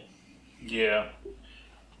circling it. Yeah.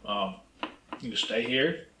 You stay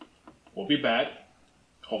here. We'll be back.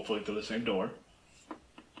 Hopefully through the same door.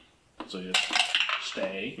 So just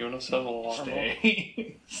stay. You want to set an alarm?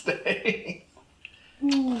 Stay. Stay.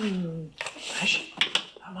 Actually,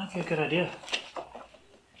 that might be a good idea.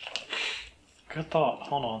 Good thought.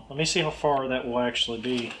 Hold on. Let me see how far that will actually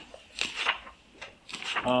be.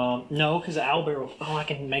 No, because the owlbear will... Oh, I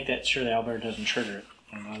can make that sure the owlbear doesn't trigger it.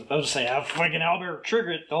 I was going to say, I fucking owlbear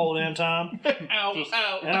trigger it the whole damn time. Ow,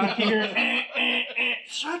 ow. And I can hear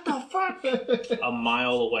shut the fuck. A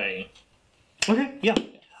mile away. Okay, yeah.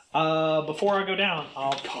 Before I go down,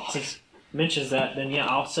 since it mentions that, then yeah,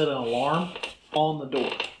 I'll set an alarm on the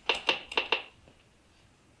door.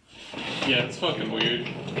 Yeah, it's fucking weird.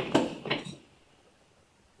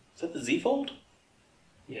 Is that the Z-Fold?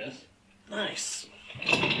 Yes. Nice.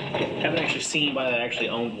 Haven't actually seen anybody that actually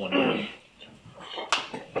owned one.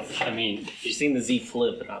 I mean, You've seen the Z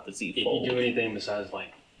Flip, but not the Z if you Fold. do anything besides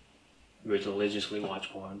like religiously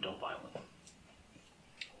watch porn, don't buy one.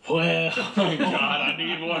 Well, Oh God, I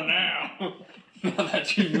need one now. Now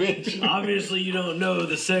that you mention. obviously you don't know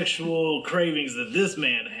the sexual cravings that this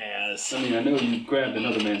man has. I mean, I know you grabbed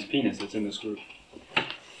another man's penis that's in this group.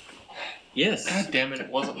 Yes, God damn it! It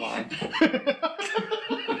wasn't mine.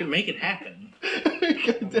 you can make it happen.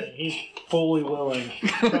 He's fully willing.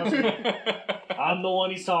 Trust me. I'm the one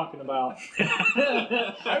he's talking about.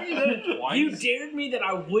 You dared me that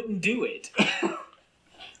I wouldn't do it.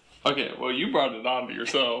 Okay, well you brought it on to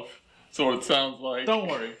yourself. So it sounds like. Don't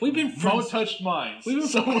worry. We've been Mo friends. touched mine. We've been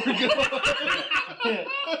So we're good.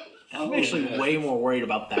 I'm actually way more worried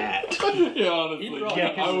about that. Yeah, honestly,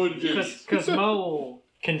 Yeah, I would just. because Mo will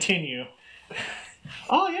continue.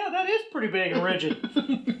 Oh yeah, that is pretty big and rigid.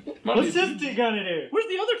 What's this thing gonna do? Where's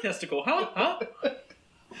the other testicle, huh?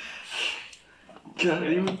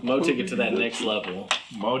 God, Mo took it to that next level.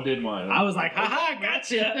 Mo did mine. I was like, haha,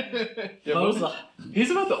 gotcha. Yeah, Mo's Mo's-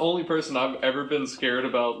 he's about the only person I've ever been scared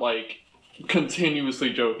about, like,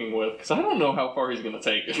 continuously joking with, because I don't know how far he's gonna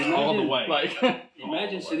take it. all the way. Like,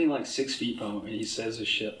 Imagine sitting like 6 feet from him and he says this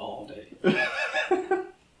shit all day.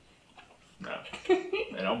 No.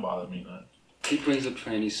 It don't bother me none. He brings up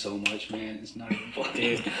trannies so much, man. It's not even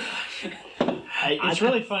funny. Dude, It's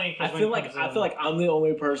really funny. I feel like I'm the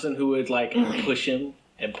only person who would like push him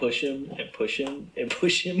and push him and push him and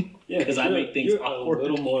push him because I make things you're awkward. a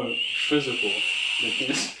little more physical than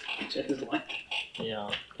his like. Yeah,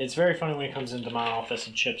 it's very funny when he comes into my office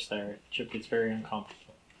and Chip's there. Chip gets very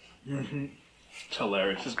uncomfortable. It's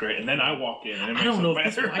hilarious. It's great. And then I walk in and it makes I don't know it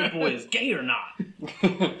if this better. white boy is gay or not. Yeah,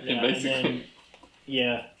 and basically. then,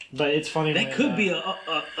 yeah, but it's funny. That when, could be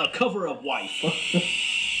a cover-up wife.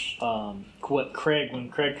 what Craig when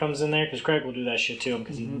Craig comes in there, because Craig will do that shit to him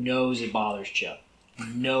because he knows it bothers Chip. He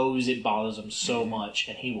knows it bothers him so much,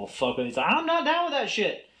 and he will fuck with it. He's like, I'm not down with that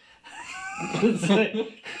shit.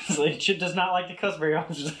 She does not like the cuss very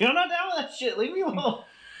often. She's like, I'm not down with that shit. Leave me alone.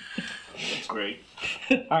 That's great.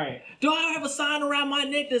 Alright. Do I have a sign around my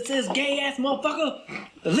neck that says "gay ass motherfucker"?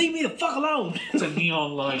 Leave me the fuck alone. It's a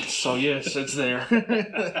neon light, so yes, it's there.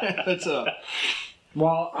 It's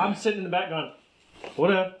While I'm sitting in the back going,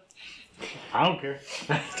 what up? I don't care.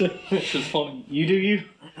 It's just funny. You do you.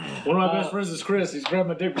 One of my best friends is Chris. He's grabbed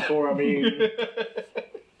my dick before. I mean,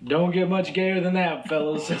 don't get much gayer than that,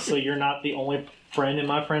 fellas. So you're not the only friend in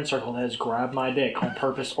my friend circle that has grabbed my dick on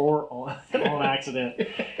purpose or on accident.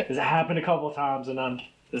 Because it happened a couple of times, and I'm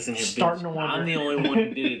Listen here, starting bitch. to wonder. I'm the only one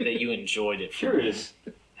who did it that you enjoyed it. Curious.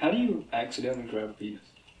 How do you accidentally grab a penis?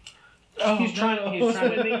 He's trying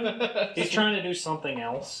to do something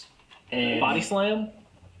else. And Body slam.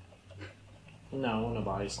 No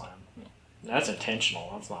body slam. That's intentional.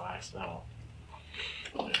 That's not accidental.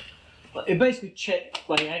 It basically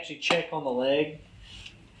actually checked on the leg.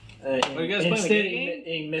 Are you guys playing the Instead, game?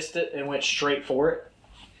 he missed it and went straight for it.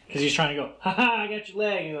 Because he's trying to go, haha, I got your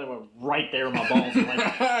leg. And he went right there with my balls. I'm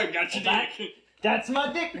like, Got you, that, that's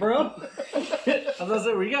my dick, bro. I was gonna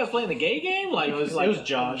say, were you guys playing the gay game? Like It was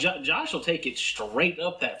Josh. Josh will take it straight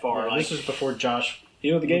up that far. Yeah, like, this was before Josh.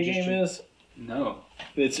 You know what the gay Would you game is? No.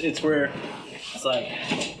 It's where it's like,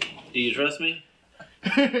 do you trust me?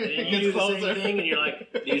 And you do the same thing, and you're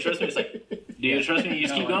like, do you trust me? It's like, do you trust me? You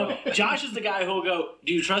just keep going. Josh is the guy who'll go,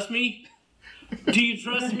 do you trust me? Do you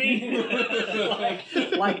trust me?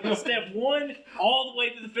 like step one, all the way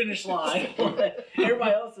to the finish line.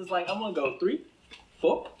 Everybody else is like, I'm gonna go 3,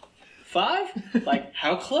 4, 5. Like,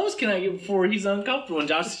 how close can I get before he's uncomfortable? And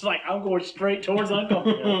Josh is like, I'm going straight towards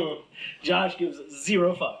uncomfortable. Josh gives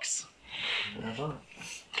 0 fucks.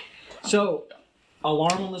 So,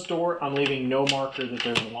 alarm on this door. I'm leaving no marker that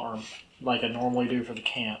there's an alarm, like I normally do for the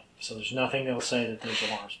camp. So there's nothing that'll say that there's an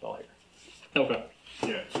alarm spell here. Okay.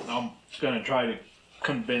 Yeah, I'm gonna try to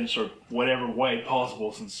convince or whatever way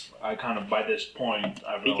possible, since I kind of by this point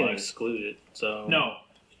I He can realized exclude it. So no,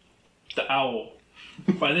 the owl.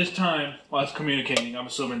 By this time, while it's communicating, I'm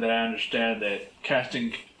assuming that I understand that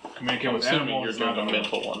communicate I'm with assuming animals you're is doing not a gonna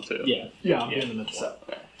mental one too. Yeah. Yeah, I'm Yeah, doing the mental. so,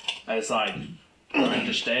 it's like, trying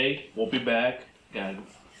to stay, we'll be back, and,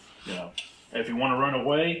 you know, if you want to run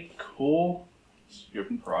away, cool, it's your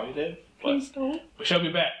prerogative, but we shall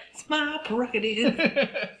be back. It's my prerogative.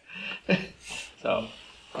 So,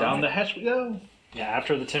 down the hatch we go. Yeah,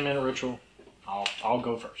 after the 10-minute ritual, I'll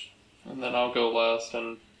go first. And then I'll go last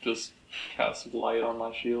and just cast light on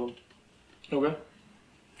my shield. Okay.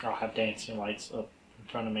 I'll have dancing lights up in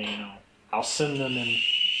front of me, and I'll send them in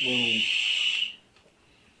little.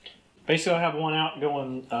 Basically, I'll have one out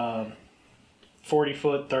going 40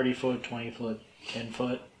 foot, 30 foot, 20 foot, 10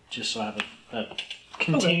 foot, just so I have a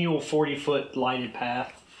continual 40 foot lighted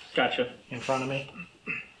path Gotcha. in front of me.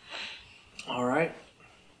 All right.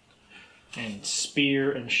 And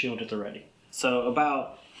spear and shield at the ready. So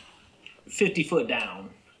about 50 foot down,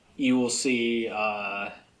 you will see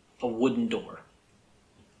a wooden door.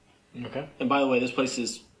 Okay. And by the way, this place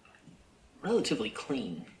is relatively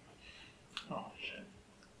clean. Oh, shit.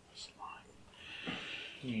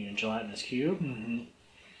 You need a gelatinous cube. Mm-hmm.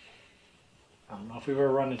 I don't know if we've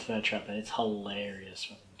ever run into that trap, but it's hilarious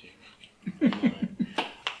when we do.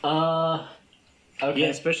 Okay. Yeah,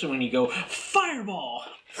 especially when you go, fireball!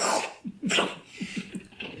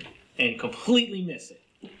 and completely miss it.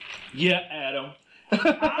 Yeah, Adam.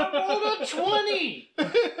 I rolled a 20!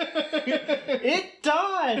 It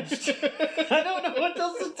dodged! I don't know what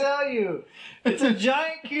else to tell you. It's a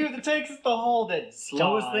giant cube that takes us to hold it.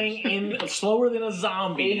 Slowest Dodged. thing in slower than a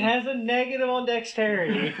zombie. It has a negative on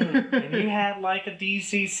dexterity, and you had like a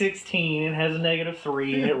DC 16, it has a negative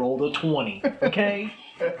 3, and it rolled a 20. Okay?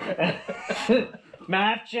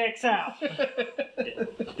 Math checks out.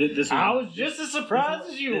 I was just as surprised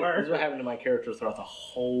as you This were. is what happened to my character throughout the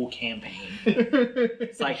whole campaign.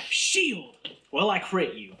 It's like, shield! Well, I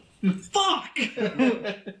crit you. Fuck!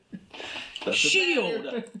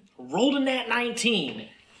 Shield! Rolled a nat 19.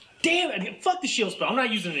 Damn it! Fuck the shield spell. I'm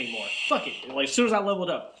not using it anymore. Fuck it. Like, as soon as I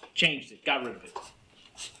leveled up, changed it. Got rid of it.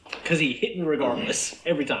 Because he hit me regardless.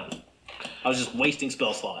 Every time. I was just wasting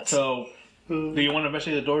spell slots. So, do you want to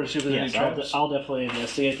investigate the door to see if there's Yes, any traps? I'll definitely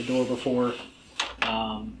investigate the door before,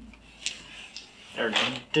 or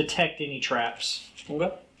detect any traps.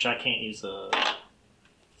 Okay. Which I can't use the.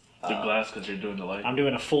 The glass, because you're doing the light. I'm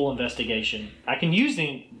doing a full investigation. I can use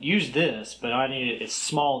this, but I need it's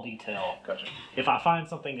small detail. Gotcha. If I find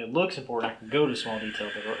something that looks important, I can go to small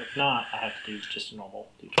detail. But if not, I have to do just a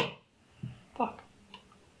normal detail. Fuck.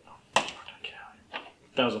 No, get out of here.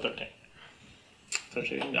 That was a 13. As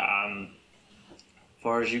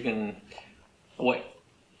far as you can. Wait.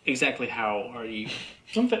 exactly how are you?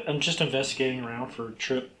 I'm just investigating around for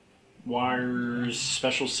trip wires,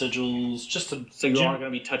 special sigils, just to. So you aren't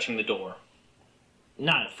going to be touching the door.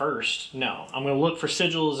 Not at first, no. I'm going to look for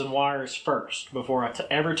sigils and wires first before I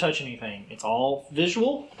ever touch anything. It's all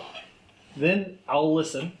visual. Then I'll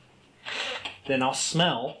listen. Then I'll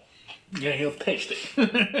smell. Yeah, he'll taste it.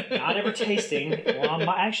 Not ever tasting. Well, I'm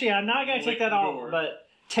not going to take that off, but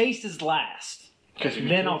taste is last.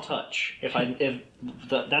 Then I'll touch.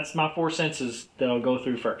 That's my 4 senses that I'll go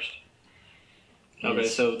through first. Okay,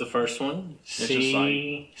 so the first one,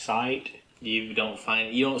 See, sight. you don't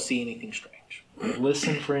see anything strange.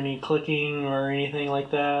 Listen for any clicking or anything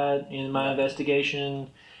like that in my investigation.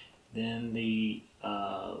 Then the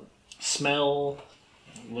smell,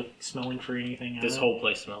 smelling for anything. This whole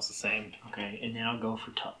place smells the same. Okay, and now go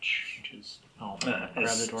for touch, which is grab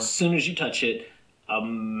the door. As soon as you touch it, a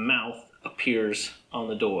mouth appears on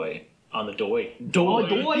the doy. On the doy.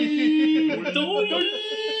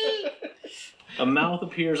 A mouth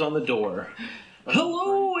appears on the door.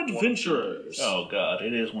 Hello, adventurers! Oh god,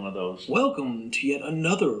 it is one of those. Welcome to yet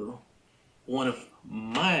another one of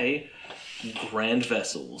my grand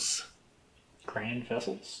vessels. Grand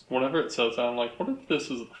vessels. Whenever it says that, I'm like, what if this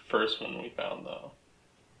is the first one we found, though?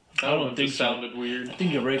 I don't It think just so. sounded weird. I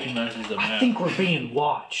think it recognizes the map. I think we're being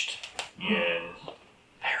watched. Yes.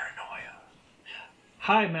 Paranoia.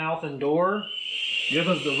 Hi, mouth and door. Give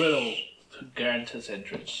us the riddle to grant us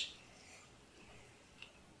entrance.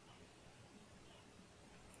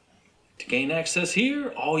 To gain access here,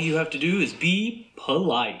 all you have to do is be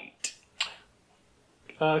polite.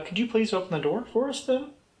 Could you please open the door for us,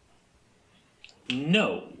 then?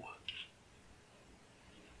 No.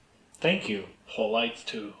 Thank you. Polite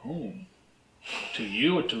to whom? To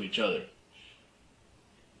you or to each other?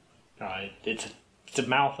 It's a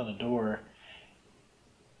mouth and a door.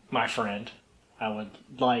 My friend, I would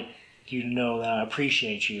like you to know that I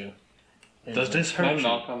appreciate you. Does this Can I hurt you?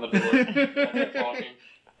 knock on the door while they're talking?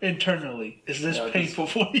 Internally, is this Yeah, painful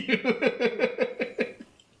for you?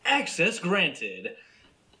 Access granted.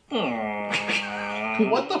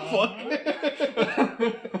 What the fuck?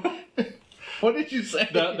 What did you say?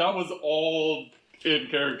 That was all in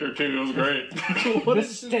character too. It was great. What The did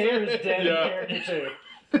you stare is say? dead Yeah. in character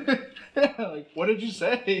too. Yeah, like, what did you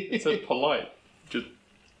say? It said polite. Just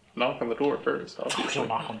knock on the door first. We Obviously. don't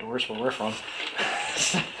knock on doors where we're from.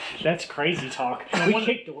 That's crazy talk. We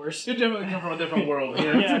kick doors. You definitely come from a different world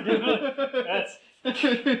here. Yeah, that's I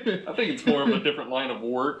think it's more of a different line of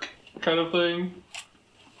work kind of thing.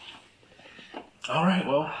 All right,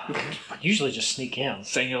 well, I usually just sneak in.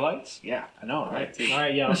 saying your lights? Yeah, I know, right? All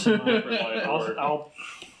right, yeah, I'll, send my- Different line of work. I'll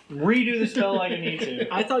redo the spell like I need to.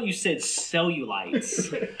 I thought you said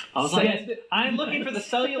cellulites. I was like, I'm looking for the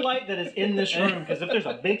cellulite that is in this room because if there's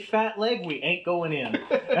a big fat leg, we ain't going in.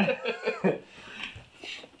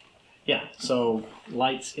 Yeah, so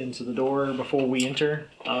lights into the door before we enter.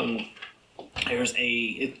 there's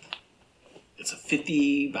it's a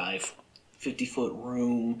 50 by 50 foot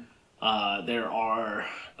room. There are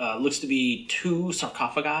looks to be 2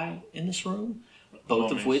 sarcophagi in this room,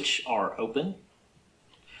 both of which are open.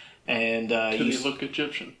 And Do you they look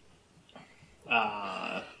Egyptian?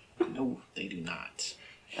 no, they do not.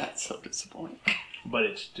 That's so disappointing. But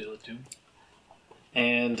it's still a tomb.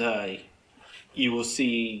 And you will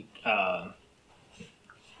see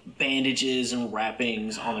bandages and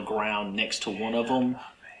wrappings on the ground next to one of them,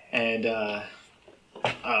 and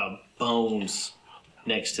bones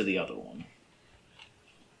next to the other one.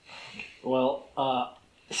 Well,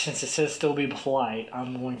 since it says still be polite,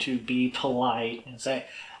 I'm going to be polite and say,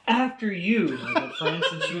 after you, my good friend,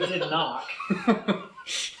 since you did knock.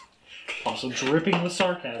 Also dripping with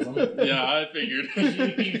sarcasm. Yeah, I figured.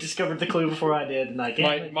 You discovered the clue before I did, and I can't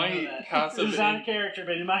let you My know that. passive This is out of character,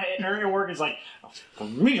 but in my inner work is like, for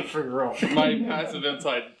me to figure out. my passive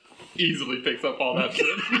insight easily picks up all that shit.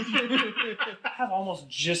 I have almost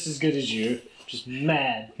just as good as you, just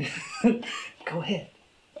mad. Go ahead.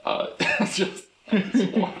 Just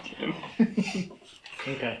walk in.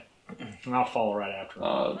 Okay. And I'll follow right after.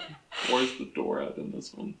 Where's the door at in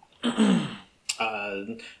this one?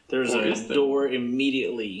 There's Or a is there? door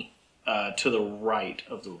immediately to the right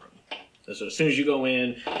of the room. So as soon as you go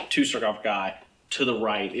in, 2 sarcophagi. To the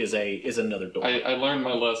right is another door. I learned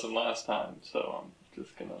my lesson last time, so I'm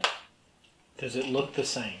just gonna Does it look the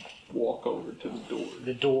same? walk over to the door.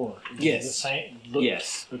 The door. Is it Yes. The same. Look,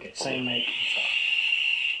 Yes. Okay. Same make.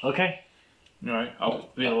 Okay. All right, I'll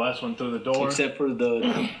be the last one through the door. Except for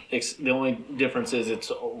the only difference is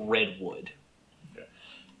it's red wood.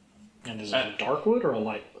 And is it a dark wood or a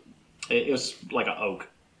light wood? It was like an oak.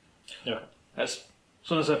 Okay. As As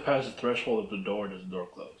soon as I pass the threshold of the door, does the door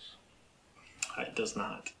close? It does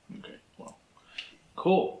not. Okay, well.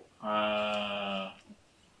 Cool.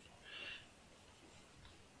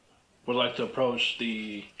 Would like to approach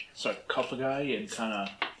the sarcophagi and kind of...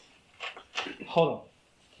 Hold on.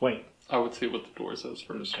 Wait. I would see what the door says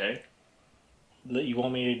first. Okay. You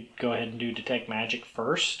want me to go ahead and do detect magic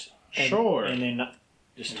first? Sure. And then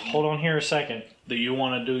just hold on here a second. Do you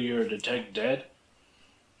want to do your detect dead?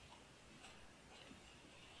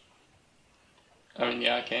 I mean,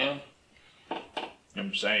 yeah, I can.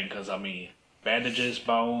 I'm saying because, I mean, bandages,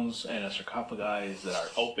 bones, and a sarcophagi that are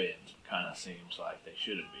open kind of seems like they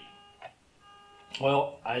shouldn't be.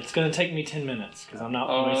 Well, it's going to take me 10 minutes because I'm not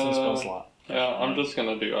wasting a spell slot. Yeah, I'm just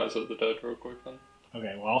gonna do Eyes of the Dead real quick then.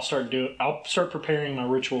 Okay, well I'll start preparing my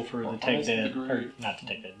ritual for detect Eyes of dead, the or Grave. not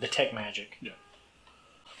detect dead, detect magic.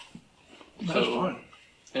 That's So- fun.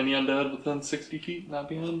 Any undead within 60 feet not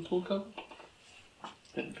being in full cover?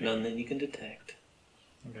 Didn't feel- None that you can detect.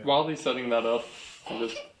 While he's setting that up, I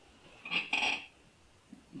just...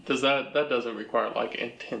 That doesn't require like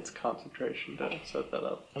intense concentration to set that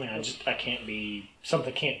up. I mean, I can't be,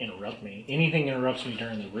 something can't interrupt me. Anything interrupts me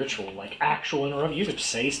during the ritual, like actual interrupt. You could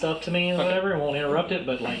say stuff to me and whatever, it won't interrupt it,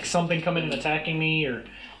 but like something coming and attacking me or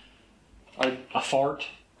a fart,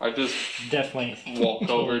 I just definitely. walk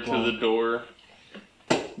over to the door.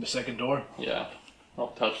 The second door? Yeah. I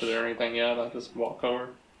don't touch it or anything yet, I just walk over.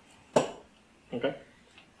 Okay.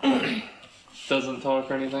 Doesn't talk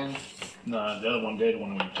or anything. No, the other one did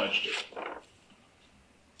when we touched it.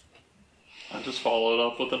 I just followed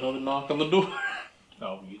up with another knock on the door.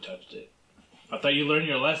 Oh, you touched it. I thought you learned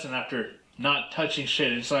your lesson after not touching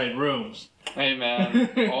shit inside rooms. Hey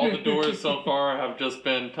man, all the doors so far have just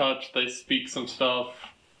been touched. They speak some stuff.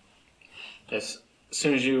 As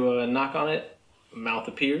soon as you knock on it, a mouth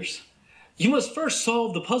appears. You must first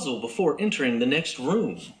solve the puzzle before entering the next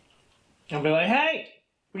room. I'll be like, hey,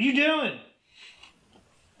 what are you doing?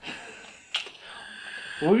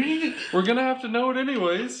 What are you? We're gonna have to know it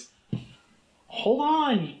anyways. Hold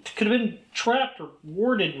on, you could have been trapped or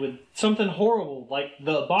warded with something horrible, like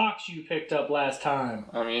the box you picked up last time.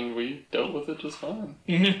 I mean, we dealt with it just fine.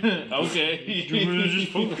 Okay.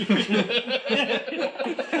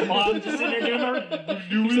 Come on, just sitting there doing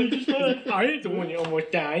our... I ain't the one that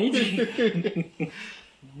almost died.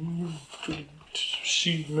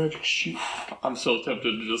 See magic shit. I'm so tempted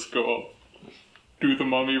to just go up, do the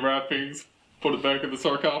mummy wrappings, put it back in the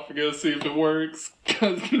sarcophagus, see if it works.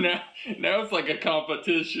 Cause now it's like a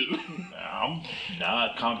competition. I'm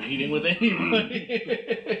not competing with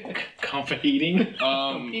anybody. Competing?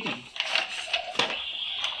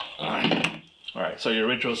 Alright, so your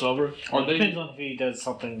ritual's over? Are they? Depends on if he does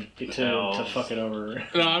something to fuck it over.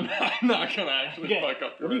 No, I'm not gonna actually Okay, fuck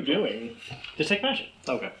up. What are you doing? Just take magic.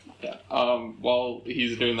 Okay. While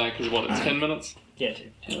he's doing that, because what, it's 10 minutes? Yeah,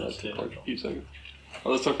 too. Like a few seconds.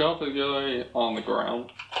 Well, the sarcophagi on the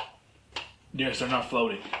ground. Yes, they're not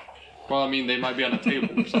floating. Well, I mean, they might be on a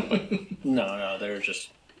table or something. No, they're just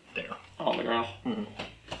there. On the ground.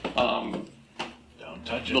 Don't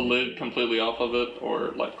touch it. The lid completely off of it,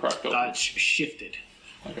 or like cracked open. It's shifted.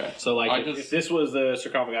 Okay. So like, I if just- this was the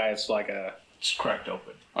sarcophagi, it's like a... It's cracked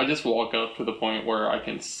open. I just walk up to the point where I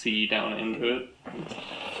can see down into it.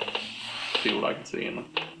 See what I can see in them.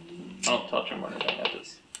 I don't touch them or anything. I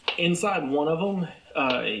just... Inside one of them,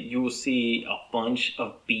 you will see a bunch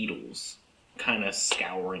of beetles kind of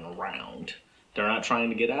scouring around. They're not trying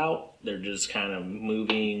to get out. They're just kind of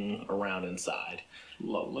moving around inside.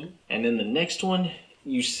 Lovely. And then the next one,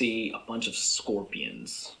 you see a bunch of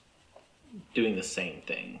scorpions doing the same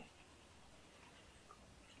thing.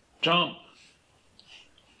 Jump.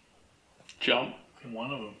 Jump.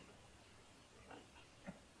 One of them.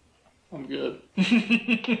 I'm good.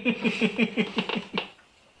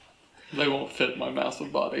 They won't fit my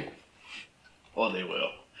massive body. Well, they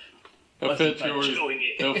will. They'll fit yours. Chewing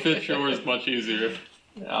it. They'll fit yours much easier.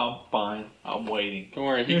 I'm fine. I'm waiting. Don't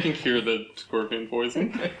worry, he can cure the scorpion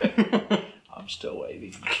poison. I'm still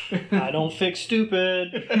waiting. I don't fix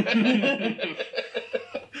stupid.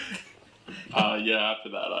 Yeah, after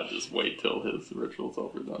that, I just wait till his ritual's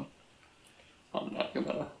over then. I'm not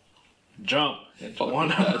gonna Jump. fuck One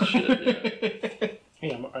with of that shit.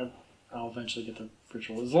 Yeah. Yeah, I'll eventually get the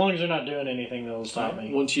ritual. As long as they're not doing anything that'll stop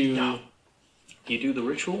me. Once you do the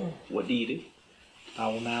ritual, what do you do? I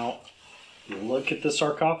will now look at the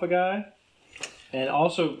sarcophagi and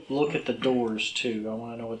also look at the doors too. I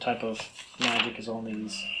want to know what type of magic is on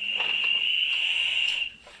these.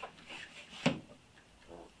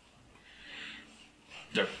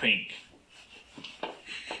 They're pink.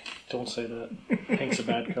 Don't say that. Pink's a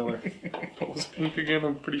bad color. What was pink again?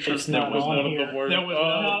 I'm pretty sure It's that not was on one here. of the words. That was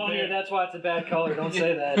Not not on there. here. That's why it's a bad color. Don't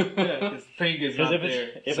say that. Because pink is Because not if there.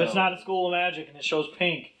 it's if it's not a school of magic and it shows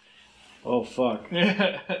pink, oh fuck.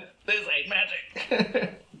 this ain't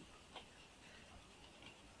magic.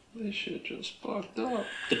 This shit just fucked up.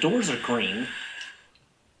 The doors are green.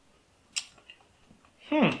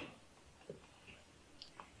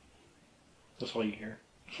 That's all you hear.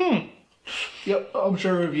 Yep, I'm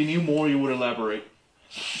sure if you knew more, you would elaborate.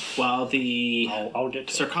 While the I'll get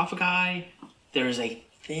to it. sarcophagi, there's a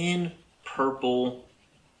thin purple,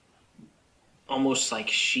 almost like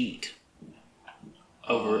sheet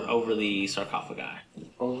over the sarcophagi.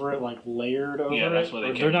 Over it, like layered over Yeah, it. that's why they Or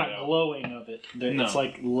can't they're get not out. glowing of it. No. It's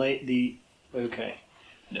like okay.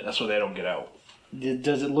 Yeah, that's why they don't get out.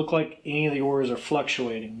 Does it look like any of the doors are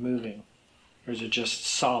fluctuating, moving, or is it just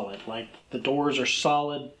solid? Like the doors are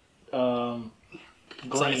solid. Green.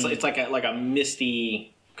 It's like a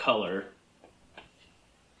misty color.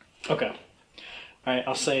 Okay. All right.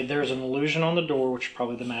 I'll say there's an illusion on the door, which is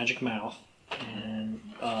probably the magic mouth, and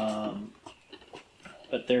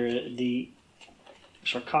but the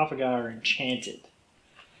sarcophagi are enchanted.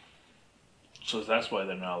 So that's why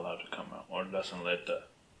they're not allowed to come out, or doesn't let the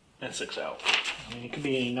insects out. I mean, it could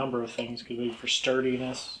be any number of things. It could be for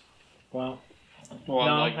sturdiness. Well, Well,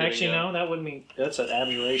 no, I'm not getting actually, it. no. That wouldn't mean that's an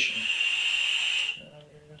abjuration.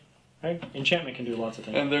 Right? Enchantment can do lots of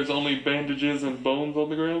things. And there's only bandages and bones on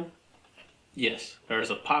the ground? Yes, there's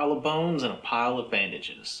a pile of bones and a pile of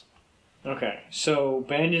bandages. Okay, so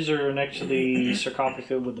bandages are next to the sarcophagus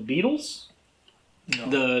with the beetles.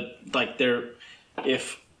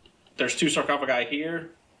 If there's two sarcophagi here,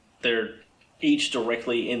 they're each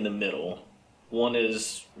directly in the middle. One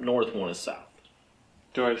is north, one is south.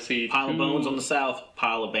 Do I see Pile two... of bones on the south,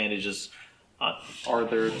 pile of bandages. Are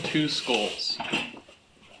there two skulls?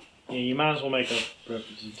 Yeah, you might as well make a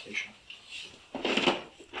representation.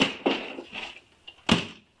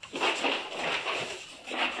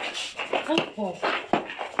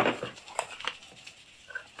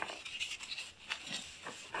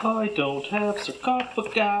 Oh, I don't have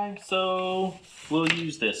sarcophagi, so we'll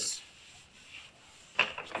use this.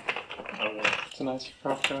 It's a nice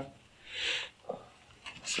sarcophagus.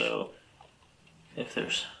 So, if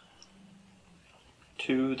there's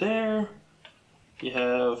two there, you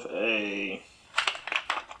have a...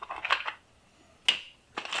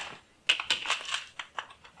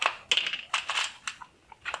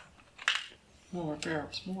 More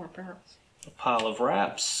barrels, more barrels. a pile of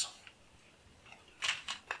wraps.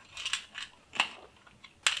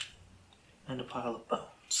 And a pile of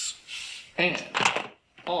bones. And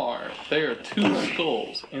are there two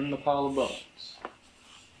skulls in the pile of bones?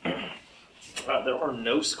 There are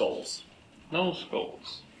no skulls. No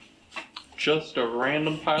skulls. Just a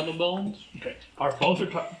random pile of bones? Okay. Are both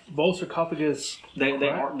sarcophagus?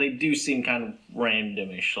 They do seem kind of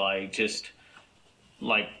randomish,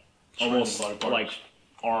 like almost random body like parts.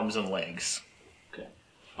 arms and legs.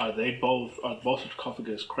 Are both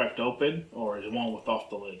sarcophagus cracked open, or is one with off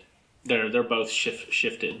the lid? They're both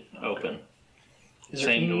shifted open. Is there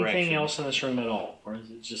Same anything direction. else in this room at all, or is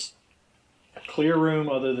it just a clear room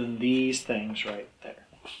other than these things right there?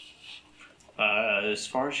 As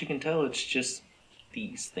far as you can tell, it's just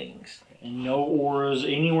these things. And no auras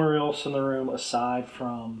anywhere else in the room aside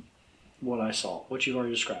from what I saw, what you've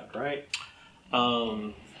already described, right?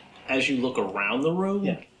 As you look around the room,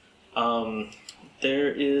 Yeah.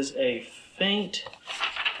 there is a faint.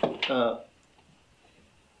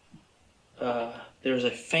 There's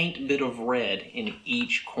a faint bit of red in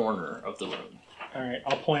each corner of the room. All right,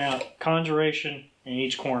 I'll point out conjuration in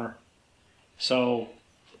each corner. So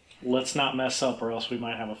let's not mess up, or else we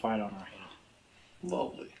might have a fight on our hands.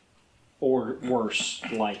 Lovely. Or worse,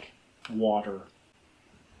 like water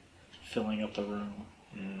filling up the room.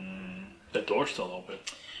 The door's still open.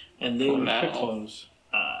 And For then, now. Could close.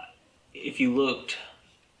 if you looked,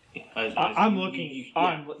 I'm looking.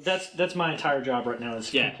 That's my entire job right now.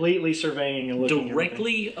 Is Yeah. completely surveying and looking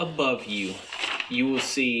directly above you, you will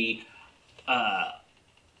see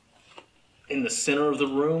in the center of the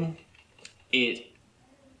room, it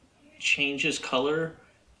changes color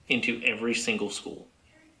into every single school.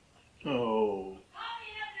 Oh.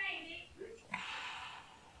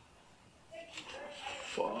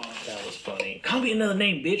 Fuck. That was funny. Call me another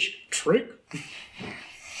name, bitch. Trick.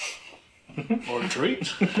 Or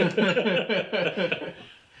treat. Yeah,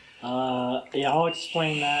 I'll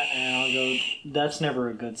explain that, and I'll go. That's never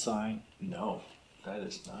a good sign. No, that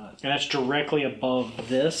is not. And that's directly above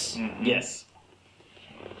this Yes.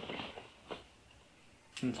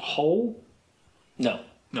 hole. No.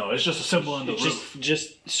 No, it's just a symbol on the It's roof.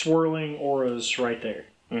 just swirling auras right there.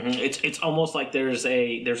 It's almost like there's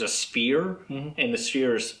a sphere, Mhm. and the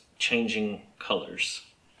sphere is changing colors,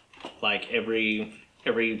 like every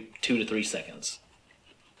 2 to 3 seconds.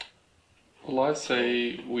 Well, I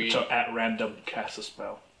say we So at random, cast a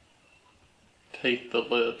spell. take the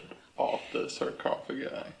lid off the sarcophagi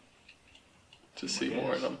to see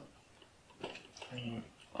more of them.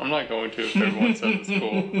 I'm not going to if everyone says it's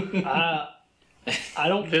cool. I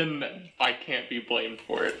don't. Then I can't be blamed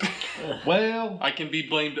for it. Well, I can be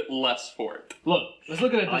blamed less for it. look, let's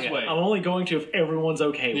look at it this way. I'm only going to if everyone's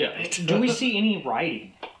okay Yeah. with it. Do we see any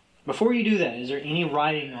writing? Before you do that, is there any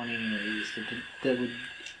writing on any of these that would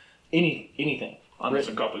anything? On the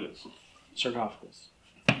Written. sarcophagus. Sarcophagus,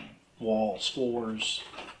 walls, floors.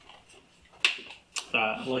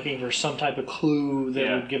 Looking for some type of clue that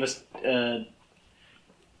would give us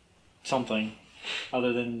something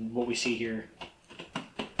other than what we see here.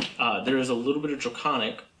 There is a little bit of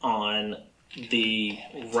draconic on the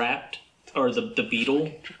wrapped, or the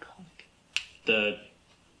beetle. The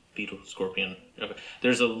beetle scorpion. Okay.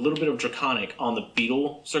 There's a little bit of draconic on the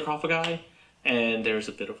beetle sarcophagi, and there's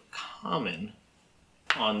a bit of common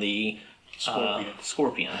on the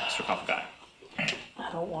scorpion sarcophagi.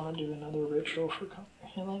 I don't want to do another ritual for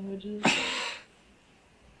comprehend languages.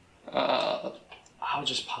 I'll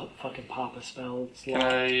just fucking pop a spell. It's Can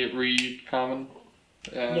I read common?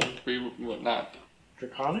 And Yeah. read what not?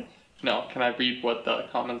 Draconic? No, can I read what the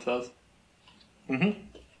common says?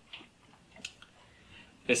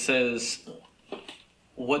 It says,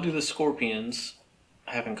 "What do the scorpions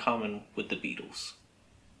have in common with the beetles?"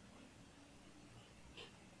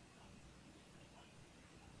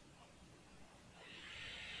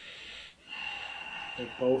 They're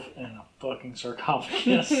both in a fucking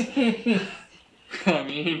sarcophagus. I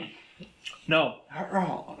mean, No, not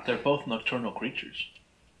wrong. they're both nocturnal creatures.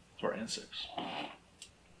 Or insects.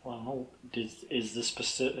 Well, is this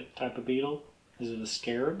specific type of beetle? Is it a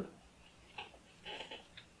scarab?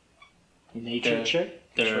 Nature They're- check?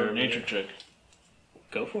 They're Nature check.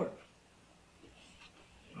 Go for it.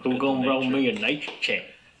 Who gonna roll me a nature check?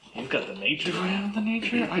 You've got the nature. Do I have the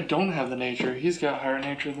nature? I don't have the nature. He's got higher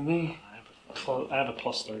nature than me. I have a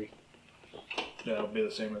 +3. Yeah, it'll be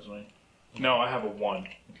the same as mine. No, I have a 1.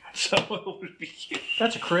 So it would be you.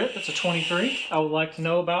 That's a crit. That's a 23. I would like to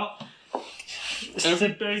know about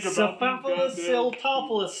Everything about Cephalus these goddamn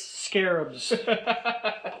Celtopolis scarabs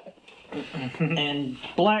and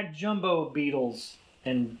black jumbo beetles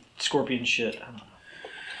and scorpion shit. I don't know.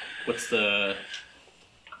 What's the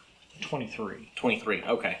 23. 23?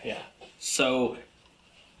 Okay. Yeah. So,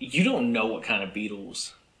 you don't know what kind of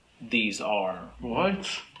beetles these are,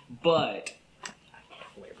 What? but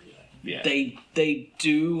Yeah. they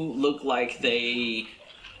do look like they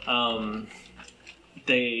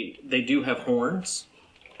do have horns.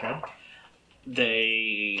 Okay.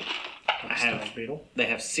 They Stag beetle. they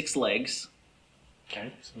have 6 legs,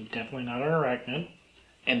 Okay. So definitely not an arachnid.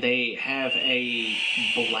 and they have a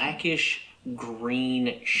blackish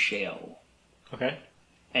green shell. Okay.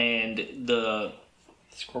 And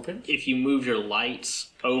Scorpion. if you move your lights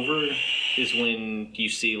over, is when you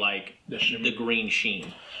see like The shimmer. the green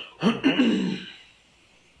sheen. And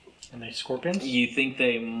they scorpions. You think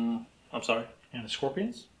they? I'm sorry. And the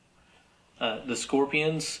scorpions. The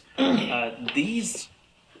scorpions. These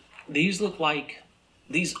look like.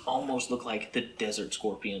 These almost look like the desert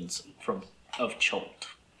scorpions of Cholt.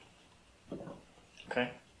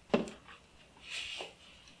 Okay.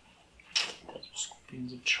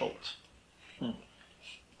 Scorpions of Cholt.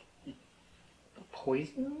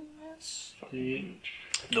 Poisonous?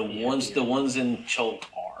 The ones in Cholt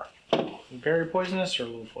are. Very poisonous or a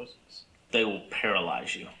little poisonous? They will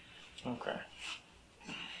paralyze you. Okay.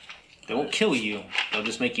 They won't kill you. They'll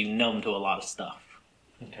just make you numb to a lot of stuff.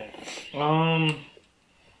 Okay.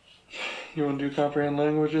 You want to do comprehend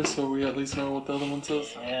languages so we at least know what the other one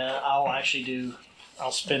says? Yeah,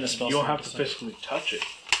 I'll spin a spell. You don't have to slot. physically touch it,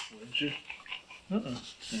 wouldn't you?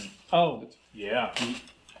 Oh, Yeah.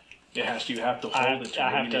 It has to. You have to hold I have it. to, I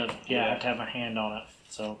have to. Yeah, I have to have my hand on it.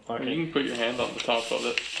 So fuck You it. can put your hand on the top of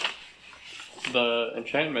it. The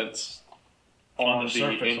enchantment's on, the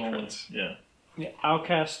surface entrance. only. Yeah. Yeah, I'll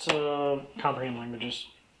cast comprehend languages,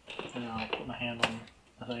 and I'll put my hand on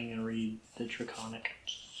the thing and read the draconic.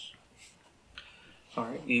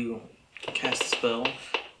 Alright, you cast a spell.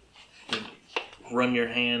 You run your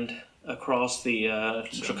hand across the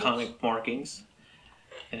draconic markings,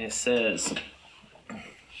 and it says,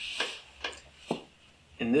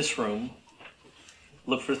 "In this room,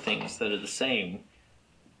 look for things that are the same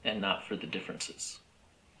and not for the differences."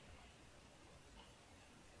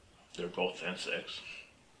 They're both insects.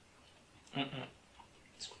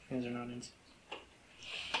 Scorpions are not insects.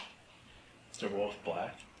 They're both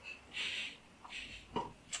black.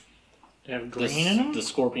 They have green in them? The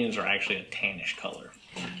scorpions are actually a tannish color.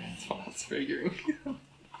 That's what I was figuring.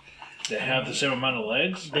 They have the same amount of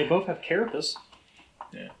legs. They both have carapace.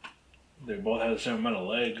 They both have the same amount of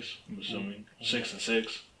legs. I'm assuming 6 and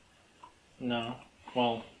 6. No.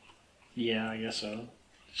 Well, yeah, I guess so.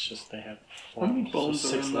 It's just they have How many bones are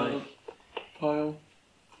 6 in legs. that pile?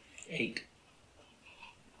 8.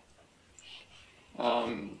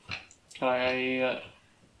 Can I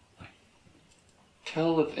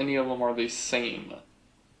tell if any of them are the same?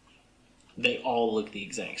 They all look the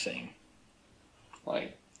exact same.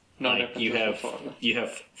 Like, no Like differences whatsoever. you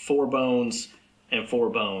have 4 bones and 4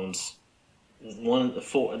 bones.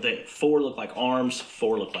 Four look like arms,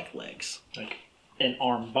 4 look like legs. Like an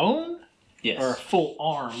arm bone? Yes. Or a full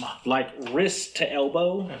arm? Like wrist to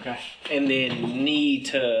elbow, Okay. and then knee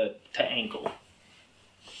to ankle.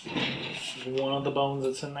 One of the bones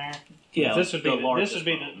that's in there? Yeah, This would be, largest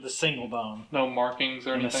bone. the single bone. No markings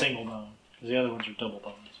or And the anything? single bone. Because the other ones are double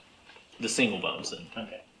bones. The single bones then.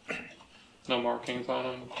 Okay. No markings on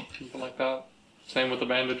them, something like that. Same with the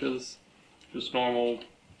bandages. Just normal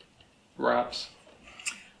wraps.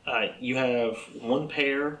 You have 1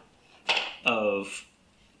 pair of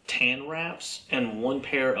tan wraps and 1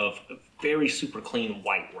 pair of very super clean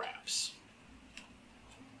white wraps.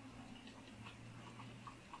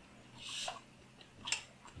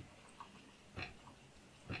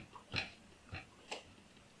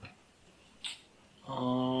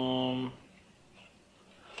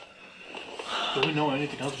 Do we know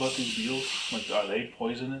anything else about these beetles? Like, are they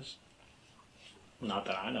poisonous? Not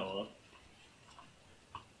that I know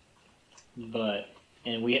of. But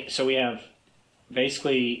we have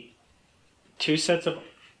basically 2 sets of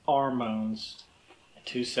arm bones, and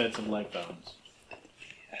 2 sets of leg bones.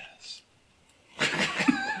 Yes.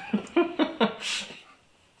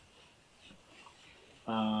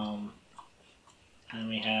 And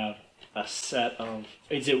we have a set of.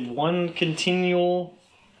 Is it 1 continual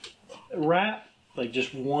wrap? Like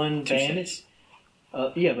just 1 2 bandage?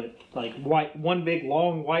 sets. Yeah, but like white, 1 big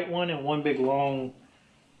long white one and 1 big long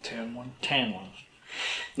Tan one. tan one.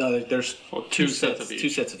 No, there's Well, 2 two sets sets. of each. 2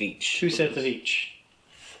 sets of each. 2 sets of each.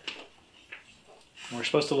 We're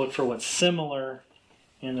supposed to look for what's similar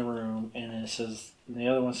in the room, and it says the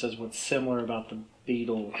other one says what's similar about the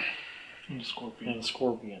beetle And the scorpion. and the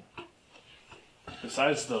scorpion.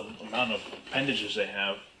 Besides the amount of appendages they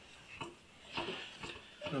have.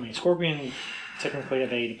 I mean, scorpion technically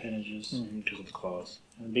have 8 appendages, Because of the claws.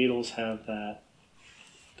 and beetles have that.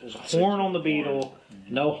 There's a horn on the beetle,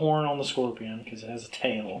 no horn on the scorpion because it has a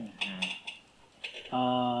tail.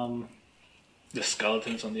 The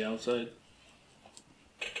skeletons on the outside.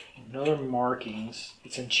 No other markings.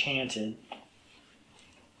 It's enchanted.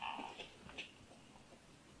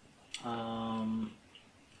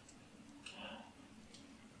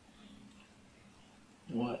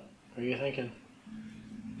 What are you thinking?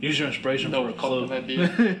 Use your inspiration for a clue. An idea.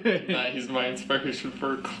 Nah, he's my inspiration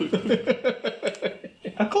for a clue.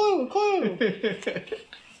 A clue, a clue.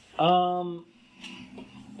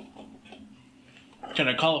 Can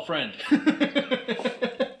I call a friend?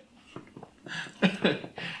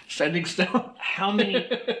 Sending stone. How many?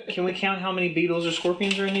 Can we count how many beetles or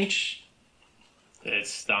scorpions are in each?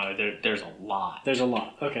 It's not, there's a lot. There's a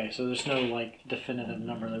lot. Okay, so there's no like definitive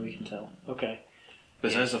number that we can tell. Okay.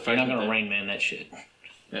 Besides the You're fact not that gonna Rain Man that shit.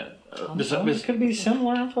 Yeah. It could be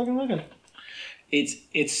similar. I'm fucking looking.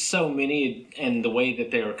 It's so many, and the way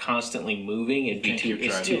that they are constantly moving, it's Can't keep too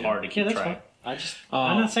track. hard to Yeah, keep that's fine. track. I just.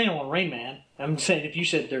 I'm not saying I want Rain Man. I'm saying if you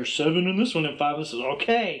said there's 7 in this one and 5 in this one,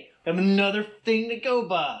 okay, I have another thing to go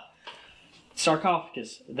by.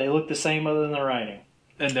 Sarcophagus. They look the same other than the writing.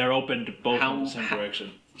 And they're open to both How- in the same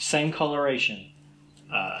direction. Same coloration.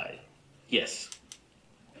 Yes.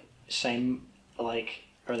 Same, like,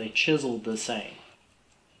 are they chiseled the same?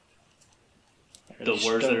 Are The they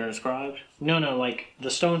words that stone- are inscribed? No, like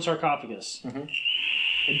the stone sarcophagus. Mhm.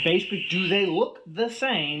 And basically, do they look the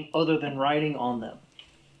same other than writing on them?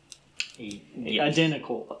 Yes.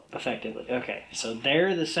 Identical, effectively. Okay, so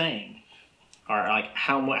they're the same. Or like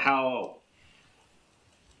how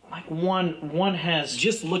Like one has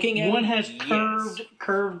just looking at one it, has yes.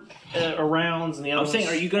 curved arounds, and the other. I'm saying,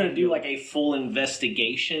 one's are you going to do like angular. a full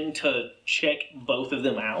investigation to check both of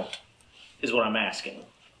them out? Is what I'm asking.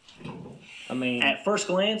 I mean, At first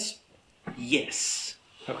glance, yes.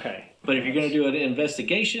 okay. But if you're going to do an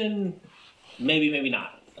investigation, maybe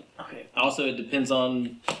not. Okay. Also, it depends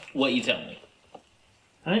on what you tell me.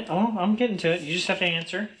 I'm getting to it. You just have to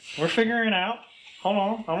answer. We're figuring it out. Hold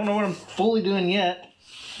on. I don't know what I'm fully doing yet.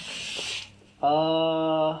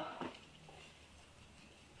 I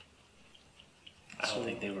don't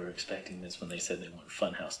think they were expecting this when they said they want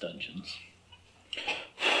funhouse dungeons.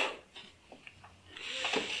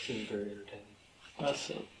 Seems very entertaining. That's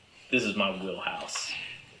it. This is my wheelhouse.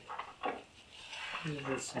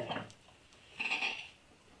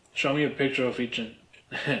 Show me a picture of each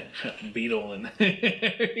beetle and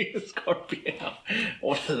scorpion. I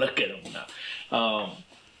want to look at them now.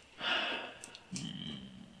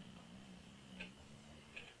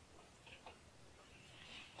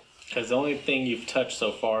 Because the only thing you've touched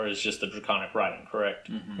so far is just the draconic writing, correct?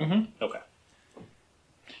 Mm-hmm. Okay.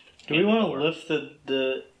 Do we want to lift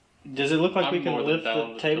the? Does it look like I'm we can more than lift down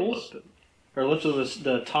the to tables lift it. or lift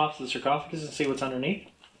the tops of the sarcophagus and see what's underneath?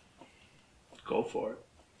 Go for it.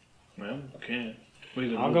 Well, we can.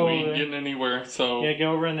 I'll go We over ain't there. getting anywhere, so Yeah,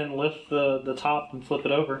 go over and then lift the top and flip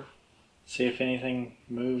it over. See if anything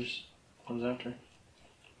moves. Comes after.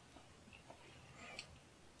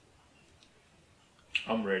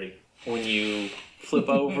 I'm ready. When you flip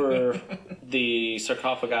over the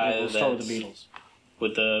sarcophagi We'll start with that's the beetles.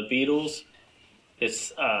 with the beetles,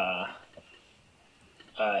 it's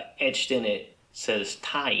etched in it says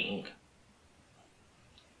tying.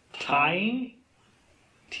 Tying.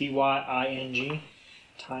 Tying.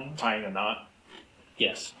 Tying. Tying a knot.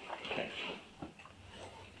 Yes.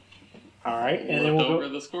 All right, and then lift we'll over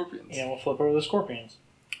go. the scorpions. Yeah, we'll flip over the scorpions.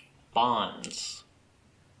 Bonds.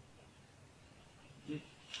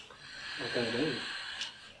 Okay,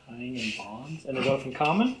 tying and bonds, and they're both in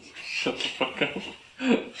common. Shut the fuck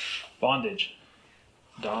up. Bondage.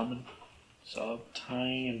 Diamond. Sub.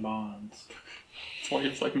 Tying and bonds. That's why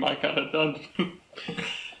it's like my kind of dungeon.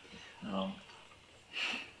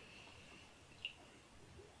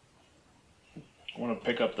 I want to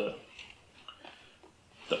pick up the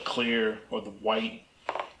clear or the white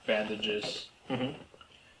bandages Mhm.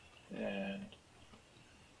 and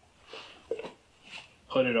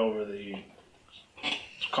put it over the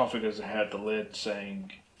sarcophagus that had the lid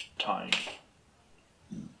saying time.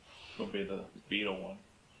 Will be the beetle one,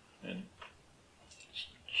 and just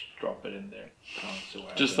drop it in there. See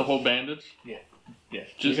what Just the happens. whole bandage? Yeah. You're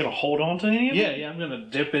Just, gonna hold on to any of it? Yeah, I'm gonna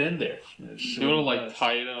dip it in there. you want to like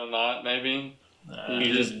tie it in a knot, maybe?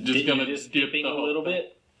 You're just gonna you're just dip dipping the a whole little thing.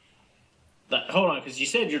 bit. Hold on, because you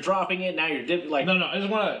said you're dropping it. Now you're dipping. Like No, I just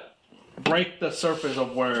want to break the surface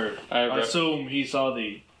of where I assume he saw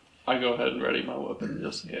the. I go ahead and ready my weapon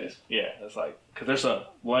just in case. Yeah, it's like because there's a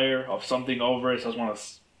layer of something over it, so I just want to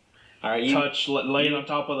all right, you, lay it on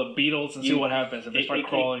top of the beetles and see you- what happens if they it- start it-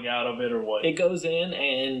 crawling out of it or what. it goes in,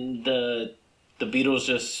 and the beetles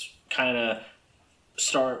just kind of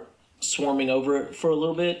start swarming over it for a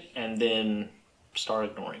little bit, and then start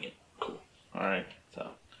ignoring it. All right, so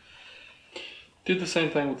Do the same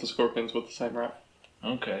thing with the scorpions with the same wrap.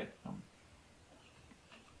 okay.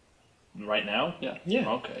 Right now? Yeah. Yeah.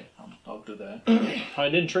 Okay, I'll do that. I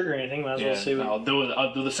didn't trigger anything. Might as well see what.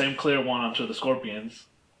 I'll do the same clear one onto the scorpions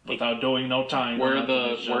without doing no time. Where nothing,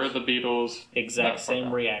 are it's the just- beetles? Exact That far same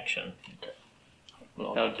down. reaction.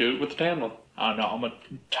 Well, Now do it with the tan one. I don't know. I'm gonna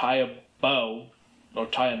tie a bow or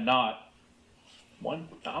tie a knot. I'm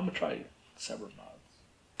gonna try several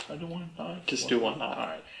knots. I do one knot. Just do one knot. All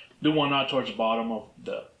right. Do one knot towards the bottom of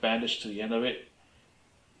the bandage to the end of it,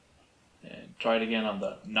 and try it again on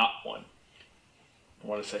the knot one.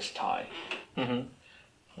 What it says tie. Mm-hmm.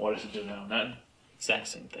 What does it do now? Nothing. Exact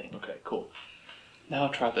same thing. Okay, cool. Now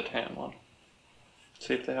try the tan one.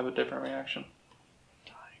 See if they have a different reaction.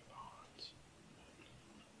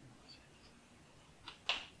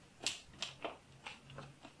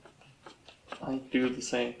 I do the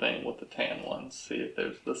same thing with the tan ones. See if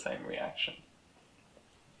there's the same reaction.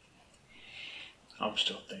 I'm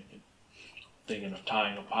still thinking of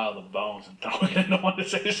tying a pile of bones and throwing it in the one that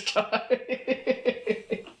says tie.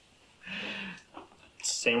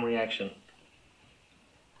 Same reaction.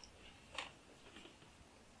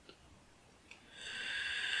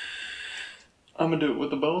 I'm gonna do it with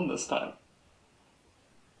the bone this time.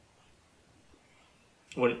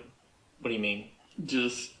 What do you mean?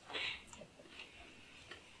 Just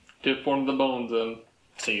dip one of the bones in,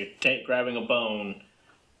 So you're grabbing a bone,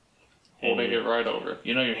 holding it right over.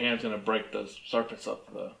 You know your hand's gonna break the surface of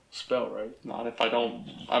the spell, right? Not if I don't.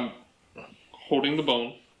 I'm holding the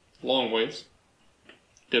bone long ways,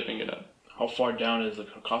 dipping it in. How far down is the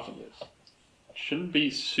sarcophagus? Shouldn't be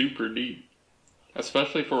super deep,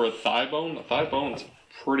 especially for a thigh bone. A thigh bone's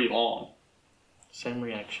pretty long. same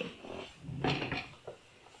reaction.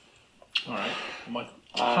 All right. I'm gonna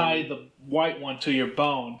tie the white one to your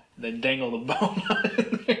bone, then dangle the bone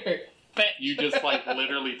on there. You just like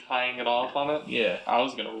literally tying it off on it. Yeah. I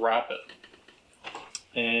was gonna wrap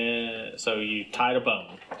it. So you tied a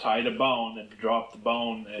bone. Tied a bone and drop the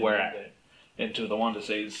bone and Where at? Into the one that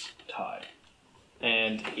says tied.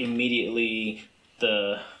 And immediately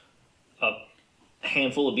a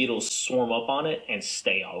handful of beetles swarm up on it and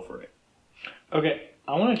stay over it. Okay,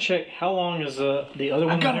 I want to check how long is the other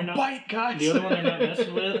one. I got that a they're not, bite, guys. The other one they're not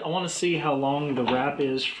messing with. I want to see how long the wrap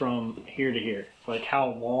is from here to here. Like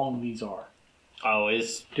how long these are. Oh,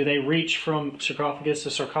 is Do they reach from sarcophagus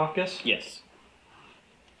to sarcophagus? yes.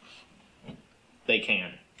 They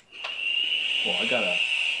can. Well, I got a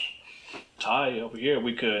tie over here.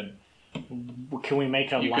 We could Can we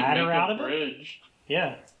make a You could ladder make out a of it? bridge.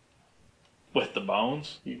 Yeah. with the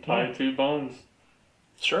bones. You tie Yeah. 2 bones.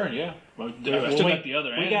 Sure, yeah. Well, I Well, still we- got the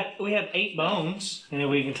other end. We have 8 bones, and then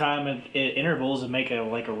we can tie them at intervals and make a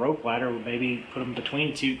rope ladder. Maybe put them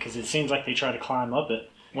between 2 because it seems like they try to climb up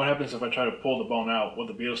it. What happens if I try to pull the bone out? Will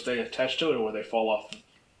the beetles stay attached to it, or will they fall off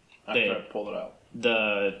after They- I pull it out?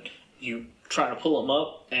 You try to pull them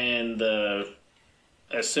up, and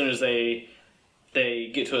as soon as they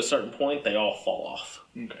get to a certain point, they all fall off.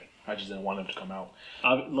 Okay. I just didn't want them to come out.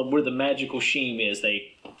 Where the magical sheen is,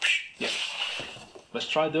 they. Let's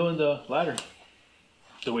try doing the ladder.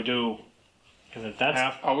 Do we do Because if that's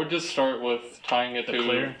half? I would just start with tying it The to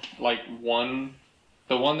clear? like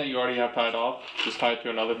the one that you already have tied off. Just tie it to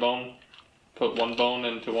another bone. Put one bone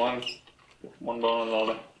into one bone in the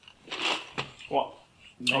other. well,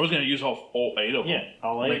 I was going to use all 8 of them. yeah,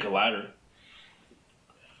 I'll Make a ladder.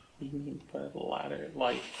 Put a ladder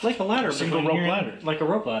like like a ladder, A single between rope here and- ladder. like a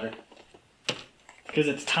rope ladder. Because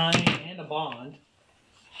it's tying and a bond.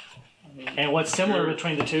 And what's similar Sure.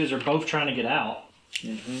 between the two is they're both trying to get out.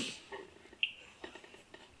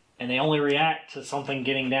 And they only react to something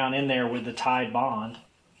getting down in there with the tied bond.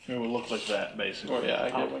 It would look like that, basically. Oh yeah, I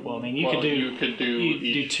get what Well, I mean, you well, could do you could do you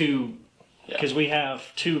do each. 2 Yeah. because we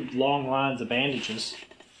have 2 long lines of bandages.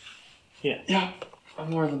 Yeah, I'm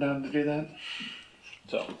more than down to do that.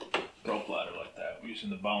 So, rope ladder like that, using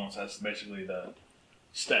the bones. That's basically the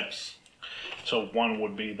steps. So one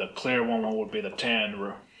would be the clear one would be the tan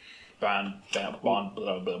bond, blah,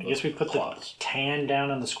 blah, blah, I guess we put cloths. the tan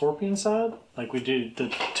down on the scorpion side, like we do the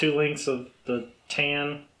 2 lengths of the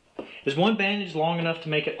tan. Is one bandage long enough to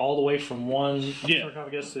make it all the way from one Yeah.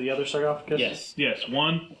 sarcophagus to the other sarcophagus? Yes. Yes,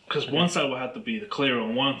 one, because one side would have to be the clear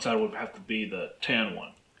one, one side would have to be the tan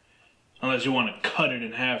one. Unless you want to cut it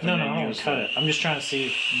in half No, and no, then I don't use cut the- it. I'm just trying to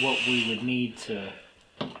see what we would need to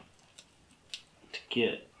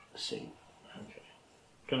get. Let's see. Okay.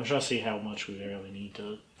 I'm trying to see how much we really need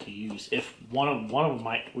to use. If one of them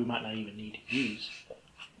we might not even need to use.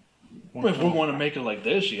 If we want to make it like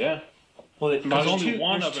this, yeah. Well, There's there's only two,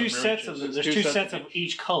 one there's of two them sets of reaches. there's Two two sets sets of of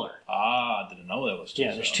each color. Ah, I didn't know that was two.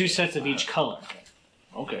 Yeah, there's sets. 2 sets of each color.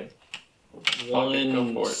 Okay. go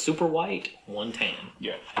One for it. super white, one tan.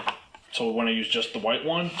 Yeah. So we want to use just the white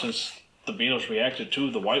one since the beetles reacted to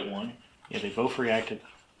the white one. Yeah, they both reacted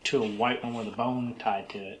to a white one with a bone tied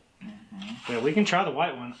to it. Yeah, we can try the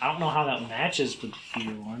white one. I don't know how that matches with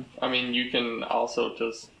either one. I mean, you can also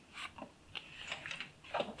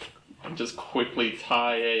just quickly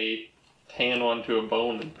tie a tan one to a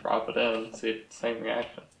bone and drop it in and see if it's the same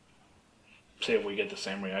reaction. See if we get the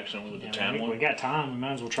same reaction with the Yeah, tan we one. got time. We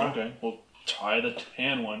might as well try. Okay, we'll tie the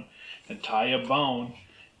tan one and tie a bone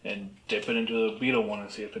and dip it into the beetle one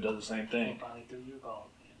and see if it does the same thing.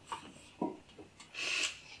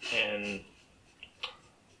 And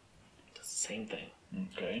does the same thing.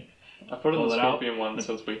 Okay. I put in Pull the it out. scorpion one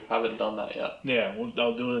since we haven't done that yet. Yeah,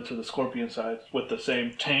 I'll do it to the scorpion side with the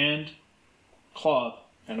same tanned cloth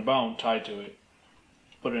and a bone tied to it.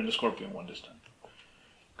 Put it in the scorpion one this time.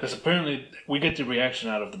 Because apparently we get the reaction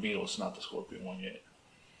out of the beetles, not the scorpion one yet.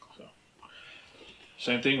 So,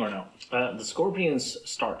 same thing or no? The scorpions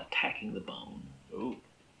start attacking the bone Ooh.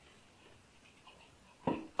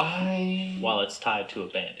 while it's tied to a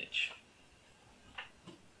bandage.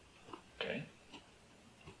 Okay.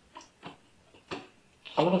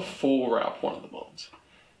 I want to full wrap one of the bones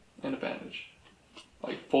in a bandage.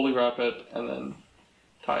 Like, fully wrap it and then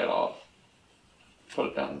tie it off. Put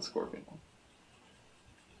it down in the scorpion one.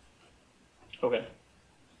 Okay.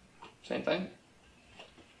 Same thing?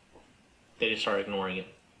 They just start ignoring it.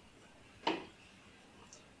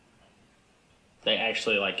 They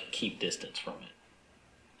actually keep distance from it.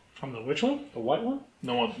 From the which one? The white one?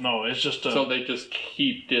 No, it's just So they just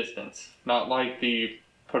keep distance. Not like the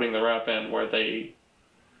putting the wrap in where they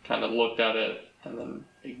kind of looked at it and then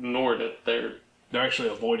ignored it. They're they're actually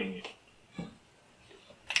avoiding it.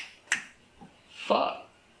 fuck.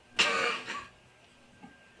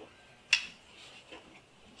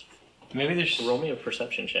 Maybe there's Roll me a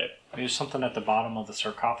perception check. maybe there's something at the bottom of the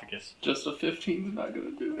sarcophagus. Just a 15's not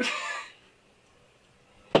gonna do it.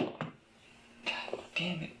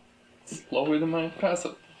 Damn it. It's lower than my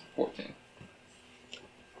passive. 14.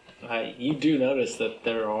 You do notice that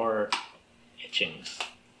there are etchings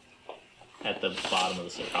at the bottom of the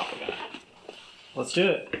sarcophagi. Let's do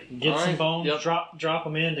it. Get some Alright, bones, yep. drop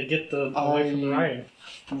them in to get the away from the writing.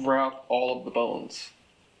 Wrap all of the bones.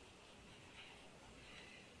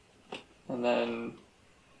 And then,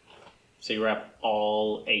 So you wrap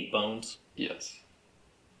all 8 bones? yes.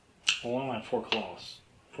 Well, we only have 4 claws.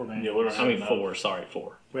 4 bandages. Yeah, we don't have enough. 4, sorry,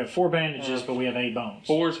 4. We have 4 bandages, but we have 8 bones.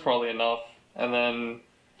 4 is probably enough. And then,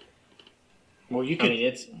 Well, you I could. mean,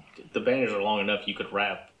 it's the bandages are long enough. You could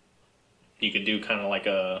wrap. You could do kind of like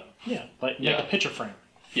a. Yeah, like make Yeah. a picture frame.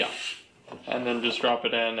 yeah. And then just drop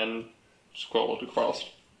it in and scroll it across.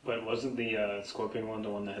 But wasn't the scorpion one the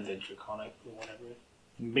one that had the draconic or whatever?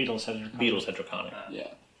 Beetles had their Beetles had draconic. Yeah.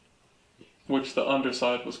 Which the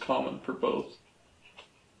underside was common for both.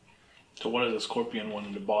 So what does the scorpion one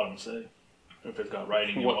in the bottom say? If it's got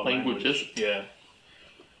writing in What language is it? Yeah,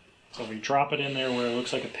 So if we drop it in there where it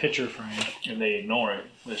looks like a picture frame, and they ignore it,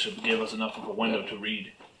 they should give us enough of a window to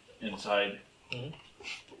read inside.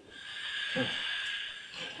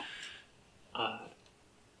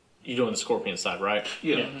 You're doing the scorpion side, right?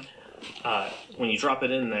 Yeah. When you drop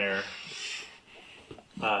it in there,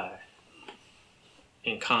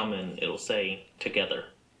 in common, it'll say together.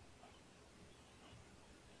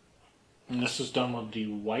 and this was done with the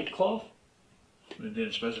white cloth. They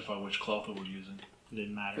didn't specify which cloth we were using.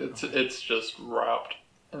 Didn't matter. It's just wrapped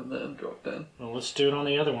and then dropped in. Well, let's do it on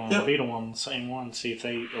the other one, Yep. the beetle one, the same one. See if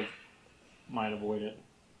they might avoid it.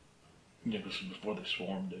 Yeah, this is before they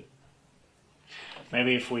swarmed it.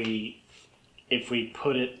 Maybe if we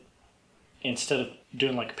put it instead of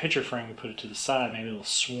doing like a picture frame, we put it to the side. Maybe it'll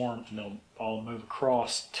swarm and they'll all move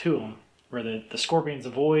across to them. Where the scorpions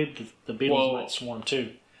avoid, the beetles Well- might swarm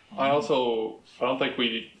too. I don't think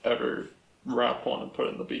we ever wrapped one and put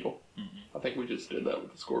it in the beetle. I think we just did that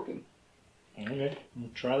with the scorpion. Okay, we'll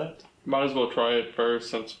try that. Might as well try it first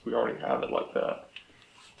since we already have it like that.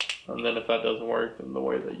 And then if that doesn't work, then the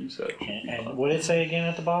way that you said. And what did it say again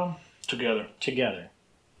at the bottom? Together. Together.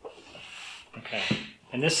 Okay.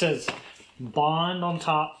 And this says bond on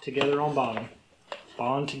top, together on bottom.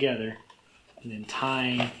 Bond together, and then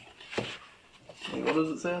tying. What does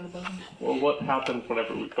it say on the bottom? Well, what happens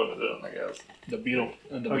whenever we put it in, I guess. The beetle.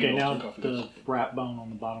 And the Okay, beetle now took off the wrap bone on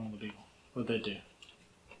the bottom of the beetle. What did they do?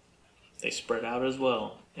 They spread out as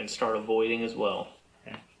well and start avoiding as well.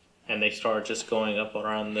 Okay. And they start just going up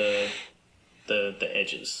around the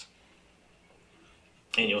edges.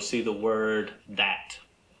 And you'll see the word that.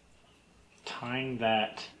 Tying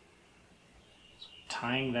that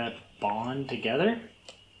bond together?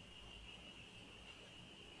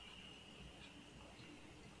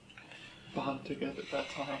 Bond together that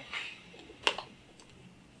time.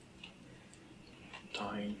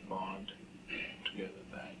 tying bond together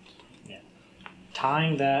that.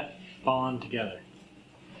 Tying that bond together.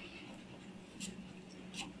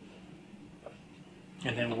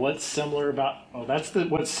 And then what's similar about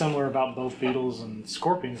what's similar about both beetles and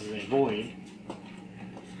scorpions is they avoid.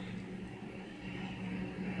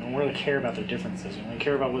 I don't really care about their differences. I only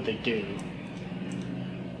care about what they do.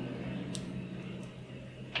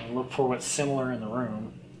 I look for what's similar in the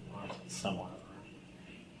room. Well, that's what's similar.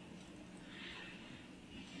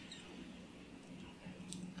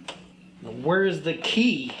 Now, where is the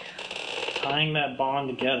key? Tying that bond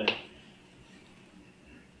together.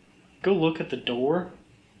 Go look at the door.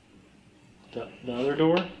 The other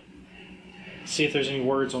door. See if there's any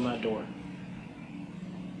words on that door.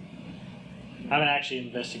 I haven't actually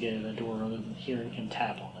investigated that door other than hearing him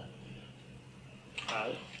tap on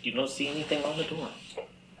it. You don't see anything on the door.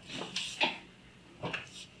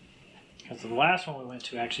 Because the last one we went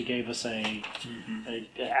to actually gave us an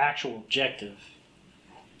actual objective.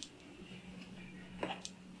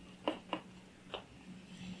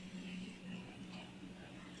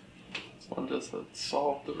 This one just said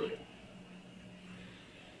solve the riddle.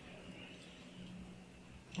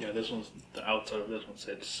 Yeah, this one's the outside of this one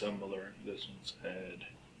said similar. This one said.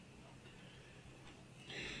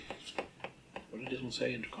 What did this one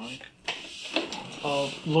say in Draconic? I'll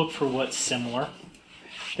look for what's similar.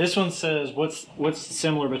 This one says what's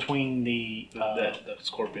similar between the The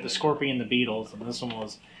scorpion. the scorpion and the beetles, and this one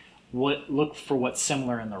was look for what's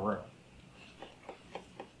similar in the room.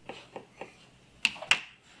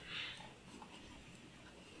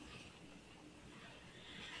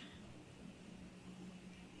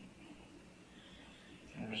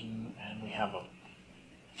 And we have a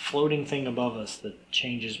floating thing above us that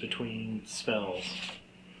changes between spells.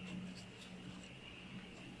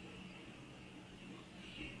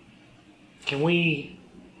 Can we?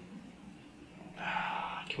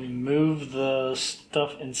 Can we move the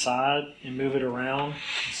stuff inside and move it around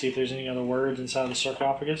and see if there's any other words inside the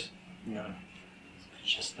sarcophagus? No.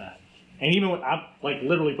 It's just that. And even when I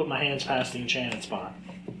literally put my hands past the enchanted spot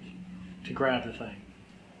to grab the thing,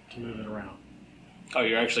 to move it around. Oh,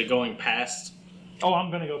 you're actually going past. Oh, I'm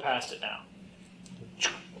gonna go past it now.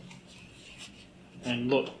 And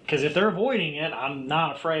look, because if they're avoiding it, I'm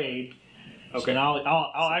not afraid. Okay. So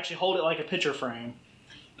I'll actually hold it like a picture frame.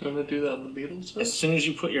 Gonna do that in the Beatles? As soon as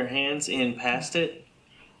you put your hands in past it,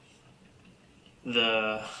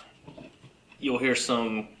 you'll hear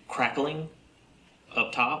some crackling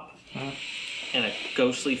up top, and a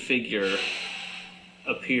ghostly figure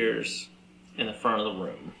appears in the front of the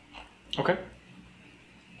room. Okay.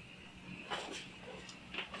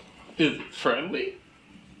 Is it friendly?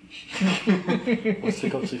 What's the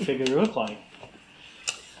ghostly figure look like?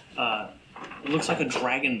 It looks like a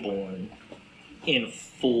dragonborn in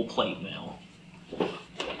full plate mail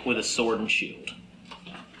with a sword and shield.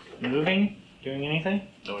 Moving? Doing anything?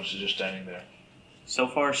 No, it's just standing there. So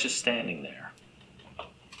far, it's just standing there.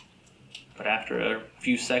 But after a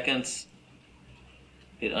few seconds,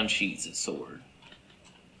 it unsheathes its sword.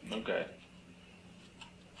 Okay.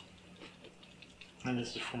 And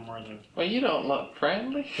this is from where the... Well, you don't look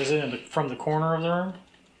friendly. Is it from the corner of the room?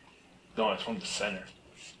 No, it's from the center.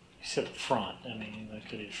 You said the front. I mean, that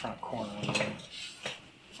could be the front corner of the room.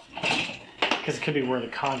 Because it could be where the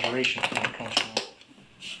conjuration thing comes from.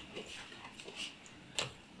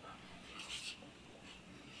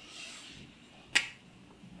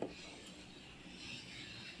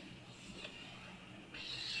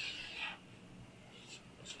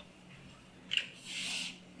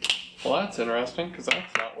 Well, that's interesting, because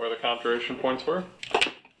that's not where the conjuration points were.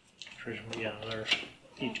 Yeah, there's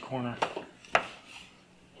each corner.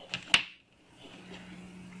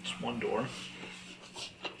 It's one door.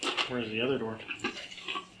 Where's the other door?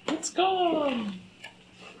 It's gone!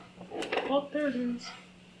 Oh, there it is.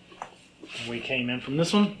 We came in from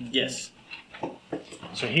this one? Yes.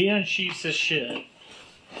 So he unsheaths his shit.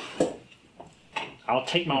 I'll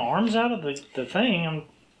take my arms out of the thing.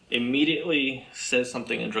 Immediately says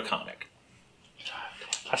something in Draconic.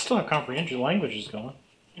 I still have comprehension languages going.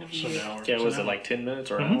 So now Yeah, was it like 10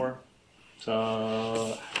 minutes or an Mhm. hour?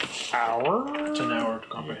 So, hour? it's an hour to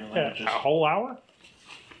comprehend Yeah, languages. a whole hour?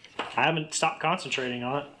 I haven't stopped concentrating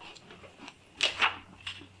on it.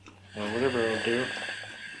 Or whatever it'll do.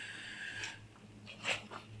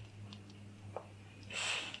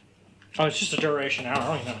 Oh, it's just a duration hour. I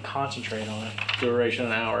don't even have to concentrate on it. Duration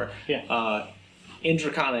an hour. Yeah. In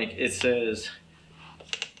Draconic, it says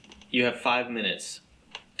you have 5 minutes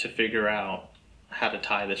to figure out how to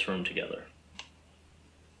tie this room together.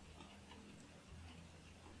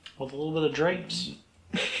 With a little bit of drapes.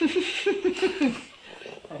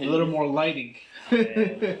 A little more lighting. And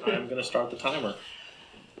I'm going to start the timer.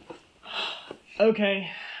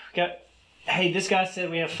 Okay. Hey, this guy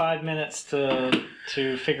said we have 5 minutes to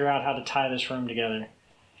figure out how to tie this room together.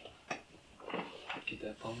 Get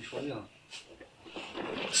that phone before you.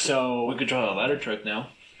 So, We could try a ladder trick now.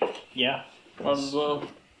 yeah. Might as well.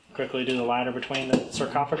 Quickly do the ladder between the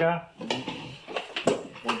sarcophagi.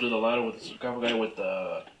 We'll do the ladder with the sarcophagi with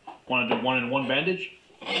the... Want to do one in one bandage?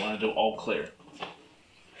 Or want to do all clear?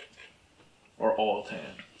 Or all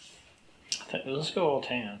tan? Let's go all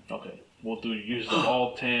tan. Okay. We'll use the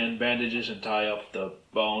all tan bandages and tie up the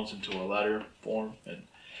bones into a ladder form and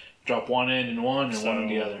drop one end in one and one in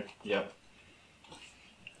the other. Yep.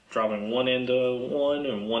 Dropping one into one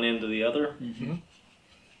and one into the other. Mm-hmm.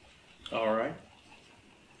 All right.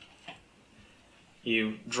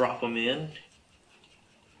 You drop them in,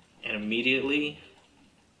 and immediately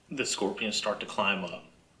the scorpions start to climb up,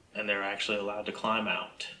 and they're actually allowed to climb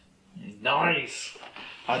out. Nice.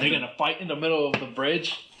 Are they gonna fight in the middle of the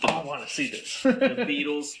bridge? I want to see this. The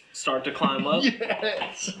beetles start to climb up,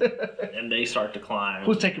 Yes. and they start to climb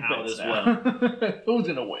Who's taking out bets as now? well. Who's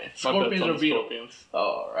gonna win? My bet's Scorpions on or the beetles? Scorpions.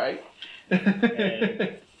 All right.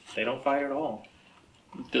 And they don't fight at all.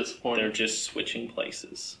 Disappointing. They're just switching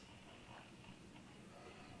places.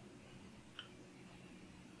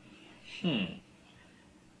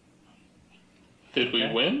 Did we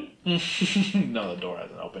win? No, the door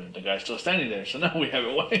hasn't opened. The guy's still standing there, so now we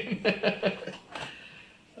haven't won.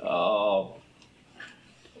 Oh.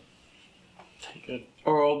 Good.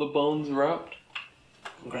 Are all the bones wrapped?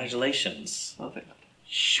 Congratulations. I think.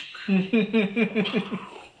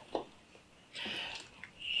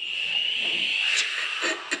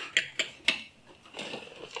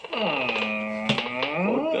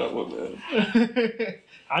 Fuck that one, man.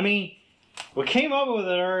 I mean, we came up with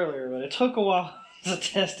it earlier, but it took a while. It's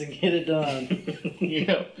a test and get it done.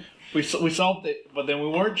 Yeah, we solved it, but then we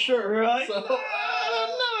weren't sure. Right? So, I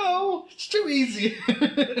don't know. It's too easy.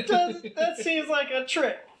 That seems like a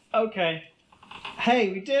trick. Okay.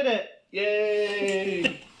 Hey, we did it. Yay!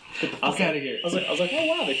 Get the fuck out of here. I was like, oh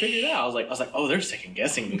wow, they figured it out. I was like, oh, they're second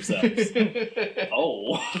guessing themselves.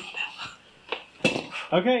 Oh.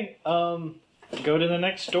 Okay. Go to the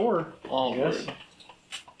next door. Onward. Yes.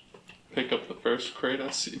 Pick up the first crate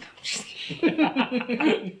I see.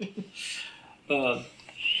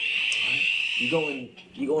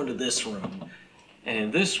 You go into this room, and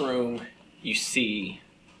in this room you see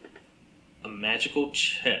a magical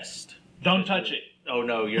chest. Don't touch it. Oh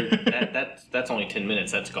no, that's only 10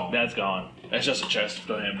 minutes. That's gone. That's gone. That's just a chest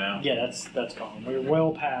for him now. Yeah, that's gone. We're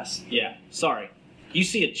well past. Yeah. Sorry. You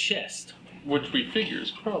see a chest Which we figure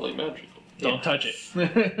is probably magical. Don't touch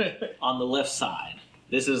it. on the left side.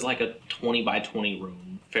 This is like a 20 by 20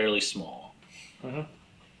 room, fairly small. Mhm.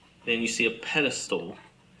 Then you see a pedestal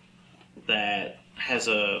that has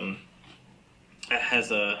a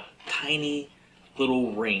tiny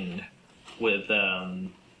little ring with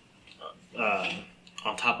on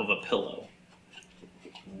top of a pillow.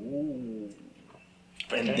 Ooh.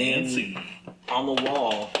 And Fancy. then on the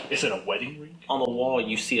wall, Is it a wedding ring? on the wall,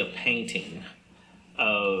 you see a painting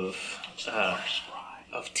of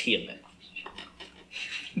Tiamat.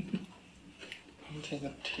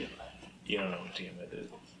 You don't know what Tiamat is.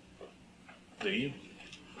 Do you?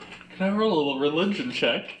 Can I roll a little religion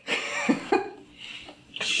check?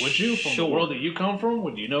 Would you? From Sure. the world that you come from,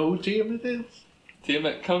 would you know who Tiamat is?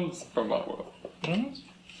 Tiamat comes from my world.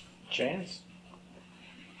 Chance.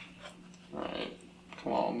 Alright.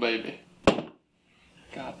 Come on, baby.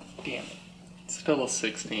 God damn it. Still a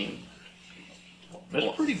 16.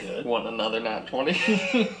 That's pretty good. Want another nat 20?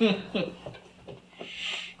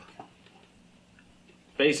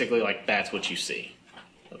 Basically, like, that's what you see.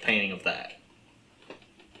 A painting of that.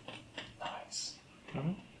 Nice.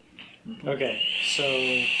 Okay,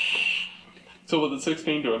 so So with the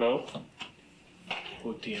 16, do I know?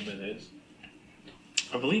 Who Tiamat is?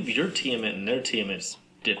 I believe your Tiamat and their Tiamat's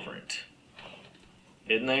different.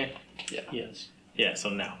 Isn't they? yes, Yeah, so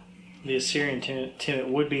now. the Assyrian Tiamat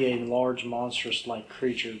would be a large, monstrous-like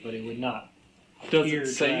creature, but it would not. Does Fear it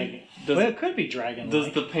say? dragon. Does, Well, it could be dragon-like.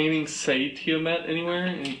 does the painting say Tiamat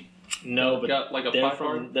anywhere? No, but got like a they're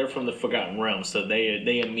placard? they're from the Forgotten Realm, so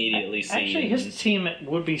they immediately see. Actually, his Tiamat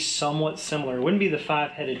would be somewhat similar. It wouldn't be the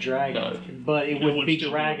five-headed dragon, No. but it would be still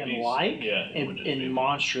a dragon-like beast. Yeah, it would and, just be.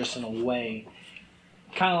 monstrous in a way.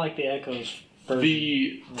 Kind of like the Echoes version.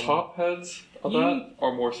 The top heads of that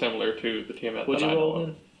are more similar to the Tiamat What'd that you I know roll of.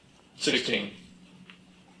 in? 16.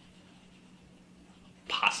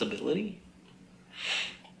 Possibility.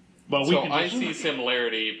 But we So can I just, see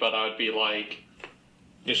similarity, but I would be like,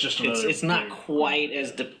 it's just another. It's not quite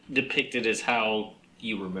as depicted as how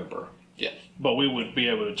you remember. But we would be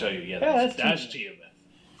able to tell you, Yeah, that's that's Tiamat.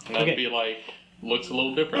 and I'd Okay. be like, looks a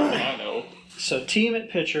little different than I know. So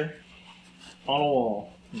Tiamat picture on a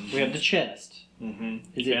wall. We have the chest. Mm-hmm.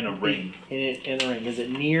 Is it And a ring. In the ring. Is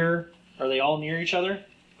it near? Are they all near each other?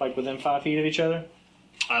 Like within 5 feet of each other?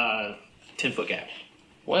 10-foot gap.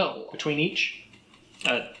 Well, Between each?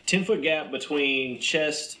 10-foot gap between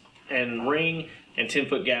chest and ring, and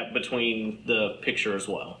 10-foot gap between the picture as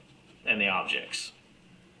well, and the objects.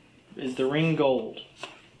 Is the ring gold?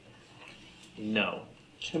 No.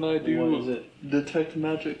 can I What is do it? detect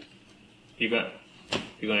magic? You're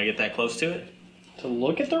gonna get that close to it? To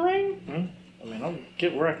look at the ring? Hmm? I mean, I'll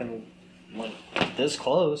get where I can, like, this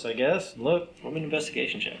close, I guess. Look. Roll me an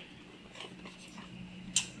investigation check.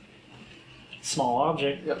 Small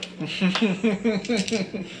object. Yep.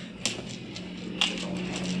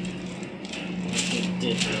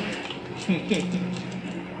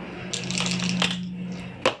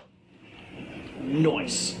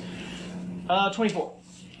 Nice. 24.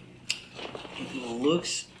 It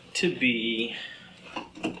looks to be.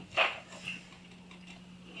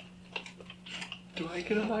 Do I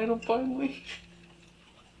get an item finally?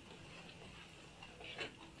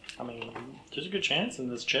 I mean, there's a good chance in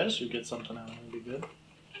this chest you get something out of it. It'd be good.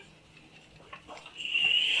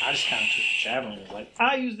 I just kind of took the javelin and was like,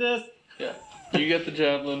 I use this. Yeah. You get the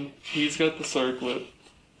javelin. He's got the circlet.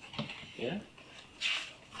 Yeah.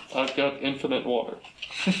 I've got infinite water.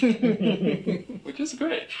 Which is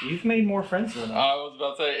great. You've made more friends than us. I was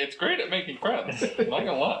about to say, it's great at making friends. I'm not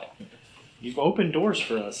gonna lie. You've opened doors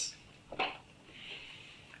for us.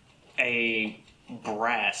 A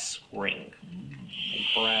brass ring. A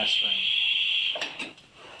brass ring.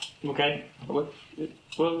 Okay. Well,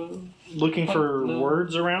 Looking for No.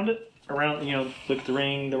 words around it? Around, look at the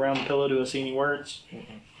ring, around the pillow. Do I see any words?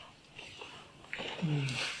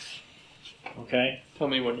 Okay. Tell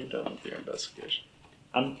me when you're done with your investigation.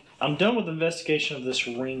 I'm done with the investigation of this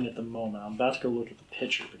ring at the moment. I'm about to go look at the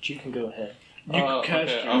picture, but you can go ahead. You can cast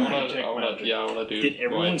okay. your detect magic. I want to do. Did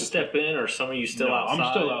everyone mine. step in, or some of you still No, outside?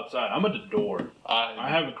 I'm still outside. I'm at the door. I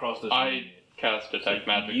haven't crossed this. ring yet. Cast detect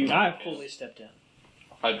magic. I fully stepped in.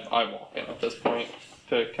 I walk in at this point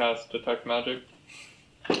to cast detect magic.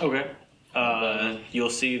 Okay. You'll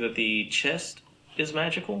see that the chest is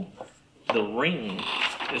magical, the ring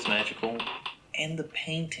is magical, and the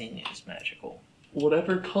painting is magical.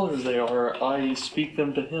 Whatever colors they are, I speak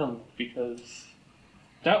them to him because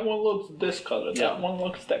That one looks this color. Yeah. That one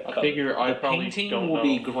looks that I color. figure I The probably painting don't will know.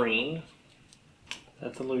 be green,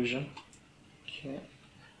 That's illusion. Can't.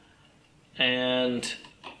 and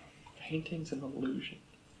Painting's an illusion.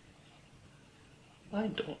 I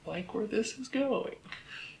don't like where this is going.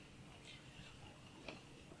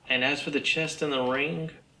 as for the chest and the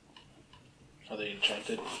ring, Are they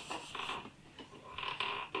enchanted?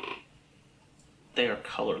 they are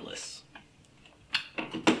colorless.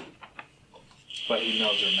 But he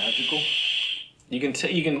knows they're magical.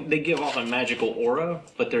 They give off a magical aura,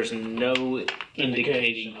 but there's no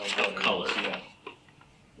indicating of color. Yeah.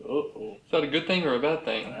 Uh-oh. Is that a good thing or a bad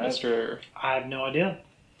thing, Mr. I have no idea,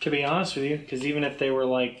 to be honest with you, because even if they were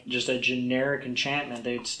like just a generic enchantment,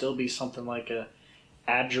 they'd still be something like a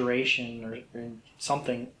abjuration or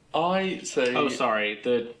something. I say. Oh, sorry.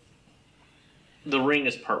 The ring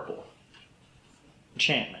is purple.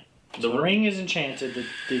 Enchantment. The ring is enchanted.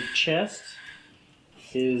 The chest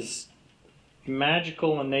is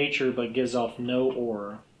magical in nature, but gives off no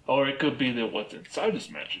aura. Or it could be that what's inside is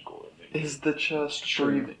magical. Is the chest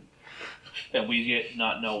breathing? And we yet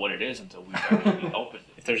not know what it is until we actually open it.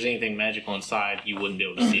 If there's anything magical inside, you wouldn't be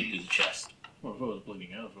able to see it through the chest. Well, if it was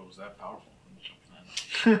bleeding out, if it was that powerful.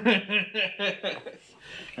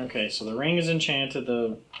 Okay, so the ring is enchanted.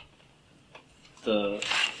 The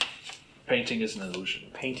Painting is an illusion.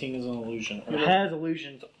 painting is an illusion. It has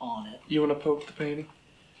illusions on it. You want to poke the painting?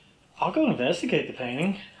 I'll go investigate the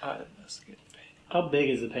painting. I investigate the painting. How big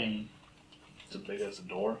is the painting? It's as big as a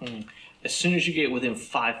door. As soon as you get within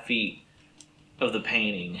 5 feet of the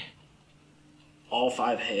painting, all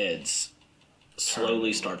 5 heads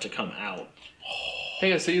slowly start to come out.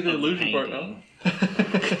 Hey, I see the of the illusion part now.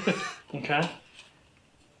 painting. Okay.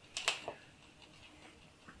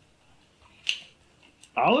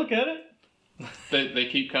 I'll look at it. They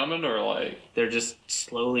keep coming, or like They're just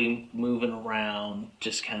slowly moving around,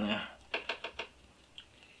 just kind of.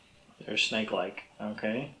 They're snake-like.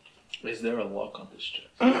 Okay. Is there a lock on this chest?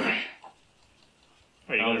 Are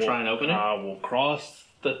you going to try and open it? I will cross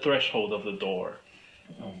the threshold of the door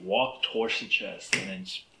and walk towards the chest and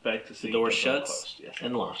inspect to see The door if it's shuts closed. Yes, of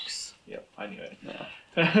and course. locks. Yep, I knew it.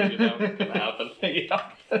 figured that was gonna happen. Yeah.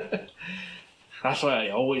 That's why I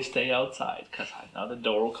always stay outside, because I know the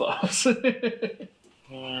door will close.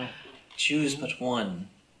 Choose but one.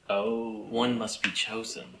 Oh. One must be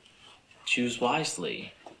chosen. Choose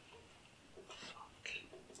wisely.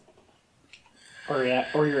 Or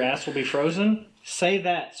your ass will be frozen. Say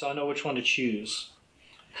that so I know which one to choose.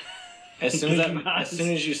 As soon That as, matters. as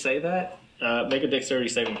soon as you say that, make a dexterity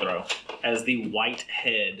saving throw. As the white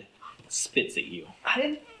head spits at you. I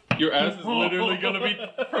didn't. Your ass is literally gonna be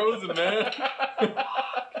frozen, man.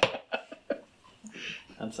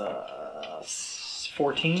 That's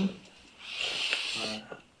 14.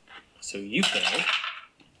 So you fail.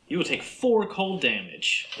 You will take 4 cold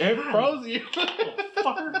damage It froze you.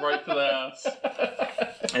 Right to the ass.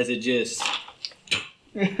 as it just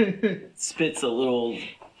spits a little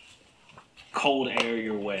cold air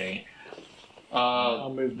your way.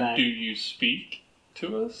 I'll move back. Do you speak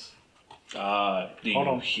to us? Do Hold you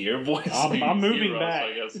on. hear voices? I'm moving Hear us, back.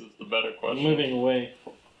 I guess is the better I'm question. moving away.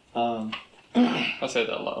 I say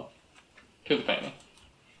that loud. To the painting.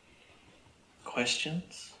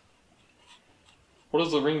 Questions? What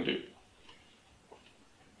does the ring do?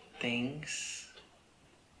 Things?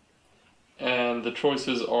 And the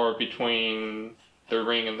choices are between the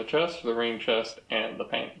ring and the chest, the ring, chest, and the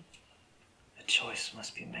painting. A choice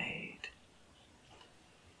must be made.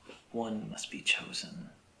 One must be chosen.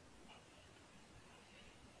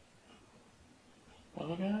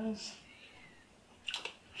 Well, guys.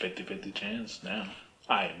 50-50 chance now.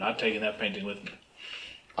 I am not taking that painting with me.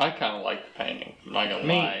 I kind of like the painting. I'm not gonna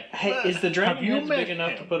Me. lie. Hey, is the dragon Have you head met big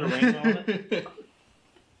enough to him? put a ring on it?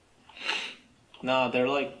 Nah, they're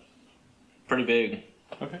like pretty big.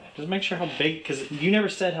 Okay. Just make sure how big, because you never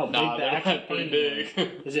said how big Nah, the they're actual pretty painting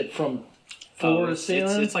big. is. Is it from floor to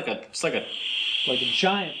ceiling? It's like a like a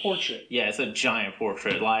giant portrait. yeah, it's a giant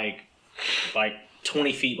portrait, like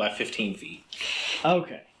 20 feet by 15 feet.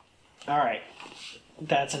 Okay. All right.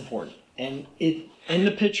 That's important. And it in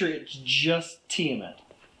the picture, it's just Tiamat.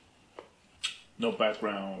 No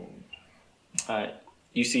background.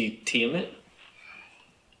 You see Tiamat.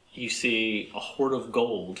 You see a hoard of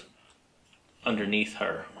gold underneath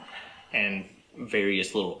her, and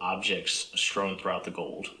various little objects strewn throughout the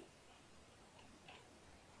gold.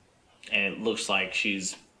 And it looks like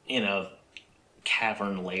she's in a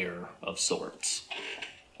cavern lair of sorts.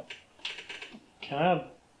 Can I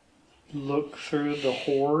look through the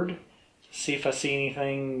hoard, see if I see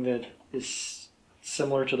anything that is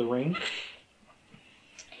similar to the ring?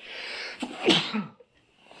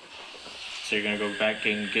 So you're gonna go back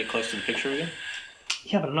and get close to the picture again?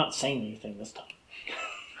 Yeah, but I'm not saying anything this time.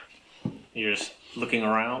 You're just looking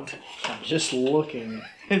around? I'm just looking.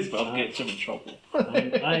 It's about to get him in trouble.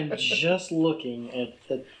 I'm just looking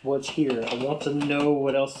at what's here. I want to know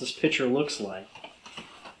what else this picture looks like.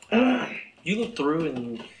 You look through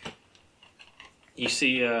and you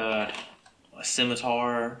see a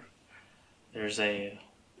scimitar. There's a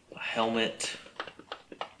helmet.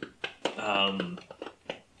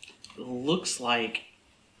 Looks like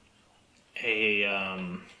a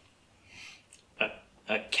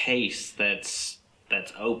case that's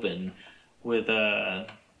open with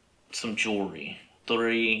some jewelry.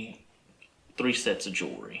 Three sets of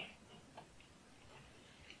jewelry.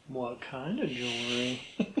 What kind of jewelry?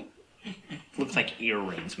 Looks like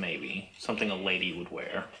earrings, maybe. Something a lady would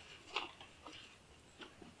wear.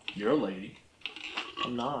 You're a lady.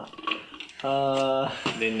 I'm not.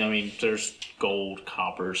 Then, I mean, there's gold,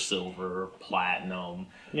 copper, silver, platinum.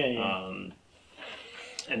 Yeah.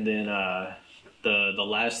 And then the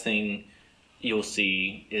last thing you'll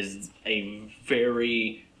see is a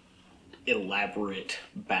very elaborate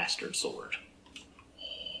bastard sword.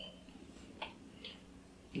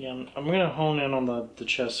 Yeah, I'm gonna hone in on the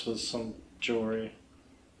chest with some jewelry.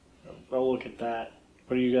 I'll look at that.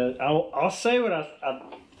 What do you guys? I'll say what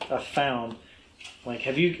I found. Like,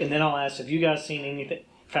 have you? And then I'll ask, have you guys seen anything?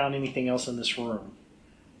 Found anything else in this room?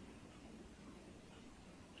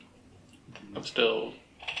 I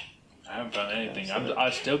haven't found anything. I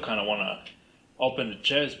still kind of want to open the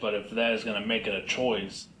chest, but if that is going to make it a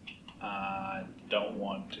choice, I don't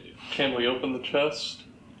want to. Can we open the chest?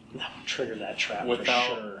 That would trigger that trap Without-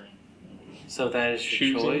 for sure. So that is your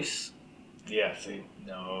Choosing. choice? Yeah, see?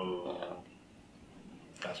 No.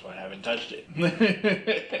 That's why I haven't touched it.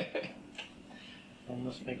 Well,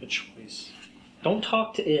 let's make a choice. Don't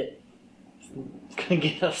talk to it. It's gonna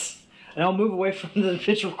get us. And I'll move away from the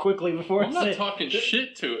picture quickly before I'm I not say. talking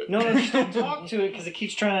shit to it. No, just don't talk to it because it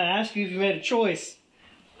keeps trying to ask you if you made a choice.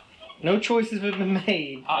 No choices have been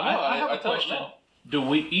made. I have a don't question. know. Do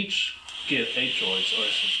we each get a choice, or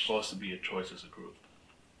is it supposed to be a choice as a group?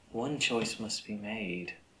 One choice must be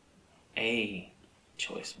made. A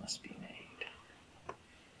choice must be made.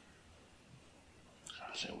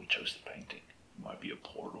 I said we chose the painting. It might be a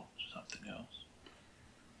portal, something else.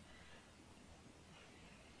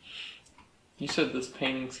 You said this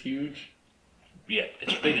painting's huge? Yeah,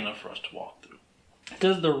 it's big enough for us to walk through.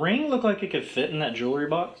 Does the ring look like it could fit in that jewelry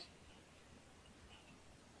box?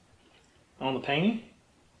 On the painting?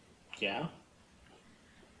 Yeah?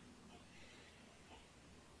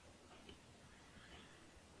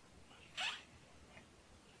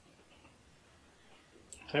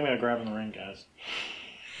 I think I'm grabbing the ring, guys.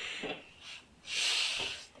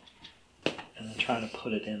 And I'm trying to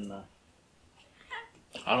put it in the.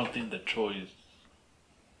 I don't think the choice.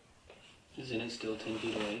 Isn't it still 10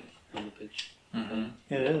 feet away from the pitch? Mm-hmm.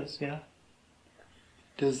 It is, yeah.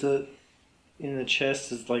 Does the in the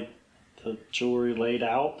chest is like the jewelry laid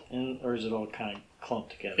out, or is it all kind of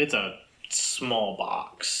clumped together? It's a small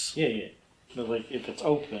box. Yeah. But like if it's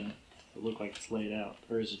open, it look like it's laid out,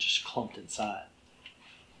 or is it just clumped inside?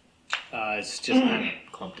 It's just kind of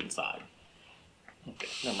clumped inside. Okay,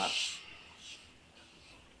 never mind.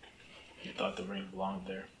 You thought the ring belonged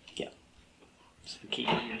there. It's the key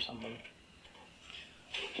or something.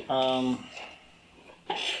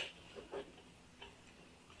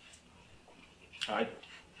 I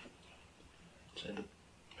said the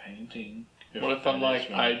painting. What if I'm That like, is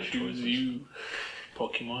one I of the choose choices. you?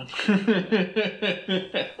 Pokemon.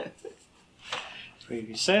 If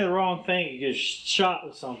you say the wrong thing, you get shot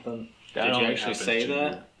with something. That Did you only actually happens say to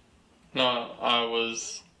that? you. No, I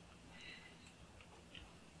was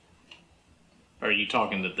Or are you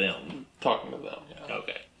talking to them? talking to them. Yeah.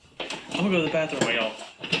 Okay. I'm gonna go to the bathroom while y'all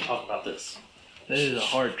talk about this. This is a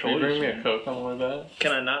hard Can you choice. bring me a man. Coke on the way back?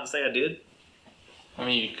 Can I not say I did? I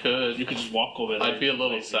mean, you could. You could just walk over there. I'd be a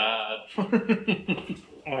little sad.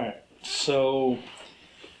 Alright, so.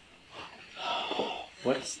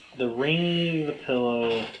 What's the ring, the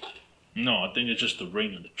pillow, No, I think it's just the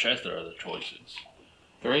ring and the chest that are the choices.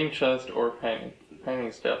 The ring, chest, or painting.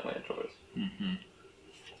 Painting's definitely a choice. Mm-hmm.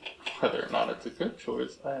 Whether or not it's a good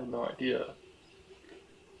choice, I have no idea.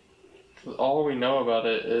 Because all we know about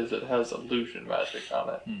it is it has illusion magic on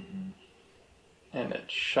it. Mm-hmm. And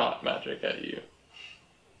it shot magic at you.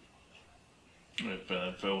 If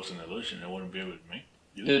it was an illusion, it wouldn't be able to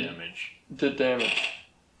do Did- damage. Did damage.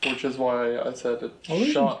 Which is why I said it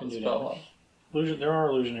Illusions shot can the do spell damage. on. There are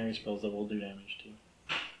illusionary spells that will do damage to you.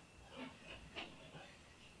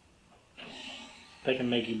 They can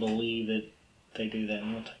make you believe that they do that,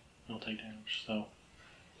 and you'll take damage. So,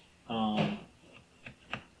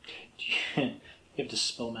 you have to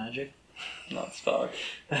spell magic. Not stock.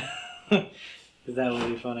 Because that would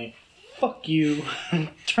be funny. Fuck you.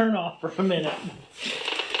 Turn off for a minute.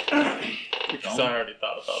 Because I already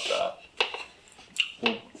thought about that.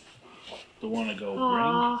 Well, the one to go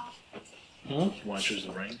Aw. ring? Huh? You want to choose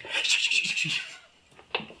the ring?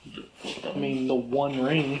 I mean, the one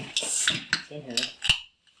ring is in here.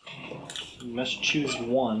 You must choose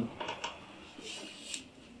one.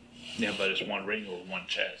 Yeah, but it's one ring or one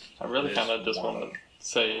chest. I really It is kind of just one. want to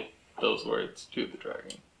say those words to the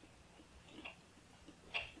dragon.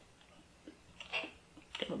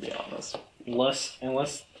 Gonna be honest. Unless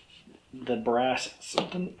the brass has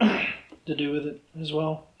something to do with it as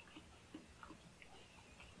well.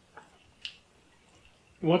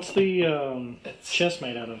 What's the chest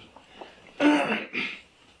made out of?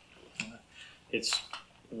 It's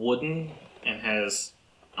wooden and has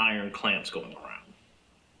iron clamps going around.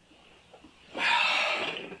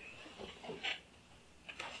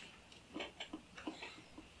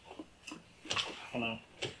 I don't know.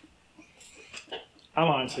 I'm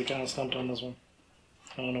honestly kind of stumped on this one.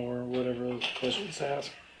 I don't know where whatever questions has.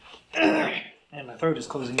 And my throat is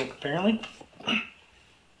closing up apparently.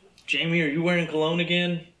 Jamie, are you wearing cologne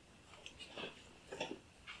again?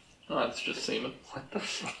 Oh, it's just semen. What the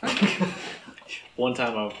fuck? One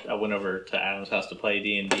time I went over to Adam's house to play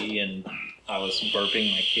D&D and I was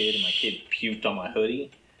burping my kid and my kid puked on my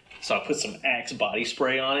hoodie. So I put some Axe body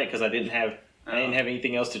spray on it because I didn't have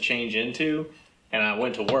anything else to change into, and I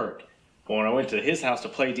went to work. But when I went to his house to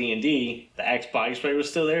play D&D, the Axe body spray was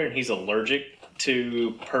still there, and he's allergic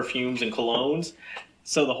to perfumes and colognes.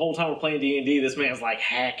 So the whole time we're playing D&D, this man's like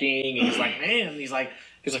hacking, and he's like, man, he's like,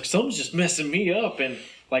 something's just messing me up. And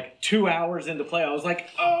like 2 hours into play, I was like,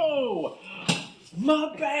 oh,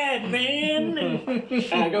 my bad, man.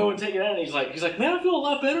 And I go and take it out, and he's like, man, I feel a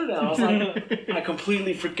lot better now. I was like, I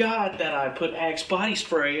completely forgot that I put Axe body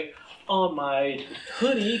spray on my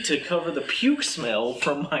hoodie to cover the puke smell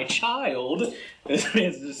from my child. This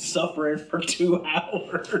man's just suffering for 2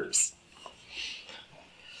 hours.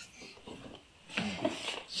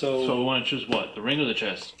 So we want to choose what? The ring or the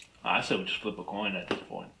chest? I say we just flip a coin at this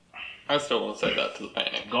point. I still want to say that to the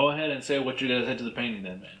painting. Go ahead and say what you're going to say to the painting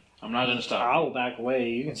then, man. I'm not going to stop. I'll back away.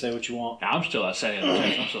 You can say what you want. I'm still outside of the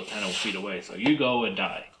chest. I'm still 10 feet away. So you go and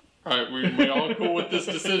die. Alright, we all cool with this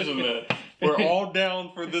decision then. We're all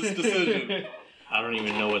down for this decision. I don't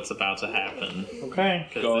even know what's about to happen. Okay.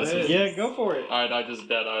 'Cause Go this ahead. is- Yeah, go for it. Alright, I just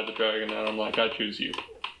dead-eyed the dragon and I'm like, I choose you.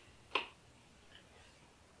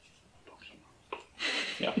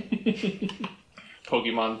 Yeah.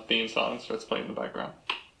 Pokemon theme song starts playing in the background.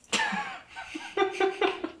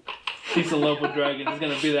 He's a local dragon. He's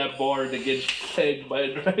going to be that bard that gets pegged by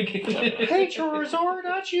a dragon. Hey, Charizard,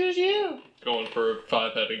 I choose you. Going for a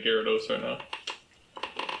 5-headed Gyarados right now.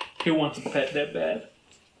 He wants a pet that bad.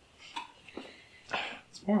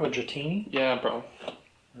 It's more of a Dratini Yeah, bro.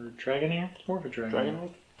 or Dragonair. It's more of a Dragonair.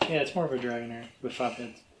 Dragonite? Yeah, it's more of a Dragonair with 5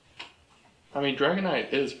 heads. I mean,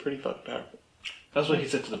 Dragonite is pretty fucking powerful. That's what he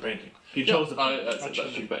said to the painting. He chose the I said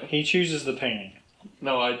that to the painting. He chooses the painting,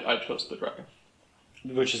 No, I chose the dragon.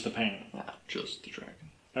 which is the painting. Just the dragon.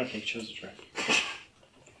 Okay, he chose the dragon.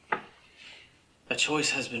 A choice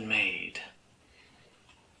has been made.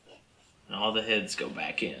 And all the heads go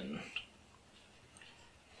back in.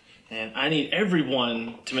 And I need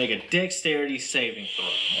everyone to make a dexterity saving throw.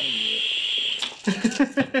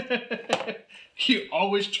 You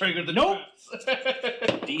always trigger the traps.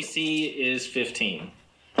 DC is 15.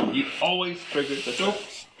 You always trigger the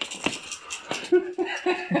traps.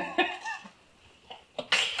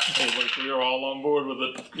 Hey, look, we are all on board with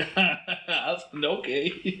it.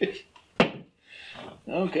 Okay.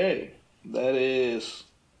 Okay. That is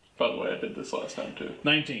By the way, I did this last time too.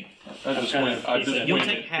 19. I just went. I just You'll went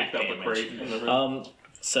take and half picked up a damage. crate in the room.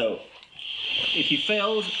 So, if you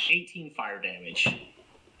failed, 18 fire damage.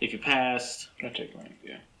 If you passed, I take mine,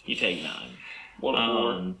 yeah. you take 9. What a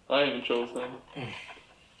um, war. I even chose them.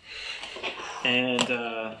 And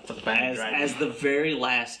bad as the very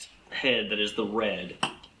last head that is the red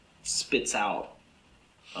spits out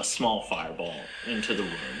a small fireball into the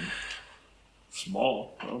room.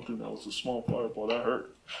 Small. I don't think that was a small fireball. That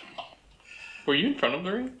hurt. Were you in front of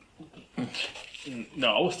the ring?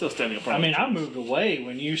 No, I was still standing in front. I mean, I moved away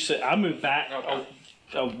when you said. I moved back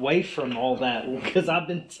away from all that because I've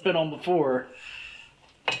been spit on before.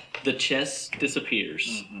 The chest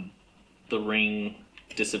disappears. The ring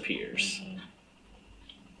disappears.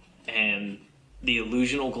 And the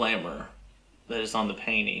illusional glamour that is on the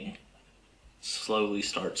painting slowly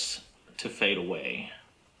starts to fade away.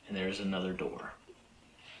 And there's another door.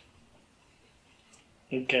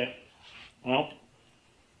 Okay. Well.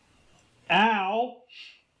 Ow!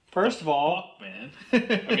 First of all, man.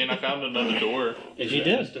 I mean, I found another door. if you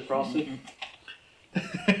did. defrosted.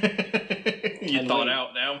 You thought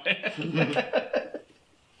out now, man.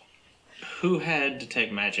 Who had to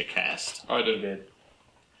take magic cast? I did.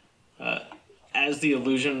 As the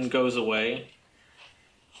illusion goes away,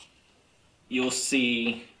 you'll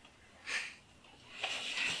see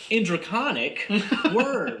in Draconic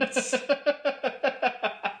words.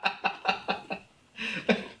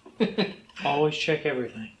 Always check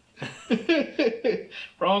everything.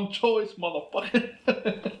 Wrong choice, motherfucker.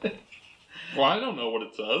 Well, I don't know what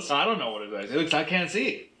it says. I don't know what it is. It looks. I can't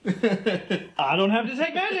see it. I don't have to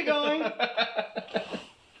take magic going.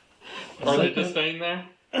 Are they just staying there?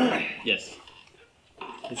 Yes.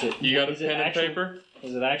 Is it? You got a is it pen and actually- paper?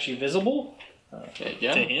 Is it actually visible?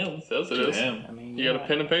 Yeah. To him. It says it To is. him. I mean, You got a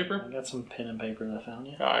pen and I paper? got some pen and paper that I found.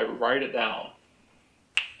 Yeah. I write it down.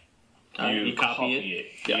 You copy it.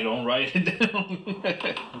 Yeah. You don't write it down.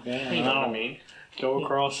 Okay. You know what I I'll mean? go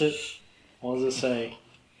across it. What does it say?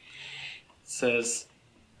 Says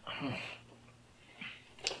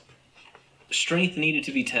strength needed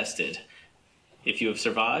to be tested. If you have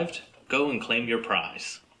survived, go and claim your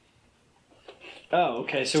prize. Oh,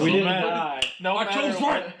 okay. So So we no didn't matter- die. No I matter chose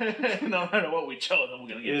what, no matter what we chose, we're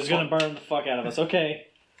gonna It get. was gonna burn the fuck out of us. Okay.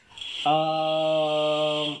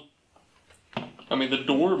 I mean, the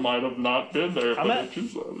door might have not been there, I'm but at- it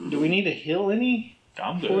is there. Do we need to heal any?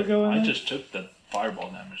 I'm Before we good. go in I there? just took the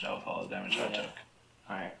fireball damage. That was all the damage I took.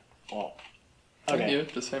 Alright. Well. Okay. Okay. You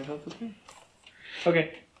have the same health as me.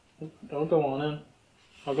 Okay. I'll go on in.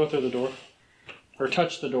 I'll go through the door. Or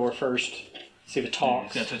touch the door first. See if it It's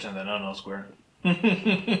talks. gonna touch on the no square.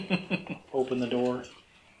 Open the door.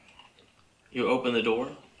 You open the door,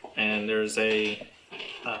 and there's a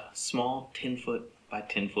small 10-foot by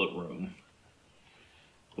 10-foot room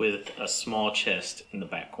with a small chest in the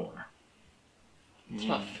back corner. It's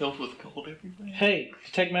not filled with gold everywhere. Hey,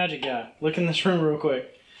 Tech Magic guy, look in this room real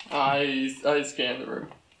quick. I scanned the room.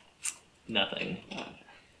 Nothing.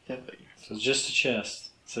 Yeah, but So it's just a chest.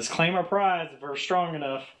 It says claim our prize if we're strong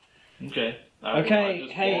enough. Okay. Okay, I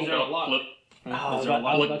just hey. walked out, flip. Oh, I was there a about,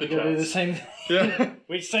 lot I was with about to the go do the chest? same Yeah.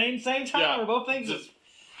 We same time. Yeah. We're both things. Just-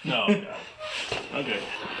 No. no. Okay.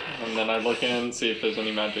 And then I look in and see if there's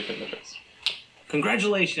any magic in the chest.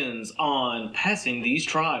 Congratulations on passing these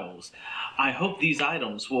trials. I hope these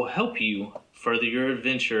items will help you further your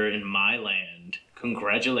adventure in my land.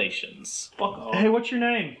 Congratulations. Fuck off. Hey, what's your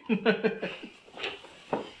name?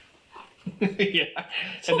 Yeah.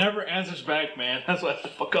 It never answers back, man. That's why I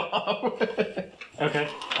said fuck off. Okay.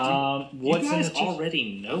 You What's in guys the chest?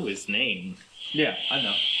 already know his name. Yeah, I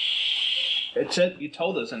know. It said you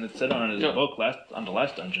told us, and it said on his Yeah. book on the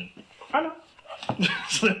last dungeon. I know.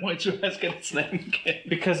 So then why'd you ask it its name again?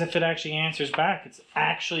 Because if it actually answers back, it's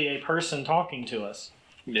actually a person talking to us.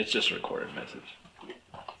 It's just a recorded message.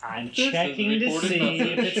 I'm This is a checking to recorded see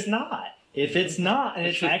if message. it's not. If it's not, and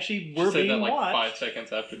it's should actually we're Say that being like watched. 5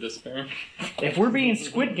 seconds after disappearing. If we're being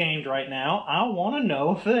squid gamed right now, I want to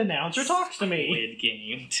know if the announcer talks to me. Squid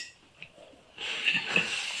gamed.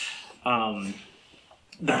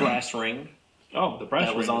 The brass ring Oh, the brass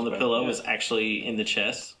that was ring on the back. pillow Yeah. is actually in the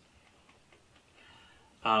chest.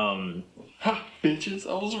 Ha! Bitches,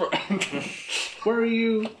 I was right. Where are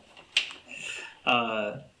you?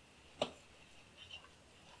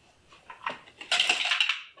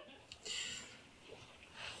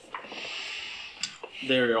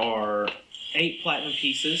 There are 8 platinum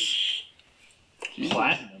pieces,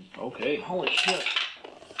 Platinum. Okay. Holy shit.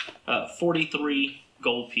 43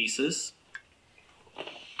 gold pieces,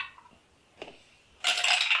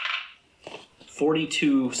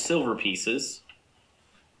 42 silver pieces,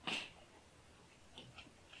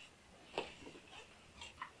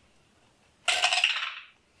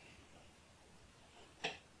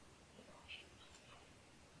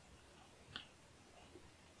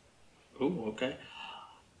 ooh, okay,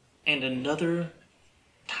 and another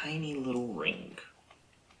tiny little ring.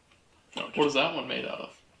 What is that one made out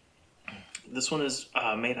of? This one is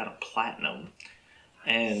made out of platinum,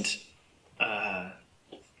 and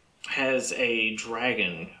has a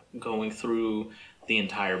dragon going through the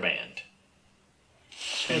entire band.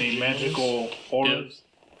 Any magical auras?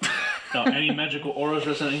 No, any magical auras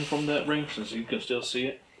resonating from that ring, since you can still see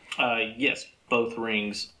it? Yes, both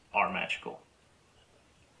rings are magical.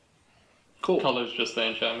 Cool. Color's just the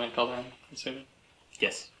enchantment color, I'm assuming.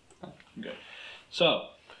 Yes. Okay. So,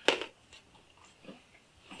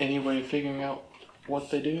 Any way of figuring out what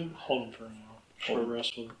they do? Hold them for an hour. Short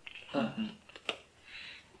rest with them.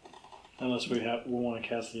 Unless we want to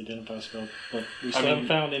cast the identify spell, but we still haven't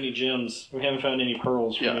found any gems. We haven't found any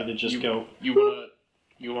pearls for me to just go.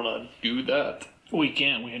 You wanna do that? we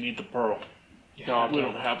can't. We need the pearl. No, We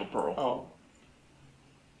don't have a pearl. Oh,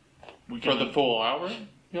 We for the full hour?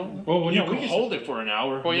 Well, you can hold it for an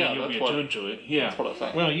hour. Well, yeah, then you'll be that's what- attuned to it. Yeah, That's what I was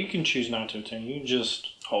saying. Well, you can choose not to attend. You can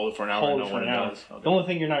just hold it for an hour. hold and it know for what an it hour. does. Okay. The only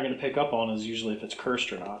thing you're not going to pick up on is usually if it's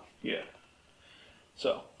cursed or not. Yeah.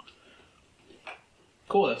 So,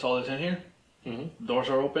 cool. That's all that's in here. Mm-hmm. Doors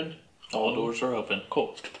are open. All doors are open. Cool.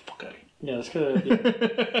 Let's get the fuck out of Yeah, that's good.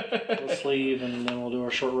 Yeah. Let's leave and then we'll do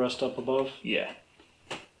our short rest up above, here. Yeah.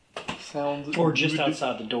 Sounds. or just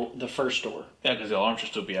outside the door, the first door. Yeah, because the alarm should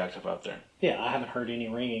still be active out there. Yeah, I haven't heard any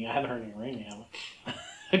ringing. Have I?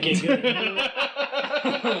 Okay, good.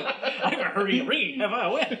 I haven't heard any ringing, have I?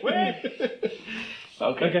 Where?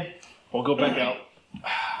 Okay. We'll go back out.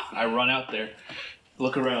 I run out there.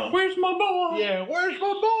 Look around. Where's my boy? Yeah, where's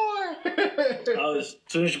my boy? As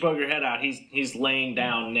soon as you poke your head out, he's laying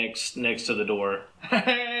down next to the door.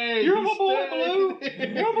 Hey, You're my boy, Blue.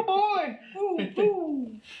 You're my boy. Ooh,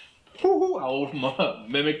 ooh. I'll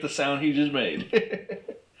mimic the sound he just made.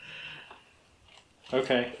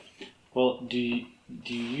 Okay. Well, do you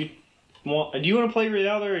want to play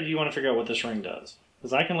the other, or do you want to figure out what this ring does?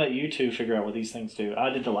 Because I can let you two figure out what these things do. I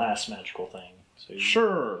did the last magical thing. So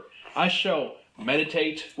Sure. I shall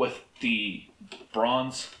meditate with the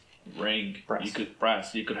bronze ring.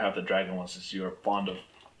 Brass. You could have the dragon one since you're fond of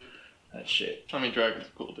that shit. I mean, dragons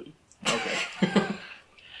are cool, dude. Okay.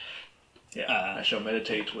 Yeah, I shall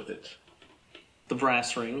meditate with it. The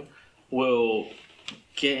brass ring will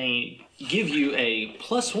give you a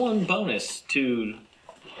 +1 bonus to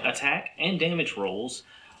attack and damage rolls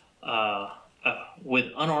with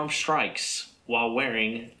unarmed strikes while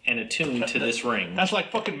wearing and attuned to this ring. That's like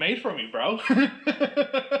fucking made for me, bro. Well,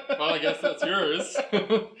 I guess that's yours.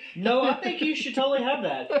 No, I think you should totally have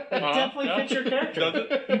that. It definitely yeah. fits your character. Does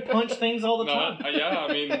it? You punch things all the time. Yeah,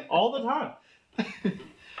 I mean, All the time.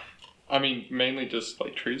 mainly just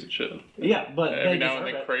like trees and shit. Yeah, but Every they now and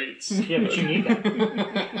deserve then it. crates. Yeah, but you need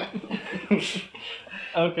that.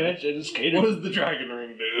 Okay. Just What does the dragon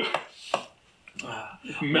ring do?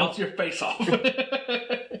 melts your face off.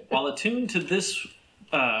 While attuned to this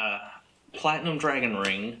platinum dragon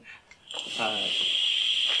ring,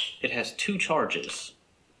 it has 2 charges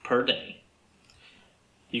per day.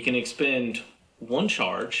 You can expend 1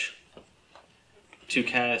 charge to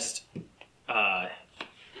cast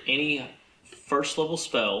any first level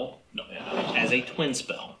spell as a twin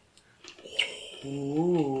spell.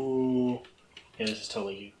 Ooh. Yeah, this is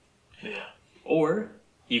totally you. Yeah. Or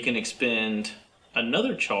you can expend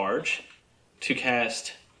another charge to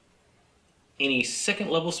cast any second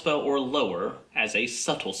level spell or lower as a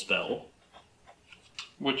subtle spell.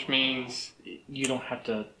 Which means You don't have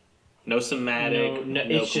to. No somatic, no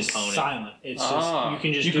it's just component. silent. It's Ah. just you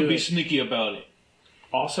can just You do can be it. sneaky about it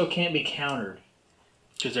Also, can't be countered.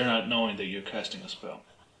 because they're not knowing that you're casting a spell.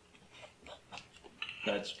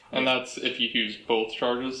 That's that's if you use both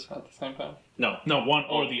charges at the same time. No. no one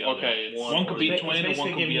or the other. Okay, it's One could be It's twin and basically one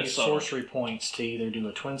could giving be a you subtle. sorcery points to either do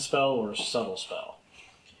a twin spell or a subtle spell.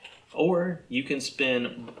 Or you can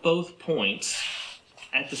spend both points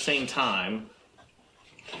at the same time,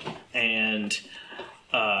 and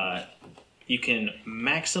you can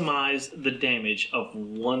maximize the damage of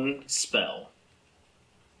 1 spell.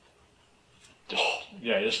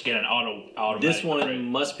 Yeah, just get an automatic. This one crit.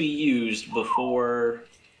 must be used before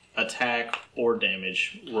attack or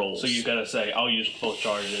damage rolls. So you gotta say, I'll use both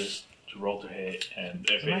charges to roll to hit, and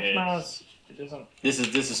if it hits, Maximize. It doesn't. This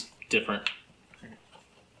is different.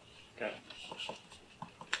 Okay.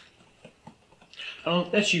 I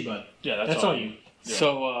don't. That's you, bud. Yeah, That's all you. Yeah.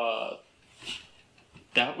 So,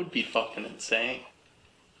 that would be fucking insane.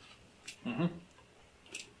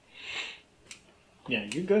 Yeah,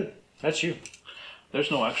 you're good. That's you.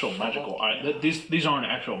 There's no actual magical. These aren't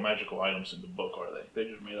actual magical items in the book, are they? They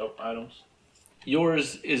just made up items.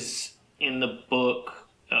 Yours is in the book.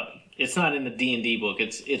 It's not in the D&D book.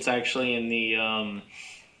 It's actually in the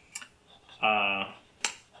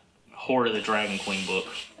Horde of the Dragon Queen book.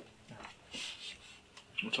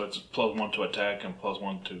 So it's +1 to attack and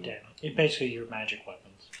 +1 to. Yeah, it basically your magic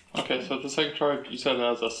weapons. Okay, so the second charge you said it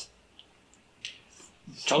has a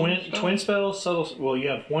Twin spell, subtle. Well, you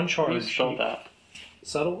have one charge. You spelled that.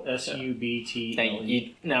 Subtle,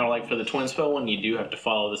 SUBT. Now, like for the twin spell one, you do have to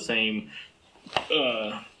follow the same.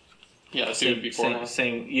 Yeah, do Same, it before.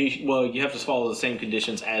 you have to follow the same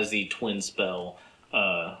conditions as the twin spell.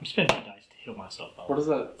 I'm spending my dice to heal myself up. What is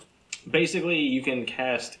that? Basically, you can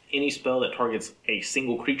cast any spell that targets a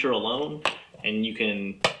single creature alone, and you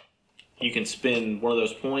can spend one of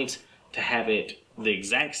those points to have it the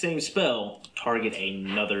exact same spell target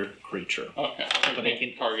another creature. Okay, But it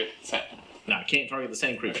can target the same. No, it can't target the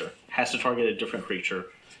same creature. Has to target a different creature,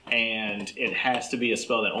 and it has to be a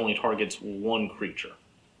spell that only targets one creature.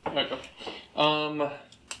 Okay. And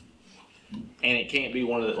it can't be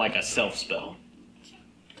one of the, like a self spell.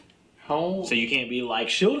 How? So you can't be like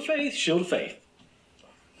Shield of Faith, Shield of Faith.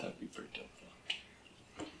 That'd be pretty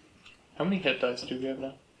tough. How many hit dice do we have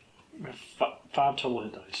now? 5 total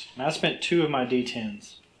hit dice. And I spent 2 of my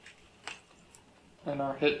D10s. And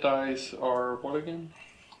our hit dice are what again?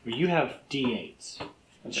 Well, you have D8s.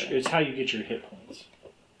 Okay. It's how you get your hit points.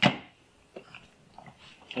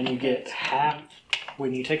 And you get half.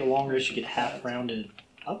 When you take a long rest, you get half rounded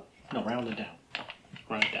up. No, rounded down.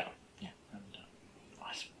 Rounded down. Yeah, rounded down.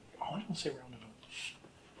 I don't say rounded up.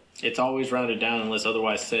 It's always rounded down unless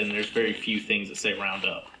otherwise said, and there's very few things that say round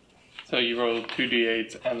up. So you roll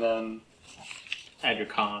 2d8s and then Add your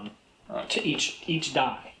con. To each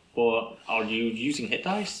die. Well, are you using hit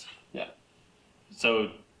dice? Yeah.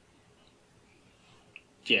 So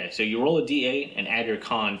you roll a d8 and add your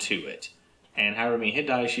con to it. And however many hit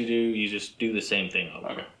dice you do, you just do the same thing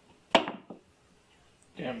over. Okay.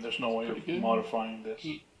 Damn, there's no way Pretty of good. modifying this.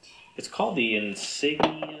 It's called the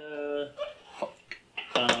insignia,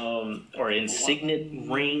 or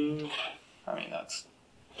insignet ring. I mean that's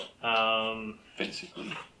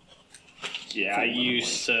basically. Yeah, I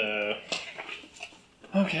use. Okay.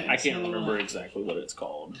 I can't remember exactly what it's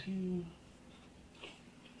called.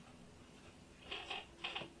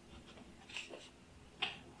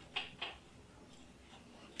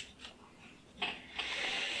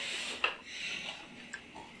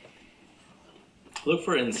 Look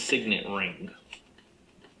for insignet ring.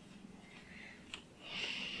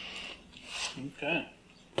 Okay.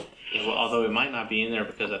 Well, although it might not be in there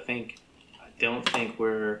because I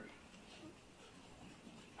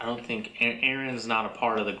don't think Aaron's not a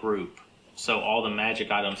part of the group, so all the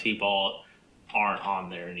magic items he bought aren't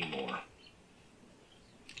on there anymore.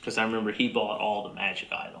 Because I remember he bought all the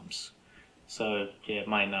magic items, so yeah, it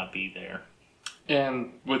might not be there.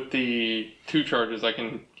 And with the 2 charges, I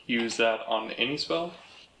can use that on any spell.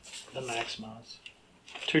 The maximize.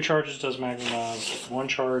 2 charges does maximize. 1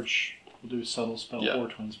 charge will do subtle spell or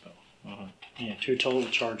twin spell. Yeah, 2 total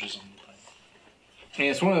charges on the thing. And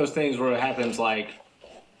it's one of those things where it happens like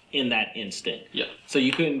in that instant. Yeah. So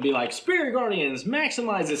you couldn't be like Spirit Guardians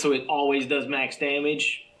maximize it so it always does max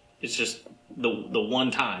damage. It's just the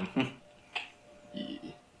one time. Wait,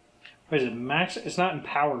 is it max? It's not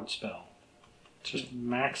empowered spell. It's just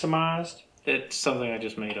maximized. It's something I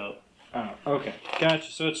just made up. Oh, okay,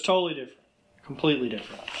 gotcha. So it's totally different, completely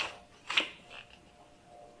different.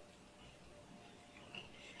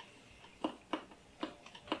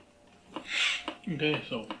 Okay,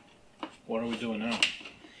 so what are we doing now?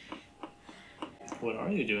 What are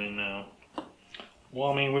you doing now?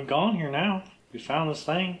 Well, I mean, we've gone here now. We found this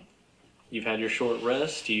thing. You've had your short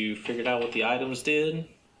rest. You figured out what the items did.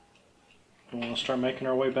 We want to start making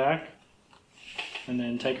our way back, and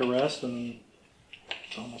then take a rest. And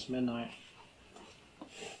it's almost midnight.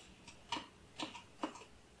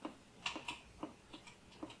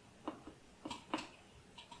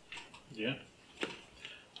 Yeah.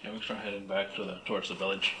 Yeah, we can start heading back towards the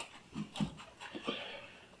village.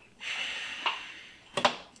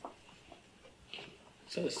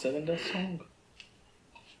 Is that a 7 Death song?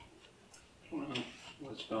 Well,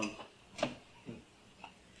 it's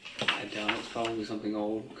I doubt it's probably something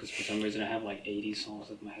old because for some reason I have like 80 songs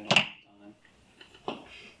in my head all the time.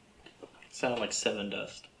 Sound like 7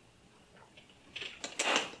 Dust.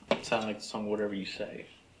 Sound like the song Whatever You Say.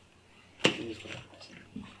 It is what it is.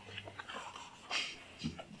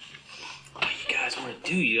 What do you guys want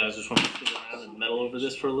to do? You guys just want to sit around and meddle over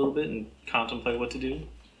this for a little bit and contemplate what to do?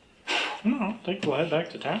 No, I think we'll head back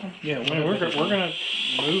to town. Yeah, I mean, we're gonna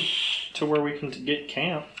move to where we can get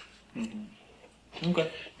camp.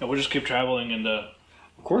 Okay. Yeah, we'll just keep traveling and Of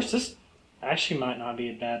course, this actually might not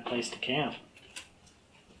be a bad place to camp.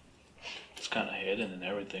 it's kind of hidden and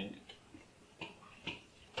everything.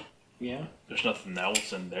 Yeah. There's nothing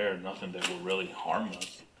else in there, nothing that will really harm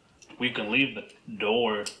us. we can leave the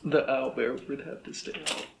door. The owlbear would have to stay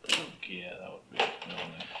out. Yeah, that would be.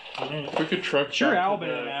 I mean, We could truck. it's your back to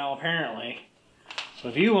owlbear the- now, apparently. So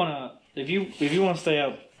if you wanna stay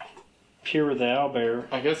up here with the owlbear,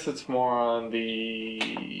 I guess it's more on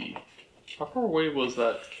the. How far away was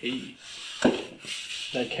that cave?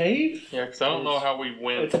 the cave, Yeah, because I don't know how we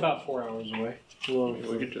went. it's about 4 hours away. Well,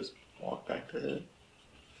 We could just walk back to it.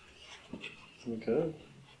 we could.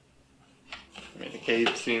 I mean, the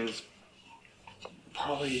cave seems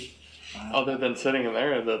probably, other than sitting in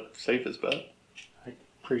there, the safest bet.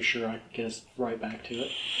 Pretty sure I can get us right back to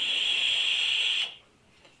it.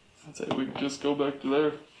 I'd say we could just go back to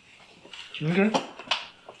there. Okay.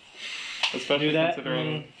 Especially Do that,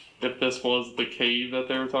 considering if this was the cave that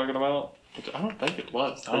they were talking about. Which I don't think it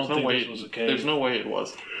was. I don't There's no think way this was a cave. There's no way it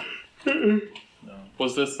was. No.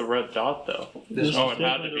 Was this the red dot, though? This Oh, is it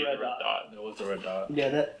had to definitely be the the red red dot. It was the red dot.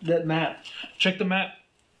 Yeah, that map. Check the map.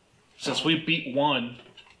 Since we beat one,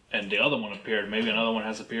 and the other one appeared, maybe another one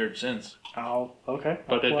has appeared since. Oh, okay.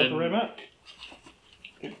 But I'll it pull out the red didn't- map.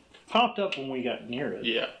 It popped up when we got near it.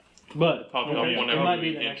 Yeah. But Popped okay, up it whenever might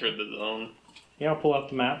be we the next entered the zone. Yeah, I'll pull up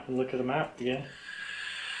the map and look at the map again.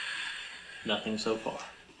 Nothing so far.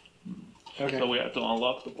 Okay. So we have to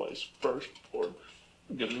unlock the place first, or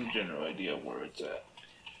get a general idea of where it's at.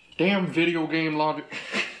 Damn video game logic.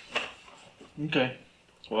 Okay.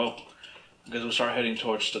 Well, I guess we'll start heading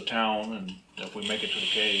towards the town, and if we make it to the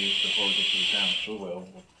cave before we get to the town, so we'll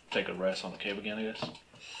take a rest on the cave again, I guess.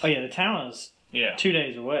 Oh yeah, the town is Yeah. 2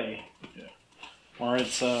 days away. Yeah. Or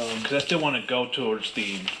it's Because I still want to go towards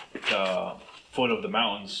the foot of the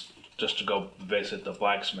mountains just to go visit the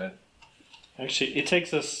blacksmith. actually it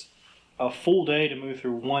takes us a full day to move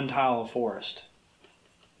through one tile of forest.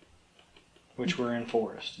 Which we're in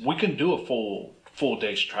forest. We can do a full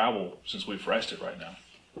day's travel since we've rested right now.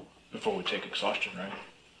 Before we take exhaustion, right?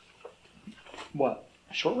 What?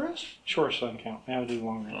 A short rest? Short rest doesn't count. We have to do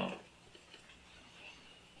long rest. Oh.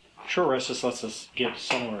 Short rest just lets us get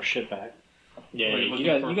some of our shit back. Yeah, Wait, you looking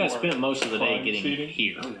guys, for you guys more spent most of the day fine getting seating?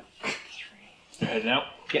 here. You're heading out?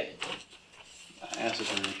 Acid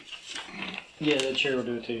turn. Yeah, that chair will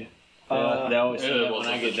do it to you. They always it say that when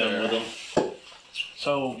wasn't I get the done chair. with them.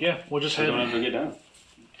 So, yeah, we'll just So head don't have to get down.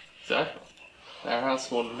 Exactly. Our house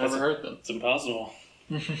will never hurt them. It's impossible.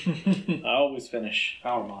 I always finish.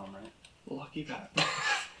 Power bomb, right? Lucky that.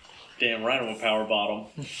 Damn right I'm a power bottom.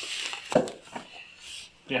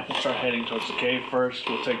 Yeah, we'll start heading towards the cave first.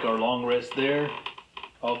 We'll take our long rest there.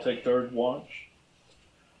 I'll take third watch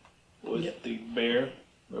with the bear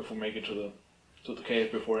if we make it to the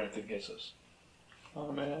cave before anything hits us.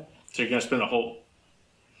 Oh man. So you're gonna spend a whole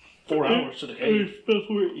 4 hours to the cave.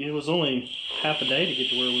 It was only half a day to get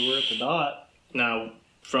to where we were at the dot. now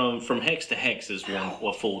from hex to hex is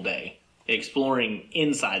a full day. Exploring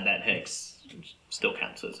inside that hex still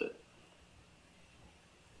counts as it.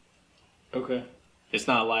 Okay. It's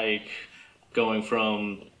not like going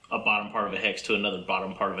from a bottom part of a hex to another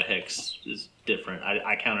bottom part of a hex is different.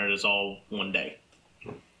 I count it as all one day.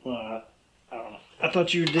 Well, I don't know. I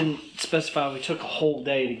thought you didn't specify we took a whole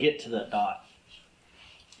day to get to that dot.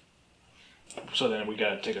 So then we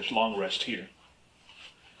gotta take a long rest here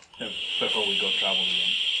before we go travel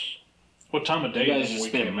again. What time of day You guys when just we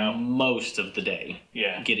spent came out? most of the day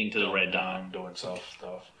Yeah, getting to the red dot. doing stuff.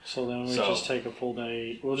 So then we So- just take a full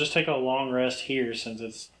day. We'll just take a long rest here since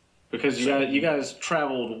it's. Because you guys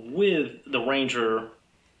traveled with the ranger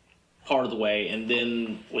part of the way, and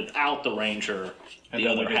then without the ranger And the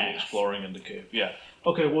then other we're gonna be half. exploring in the cave. Yeah.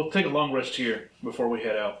 Okay, we'll take a long rest here before we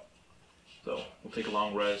head out. So we'll take a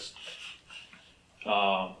long rest.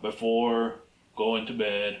 Before going to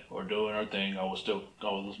bed or doing our thing, I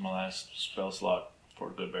will lose my last spell slot for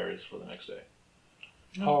good berries for the next day.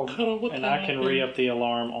 Oh, and I can re-up the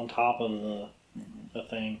alarm on top of the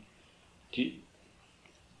thing.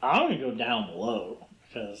 I'm gonna go down below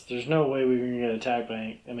because there's no way we're gonna get attacked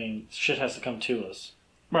by. I mean, shit has to come to us.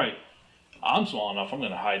 Right. I'm small enough. I'm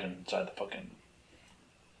gonna hide inside the fucking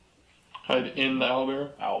Hide in the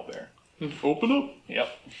owlbear. owl bear. Open up. Yep.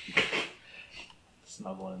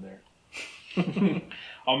 Snuggle in there.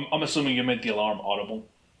 I'm assuming you made the alarm audible.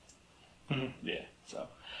 Mhm. Yeah. So,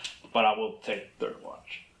 but I will take third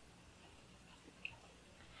watch.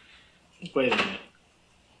 Wait a minute.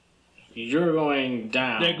 You're going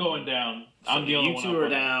down. They're going down. I'm the only You one. two up are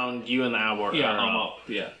on- down. You and the hour. Yeah, are I'm up.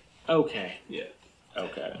 Yeah. Okay. Yeah.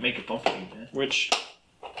 Okay. Make it fun for you, man. Which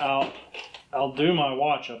I'll do my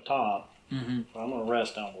watch up top. Mm-hmm. But I'm gonna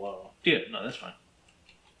rest down below. Yeah. No, that's fine.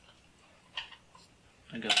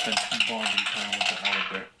 I got spend some bonding time with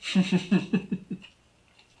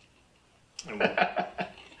the owl bear.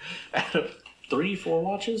 Out of 3 3, 4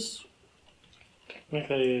 watches? I think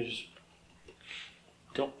they just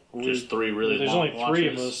don't. Just 3 really There's long only 3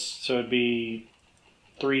 of watches? us, so it'd be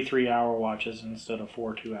 3 3-hour watches instead of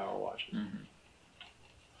 4 2-hour watches.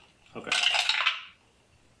 Okay.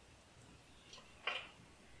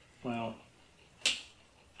 Well,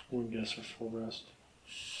 we guess for full rest.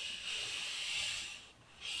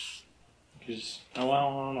 Because, I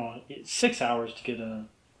don't know. It's 6 hours to get a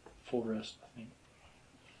full rest, I think.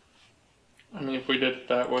 I mean, if we did it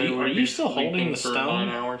that way, Are we'd you be still holding sleeping the for stone? 9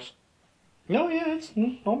 hours. No, yeah, it's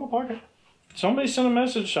on my pocket. Somebody sent a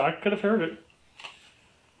message, so I could have heard it.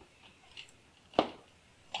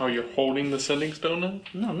 Oh, you're holding the sending stone now?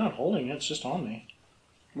 No, I'm not holding it. It's just on me.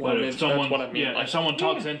 But I mean, if someone, that's what I mean. yeah, like, if someone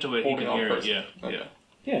talks into it, you holding can on hear it. first. Yeah, Okay.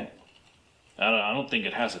 yeah. Yeah. I don't think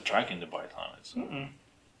it has a tracking device on it. So.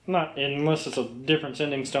 Not unless it's a different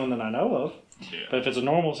sending stone than I know of. Yeah. But if it's a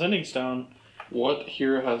normal sending stone, What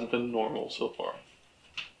here has been normal so far?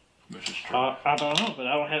 Which is true. I don't know. But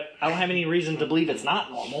I don't have any reason to believe it's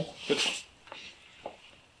not normal.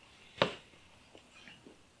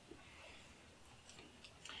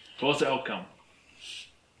 So what's the outcome?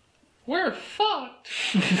 We're fucked!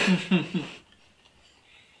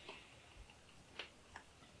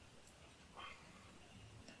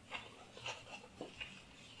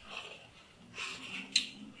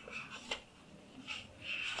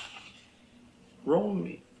 Roll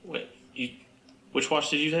me. Wait, which watch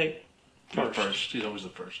did you take? First. He's always the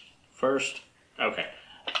first. First? Okay.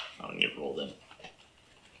 I'll get rolled in.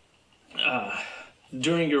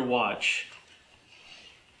 During your watch,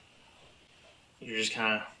 you're just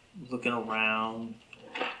kind of looking around,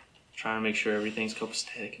 trying to make sure everything's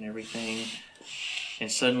copacetic and everything.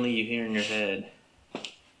 And suddenly you hear in your head,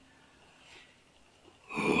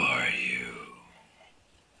 "Who are you?"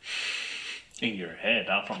 In your head,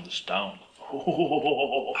 not from the stone. I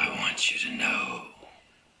want you to know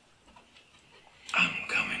I'm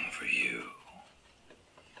coming for you.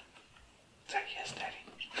 It's like, yes, Daddy.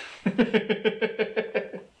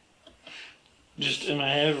 Just in my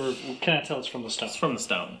head, or can I tell it's from the stone? It's from the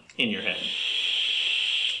stone in your head.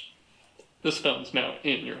 The stone's now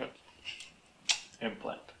in your head.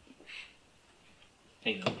 Implant.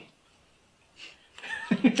 Hey,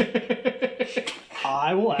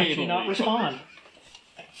 I will actually not respond.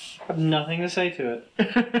 I have nothing to say to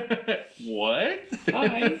it. What?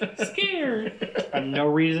 I'm scared. I have no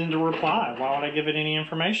reason to reply. Why would I give it any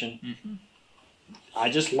information? I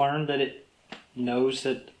just learned that it knows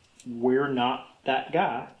that we're not that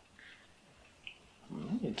guy. I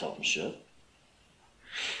didn't tell him shit.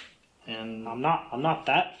 And I'm not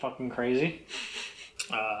that fucking crazy.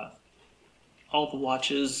 all the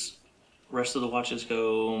watches, rest of the watches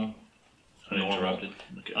go Uninterrupted.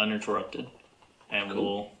 Okay. uninterrupted, and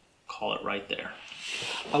we'll call it right there.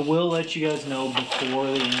 I will let you guys know before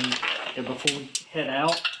the end, before we head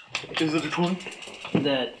out. Is it a 20?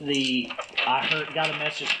 That got a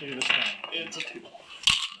message through the phone. It's a 2.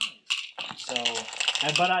 So,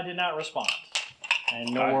 but I did not respond,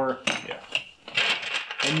 and nor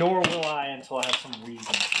will I until I have some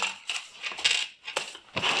reason to.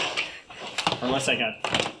 Unless I got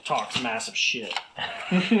talks massive shit.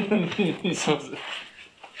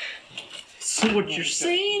 So what you're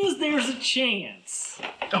saying is there's a chance.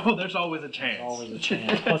 Oh, there's always a chance. Always a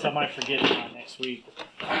chance. Plus, I might forget by next week.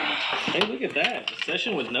 Hey, look at that. A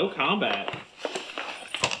session with no combat.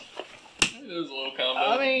 There was a little combat.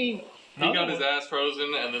 I mean, he got his ass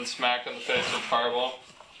frozen and then smacked in the face with Fireball.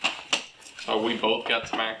 Oh, we both got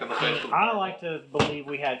smacked in the face with I like to believe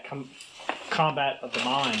we had combat of the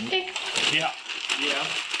mind. yeah. Yeah.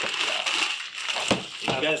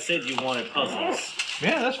 You guys said you wanted puzzles.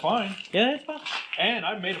 Yeah, that's fine. Yeah, that's fine. And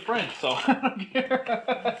I made a friend, so I don't care.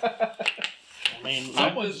 I mean,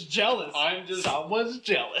 Someone's jealous. Someone's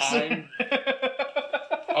jealous.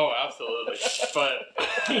 Oh, absolutely. But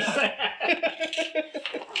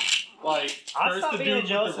like, I first stopped the being dude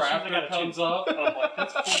jealous with the as soon as I got raptor a comes up, and I'm like,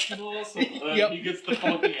 that's fucking awesome. And then Yep. he gets the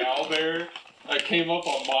fucking owlbear that came up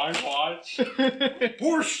on my watch.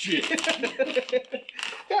 Horseshit.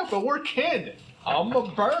 Yeah, but we're kin. I'm a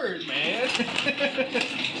bird, man.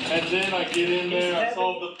 And then I get in there, I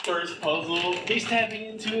solve the first puzzle. he's tapping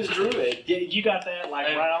into his druid. Yeah, you got that like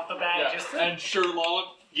And- right off the bat. Yeah, Just and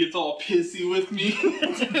Sherlock gets all pissy with me.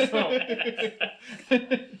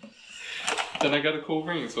 Then I got a cool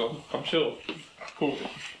ring, so I'm chill. Cool.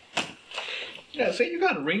 Yeah, see, you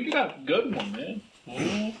got a ring. You got a good one, man.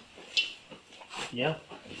 yeah,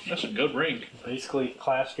 That's a good ring. basically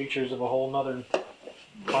class features of a whole nother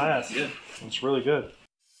class. Yeah. It's really good.